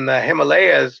in the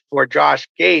Himalayas for Josh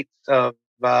Gates of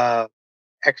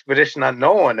Expedition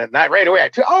Unknown, and that right away,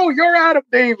 you're Adam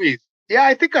Davies. Yeah,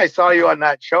 I think I saw you on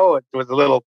that show. It was a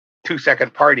little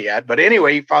 2-second party ad, but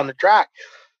anyway, he found the track.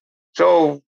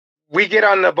 So we get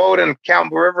on the boat in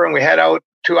Campbell River and we head out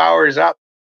 2 hours up,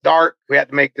 dark. We had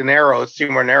to make the Narrows,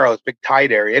 Seymour Narrows, big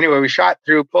tide area. Anyway, we shot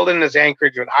through, pulled in this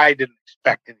anchorage when I didn't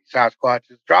expect any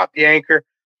Sasquatches, dropped the anchor,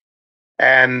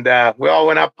 and we all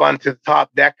went up onto the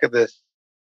top deck of this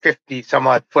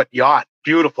 50-some-odd foot yacht,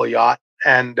 beautiful yacht.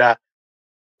 And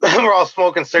we're all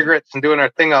smoking cigarettes and doing our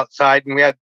thing outside. And we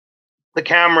had the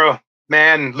camera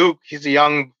man, Luke, he's a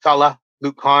young fella,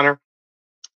 Luke Connor.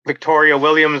 Victoria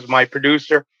Williams, my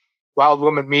producer, Wild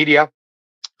Woman Media.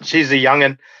 She's a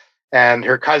youngin', and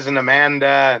her cousin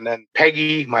Amanda, and then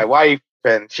Peggy, my wife,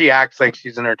 and she acts like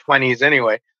she's in her 20s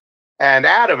anyway. And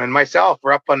Adam and myself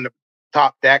were up on the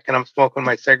top deck and I'm smoking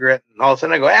my cigarette. And all of a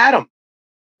sudden I go, Adam,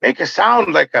 make a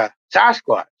sound like a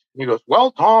Sasquatch. And he goes,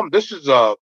 well, Tom, this is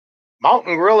a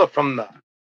mountain gorilla from the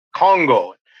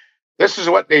Congo. This is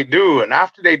what they do. And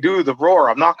after they do the roar,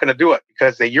 I'm not going to do it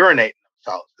because they urinate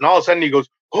themselves. And all of a sudden he goes,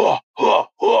 oh, oh,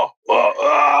 oh, oh,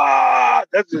 ah.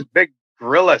 That's this big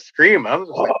gorilla scream. I was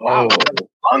just like, wow,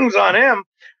 lungs on him.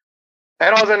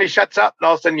 And all of a sudden he shuts up and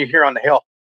all of a sudden you hear on the hill,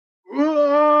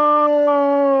 whoa.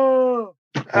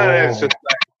 And it's just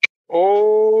like,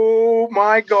 oh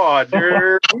my God,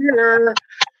 they're here.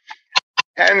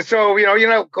 And so, you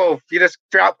just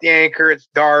drop the anchor. It's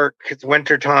dark. It's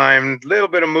wintertime, a little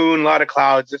bit of moon, a lot of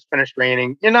clouds. Just finished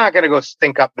raining. You're not going to go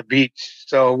stink up the beach.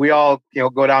 So we all,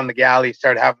 go down the galley,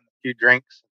 start having a few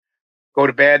drinks, go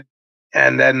to bed.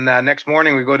 And then next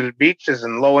morning we go to the beaches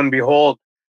and lo and behold,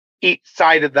 each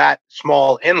side of that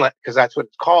small inlet, because that's what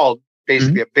it's called,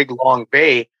 basically a big long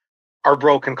bay, are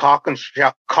broken cockle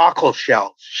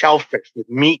shells, shellfish with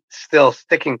meat still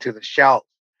sticking to the shells.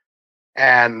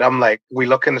 And I'm like, we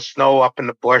look in the snow up in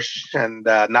the bush and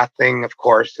nothing, of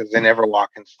course, as they never walk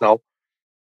in snow.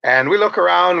 And we look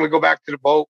around, we go back to the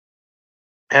boat.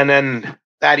 And then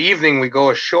that evening we go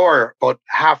ashore about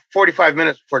 45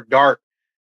 minutes before dark.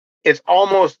 It's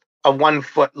almost a 1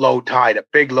 foot low tide, a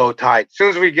big low tide. As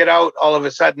soon as we get out, all of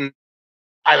a sudden,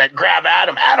 I grab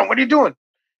Adam. Adam, what are you doing?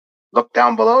 Look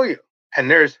down below you. And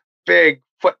there's big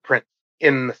footprints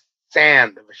in the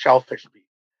sand of a shellfish beach.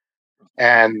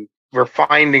 And we're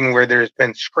finding where there's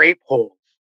been scrape holes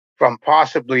from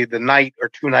possibly the night or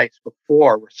 2 nights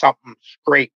before where something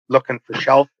scraped looking for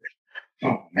shellfish.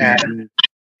 And,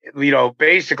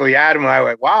 basically Adam and I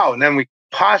went, wow. And then we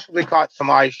possibly caught some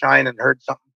eye shine and heard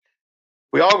something.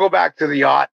 We all go back to the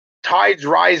yacht. Tide's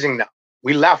rising now.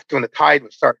 We left when the tide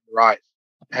was starting to rise.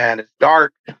 And it's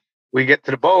dark. We get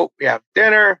to the boat. We have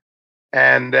dinner.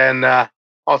 And then all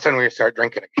of a sudden we start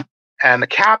drinking again. And the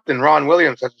captain, Ron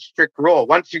Williams, has a strict rule.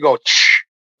 Once you go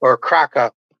or crack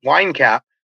a wine cap,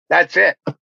 that's it.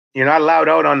 You're not allowed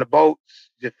out on the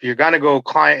boats. If you're going to go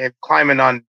climbing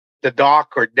on the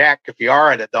dock or deck, if you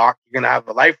are at a dock, you're going to have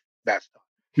a life vest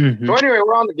on. Mm-hmm. So anyway,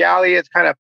 we're on the galley. It's kind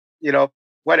of,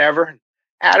 whatever.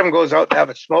 Adam goes out to have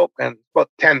a smoke, and it's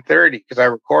about 10:30 because I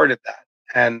recorded that.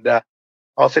 And all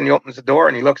of a sudden he opens the door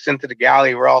and he looks into the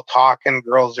galley. We're all talking.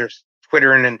 Girls are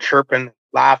twittering and chirping,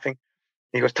 laughing.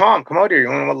 He goes, Tom, come out here. You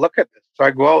want to look at this? So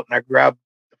I go out and I grab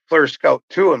the FLIR Scout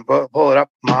 2 and pull it up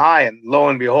my eye. And lo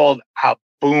and behold, a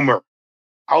boomer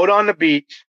out on the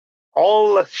beach.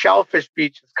 All the shellfish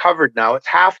beach is covered now. It's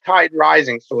half tide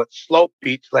rising. So it's slope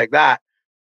beach like that.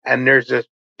 And there's this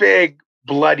big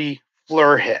bloody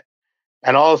FLIR hit.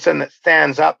 And all of a sudden it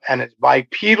stands up and it's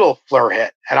bipedal FLIR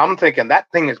hit. And I'm thinking that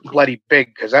thing is bloody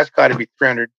big because that's got to be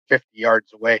 350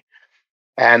 yards away.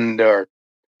 And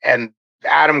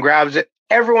Adam grabs it.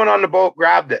 Everyone on the boat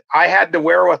grabbed it. I had the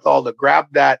wherewithal to grab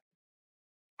that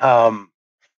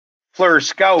FLIR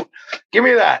Scout. Give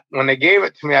me that. When they gave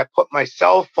it to me, I put my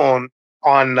cell phone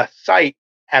on the site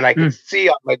and I could see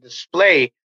on my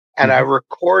display and I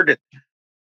recorded.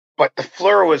 But the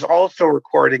FLIR was also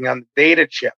recording on the data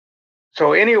chip.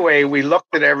 So anyway, we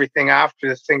looked at everything after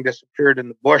this thing disappeared in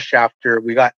the bush after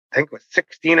we got, I think it was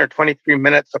 16 or 23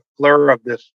 minutes of FLIR of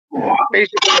this,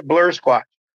 basically a blur squatch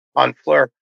on FLIR.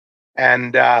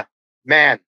 And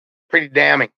man, pretty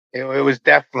damning. It was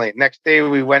definitely. Next day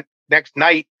we went in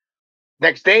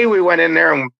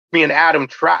there and me and Adam,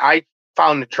 I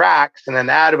found the tracks and then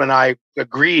Adam and I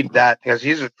agreed that because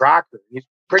he's a tracker, he's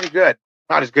pretty good.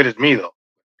 Not as good as me though,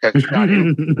 because he's not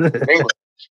in English.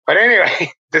 But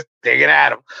anyway, just digging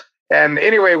at him. And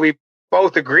anyway, we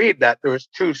both agreed that there was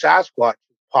 2 Sasquatches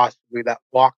possibly that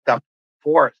walked up the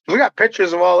forest. We got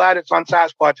pictures of all that. It's on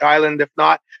Sasquatch Island. If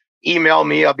not, email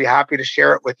me. I'll be happy to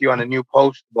share it with you on a new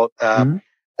post about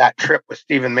that trip with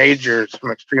Stephen Majors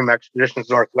from Extreme Expeditions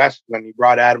Northwest when he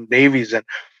brought Adam Davies in.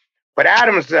 But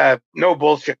Adam's a no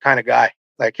bullshit kind of guy.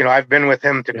 I've been with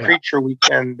him to Creature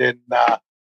Weekend in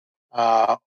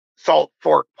Salt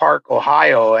Fork Park,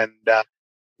 Ohio, and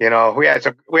we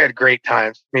had great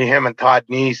times. Me, him, and Todd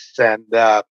Neese, and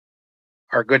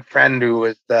our good friend who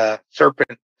was the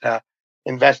serpent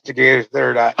investigator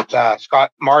there,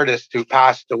 Scott Martis, who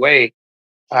passed away.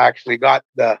 I actually got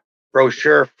the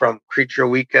brochure from Creature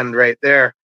Weekend right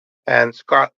there. And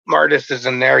Scott Martis is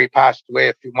in there. He passed away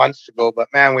a few months ago, but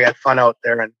man, we had fun out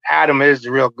there. And Adam is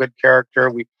a real good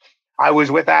character. I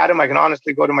was with Adam. I can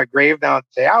honestly go to my grave now and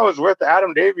say I was with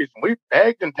Adam Davies. And we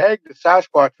pegged and tagged the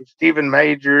Sasquatch with Stephen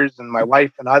Majors and my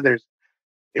wife and others.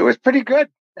 It was pretty good.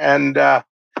 And brought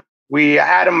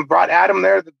Adam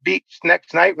there to the beach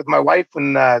next night with my wife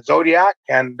and Zodiac.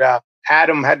 And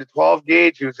Adam had the 12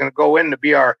 gauge. He was going to go in to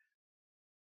be our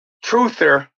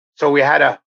truther. So we had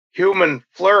a human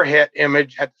FLIR hit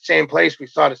image at the same place we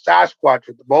saw the Sasquatch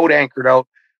with the boat anchored out.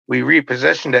 We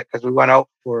repositioned it because we went out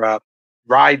for a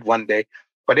ride one day.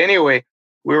 But anyway,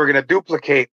 we were going to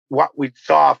duplicate what we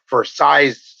saw for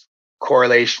size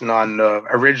correlation on the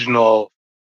original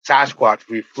Sasquatch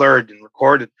we FLIR'd and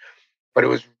recorded. But it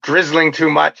was drizzling too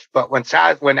much. But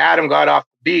when Adam got off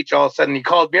the beach, all of a sudden he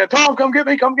called me, Tom, come get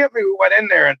me, come get me. We went in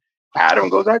there and Adam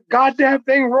goes, that goddamn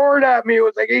thing roared at me. It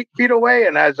was like 8 feet away.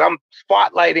 And as I'm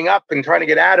spotlighting up and trying to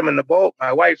get Adam in the boat,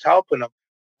 my wife's helping him.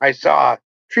 I saw a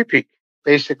tree peak,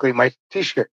 basically my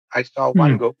t-shirt. I saw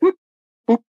one go, whoop,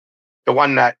 whoop, the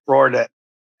one that roared at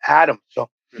Adam. So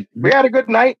we had a good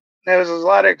night. There was a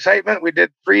lot of excitement. We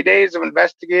did 3 days of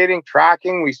investigating,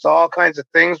 tracking. We saw all kinds of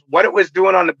things. What it was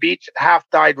doing on the beach at half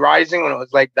tide rising when it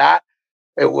was like that,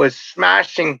 it was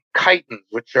smashing chitons,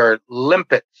 which are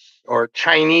limpets or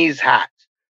Chinese hats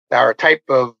that are a type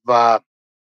of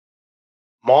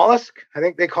mollusk, I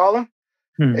think they call them.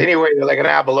 Anyway, they're like an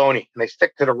abalone and they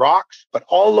stick to the rocks. But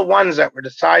all the ones that were the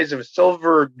size of a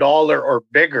silver dollar or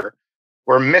bigger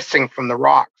were missing from the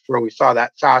rocks where we saw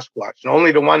that Sasquatch. And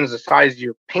only the ones the size of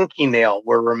your pinky nail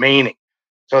were remaining.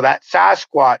 So that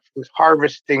Sasquatch was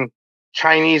harvesting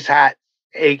Chinese hats,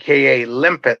 aka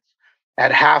limpets,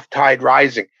 at half tide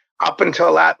rising. Up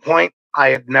until that point, I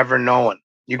had never known.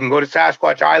 You can go to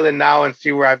Sasquatch Island now and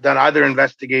see where I've done other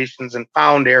investigations and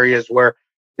found areas where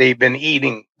they've been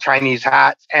eating Chinese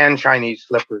hats and Chinese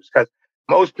slippers. Because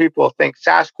most people think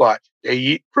Sasquatch, they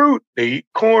eat fruit, they eat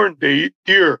corn, they eat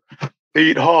deer, they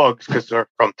eat hogs because they're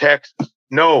from Texas.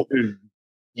 No,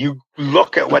 you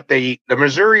look at what they eat. The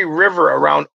Missouri River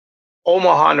around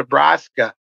Omaha,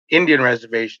 Nebraska, Indian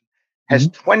Reservation, has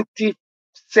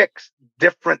 26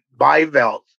 different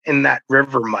bivalves in that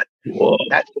river mud. Whoa.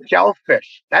 That's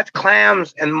shellfish. That's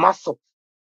clams and mussels.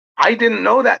 I didn't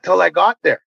know that till I got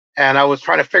there. And I was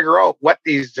trying to figure out what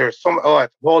these, it's a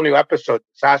whole new episode,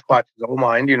 Sasquatch, the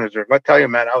Omaha Indian Reserve. I tell you,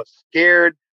 man, I was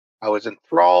scared. I was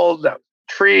enthralled. I was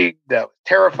intrigued. I was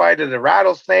terrified of the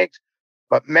rattlesnakes.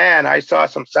 But man, I saw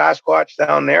some Sasquatch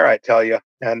down there, I tell you.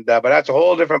 And but that's a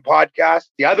whole different podcast.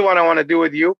 The other one I want to do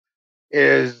with you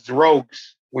is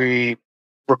Rogues. We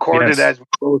recorded, as we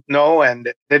both know, and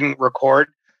it didn't record.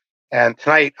 And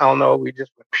tonight, I'll know, we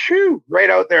just went right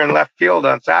out there in left field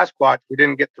on Sasquatch. We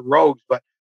didn't get to Rogues, but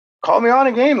call me on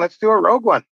again. Let's do a Rogue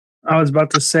one. I was about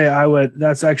to say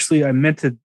I meant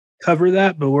to cover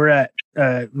that, but we're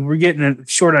getting it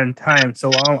short on time,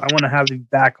 so I want to have you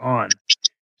back on.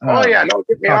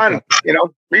 Get me on.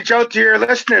 Reach out to your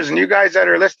listeners and you guys that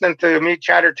are listening to me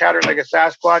chatter like a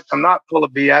Sasquatch. I'm not full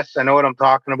of BS. I know what I'm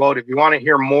talking about. If you want to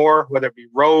hear more, whether it be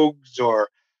Rogues or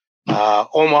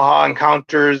Omaha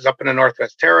encounters up in the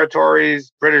Northwest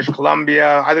Territories, British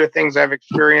Columbia, other things I've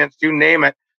experienced, you name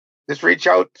it, just reach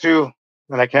out to,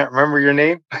 and I can't remember your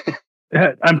name.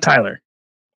 I'm Tyler.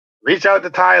 Reach out to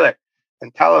Tyler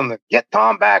and tell him to get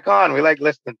Tom back on. We like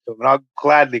listening to him, and I'll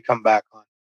gladly come back on.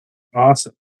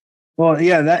 Awesome. Well,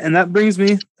 yeah, that brings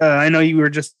me. I know you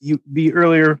were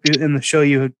earlier in the show.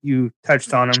 You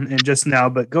touched on them and just now,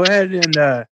 but go ahead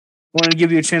and want to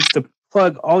give you a chance to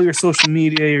plug all your social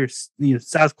media, your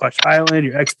Sasquatch Island,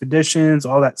 your expeditions,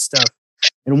 all that stuff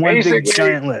in one big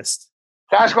giant list.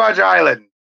 Sasquatch Island,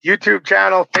 YouTube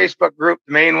channel, Facebook group,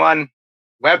 the main one,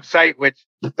 website, which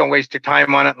don't waste your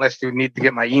time on it unless you need to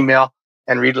get my email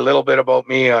and read a little bit about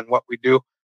me on what we do.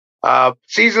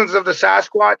 Seasons of the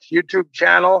Sasquatch YouTube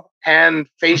channel and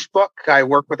Facebook. I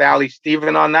work with Ali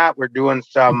Stephen on that. We're doing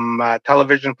some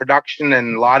television production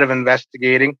and a lot of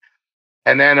investigating.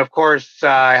 And then, of course,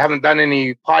 I haven't done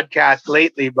any podcasts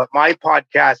lately, but my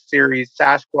podcast series,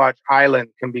 Sasquatch Island,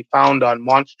 can be found on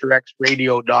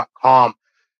monsterxradio.com.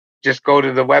 Just go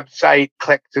to the website,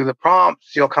 click through the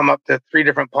prompts. You'll come up to 3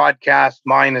 different podcasts.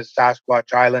 Mine is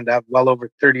Sasquatch Island. I have well over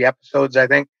 30 episodes, I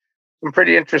think. Some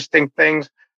pretty interesting things.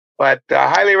 But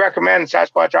highly recommend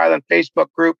Sasquatch Island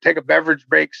Facebook group. Take a beverage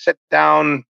break, sit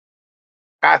down,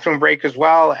 bathroom break as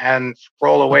well, and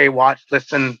scroll away, watch,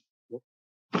 listen,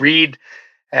 read.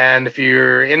 And if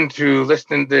you're into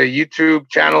listening to YouTube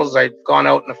channels, I've gone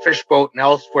out in a fishboat and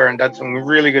elsewhere and done some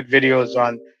really good videos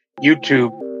on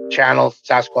YouTube channels,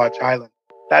 Sasquatch Island.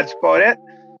 That's about it.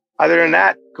 Other than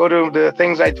that, go to the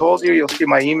things I told you. You'll see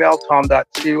my email,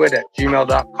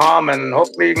 tom.seawood@gmail.com, and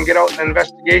hopefully you can get out an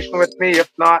investigation with me.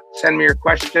 If not, send me your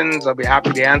questions. I'll be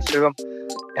happy to answer them.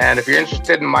 And if you're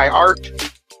interested in my art,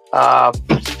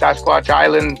 Sasquatch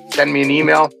Island, send me an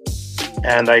email,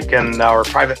 and I can, or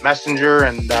private messenger,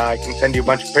 and I can send you a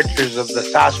bunch of pictures of the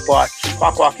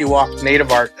Sasquatch Walk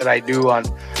native art that I do on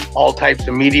all types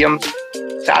of mediums.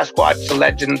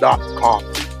 SasquatchLegend.com.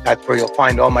 That's where you'll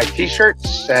find all my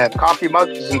t-shirts and coffee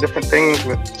mugs and different things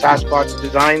with Sasquatch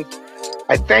designs.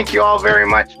 I thank you all very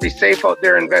much. Be safe out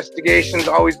there in investigations.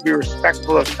 Always be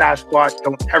respectful of Sasquatch.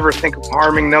 Don't ever think of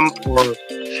harming them or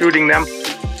shooting them,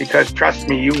 because trust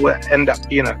me, you will end up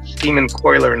being a steaming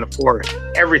coiler in the forest.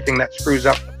 Everything that screws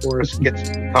up the forest gets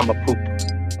to become a poop.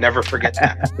 Never forget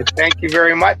that. But thank you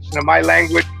very much. In my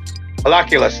language,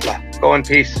 Halakilasla. Go in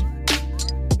peace.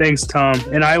 Thanks, Tom.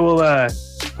 And I will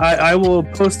I will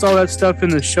post all that stuff in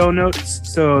the show notes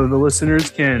so the listeners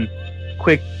can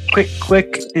quick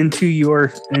into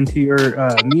your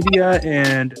media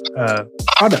and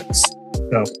products.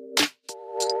 So,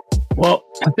 well,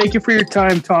 thank you for your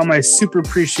time, Tom. I super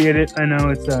appreciate it. I know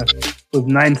it's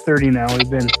 9:30 now. We've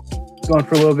been going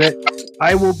for a little bit.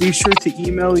 I will be sure to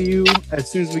email you as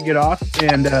soon as we get off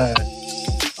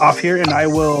here, and I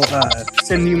will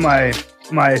send you my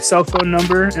cell phone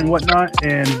number and whatnot,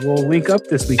 and we'll link up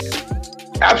this weekend.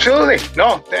 Absolutely.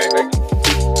 No.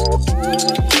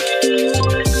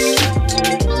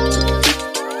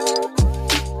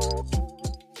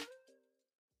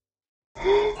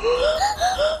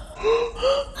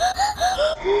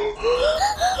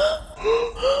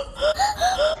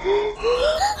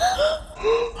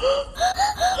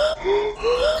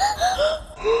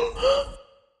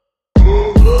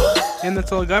 And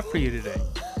that's all I got for you today.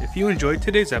 If you enjoyed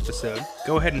today's episode,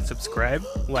 go ahead and subscribe,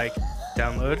 like,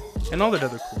 download, and all that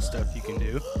other cool stuff you can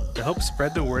do to help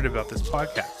spread the word about this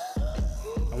podcast.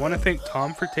 I want to thank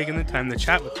Tom for taking the time to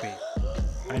chat with me.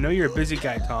 I know you're a busy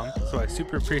guy, Tom, so I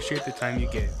super appreciate the time you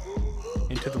gave.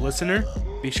 And to the listener,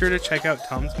 be sure to check out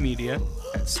Tom's media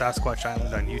at Sasquatch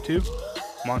Island on YouTube,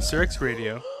 Monster X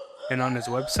Radio, and on his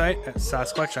website at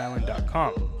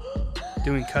SasquatchIsland.com.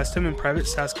 Doing custom and private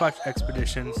Sasquatch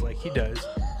expeditions like he does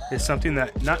is something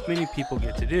that not many people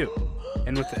get to do.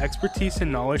 And with the expertise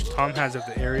and knowledge Tom has of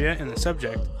the area and the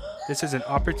subject, this is an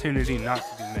opportunity not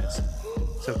to be missed.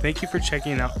 So thank you for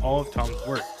checking out all of Tom's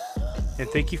work. And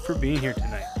thank you for being here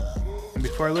tonight. And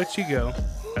before I let you go,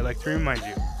 I'd like to remind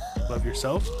you, love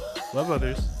yourself, love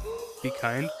others, be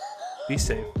kind, be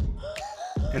safe,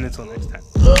 and until next time.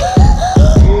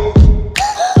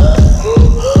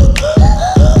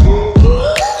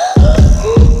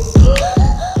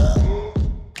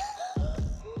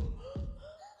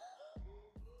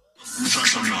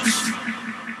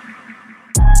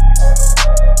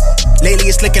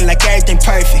 Lately it's looking like everything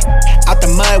perfect. Out the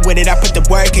mud with it, I put the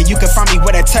work in. You can find me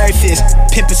where that turf is.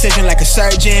 Pin precision like a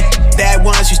surgeon. Bad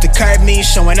ones used to curb me.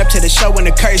 Showing up to the show when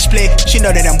the curve split. She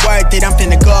know that I'm worth it, I'm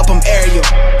finna go up, I'm aerial.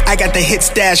 I got the hit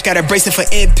stash, got a bracelet for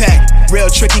impact. Real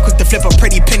tricky, quick to flip a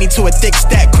pretty penny to a thick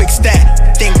stack. Quick stack,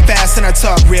 think fast and I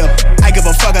talk real. I give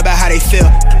a fuck about how they feel.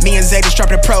 Me and Zay just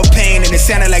dropped the propane and it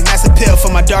sounded like mass appeal.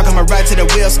 For my dog, I'ma ride to the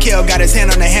wheels kill. Got his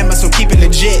hand on the hammer, so keep it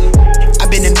legit. I've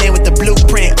been the man with the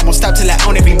blueprint, I'm gon' stop till I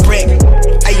own every brick.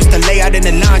 I used to lay out in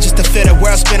the lawn just to feel the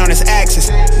world spin on its axis.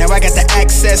 Now I got the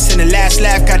access and the last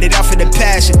laugh, got it off of the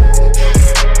passion.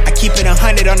 I keep it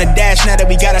 100 on the dash now that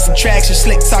we got our subtraction.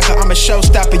 Slick talker, I'm a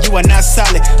showstopper, you are not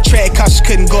solid. Tread cautious,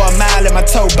 couldn't go a mile in my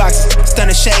toe boxes.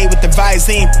 Stunner shade with the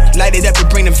Visine, light it up to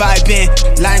bring the vibe in.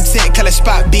 Lime tint, color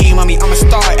spot beam on me, I'm a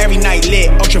star every night lit,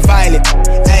 ultraviolet.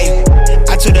 Ayy,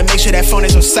 I told her make sure that phone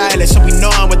is on silent so we know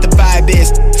what the vibe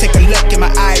is. Take a look in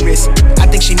my iris, I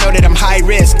think she know that I'm high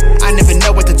risk. I never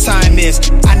know what the time is,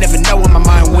 I never know where my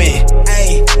mind went.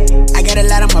 Ayy, I got a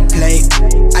lot on my plate,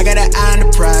 I got an eye on the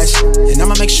prize, and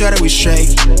I'ma make sure that we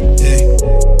straight. Yeah.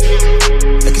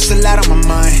 Look, it's a lot on my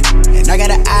mind, and I got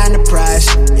an eye on the prize,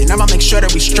 and I'ma make sure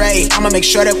that we straight. I'ma make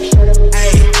sure that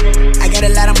ayy, I got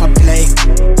a lot on my plate,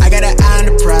 I got an eye on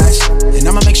the prize, and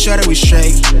I'ma make sure that we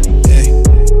straight. Yeah.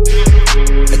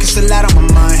 Look, it's a lot on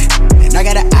my mind, and I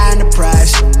got an eye on the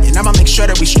prize, and I'ma make sure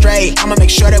that we straight. I'ma make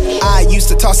sure that I used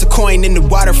to toss a coin in the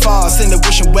waterfalls in the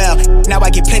wishing well. Now I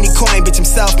get plenty coin, bitch, I'm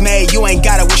self-made. You ain't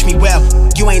gotta wish me well.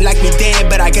 You ain't like me then,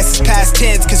 but I guess it's past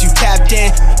tense, cause you tapped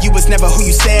in. You was never who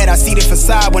you said. I see the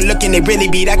facade when looking, they really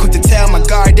be that quick to tell. My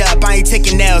guard up, I ain't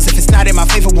taking nails. If it's not in my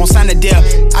favor, won't sign a deal.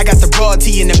 I got the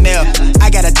royalty in the mail, I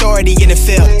got authority in the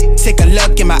field. Take a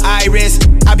look in my iris,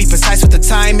 I be precise with the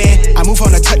timing. I move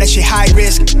on the tuck, that shit high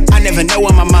risk. I never know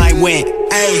where my mind went.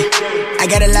 Ayy, I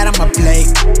got a lot on my plate,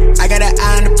 I got an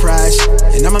eye on the prize,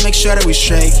 and I'ma make sure that we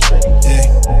straight. Yeah.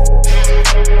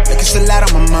 Look, it's a lot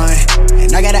on my mind, and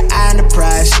I got an eye on the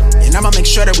prize, and I'ma make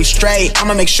sure that we straight.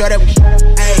 I'ma make sure that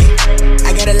ayy,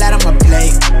 I got a lot on my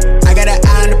plate, I got an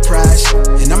eye on the prize,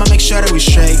 and I'ma make sure that we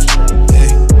straight.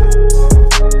 Yeah.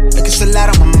 Look, it's a lot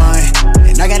on my mind,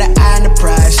 and I got an eye on the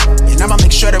prize, and I'ma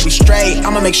make sure that we straight.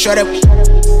 I'ma make sure that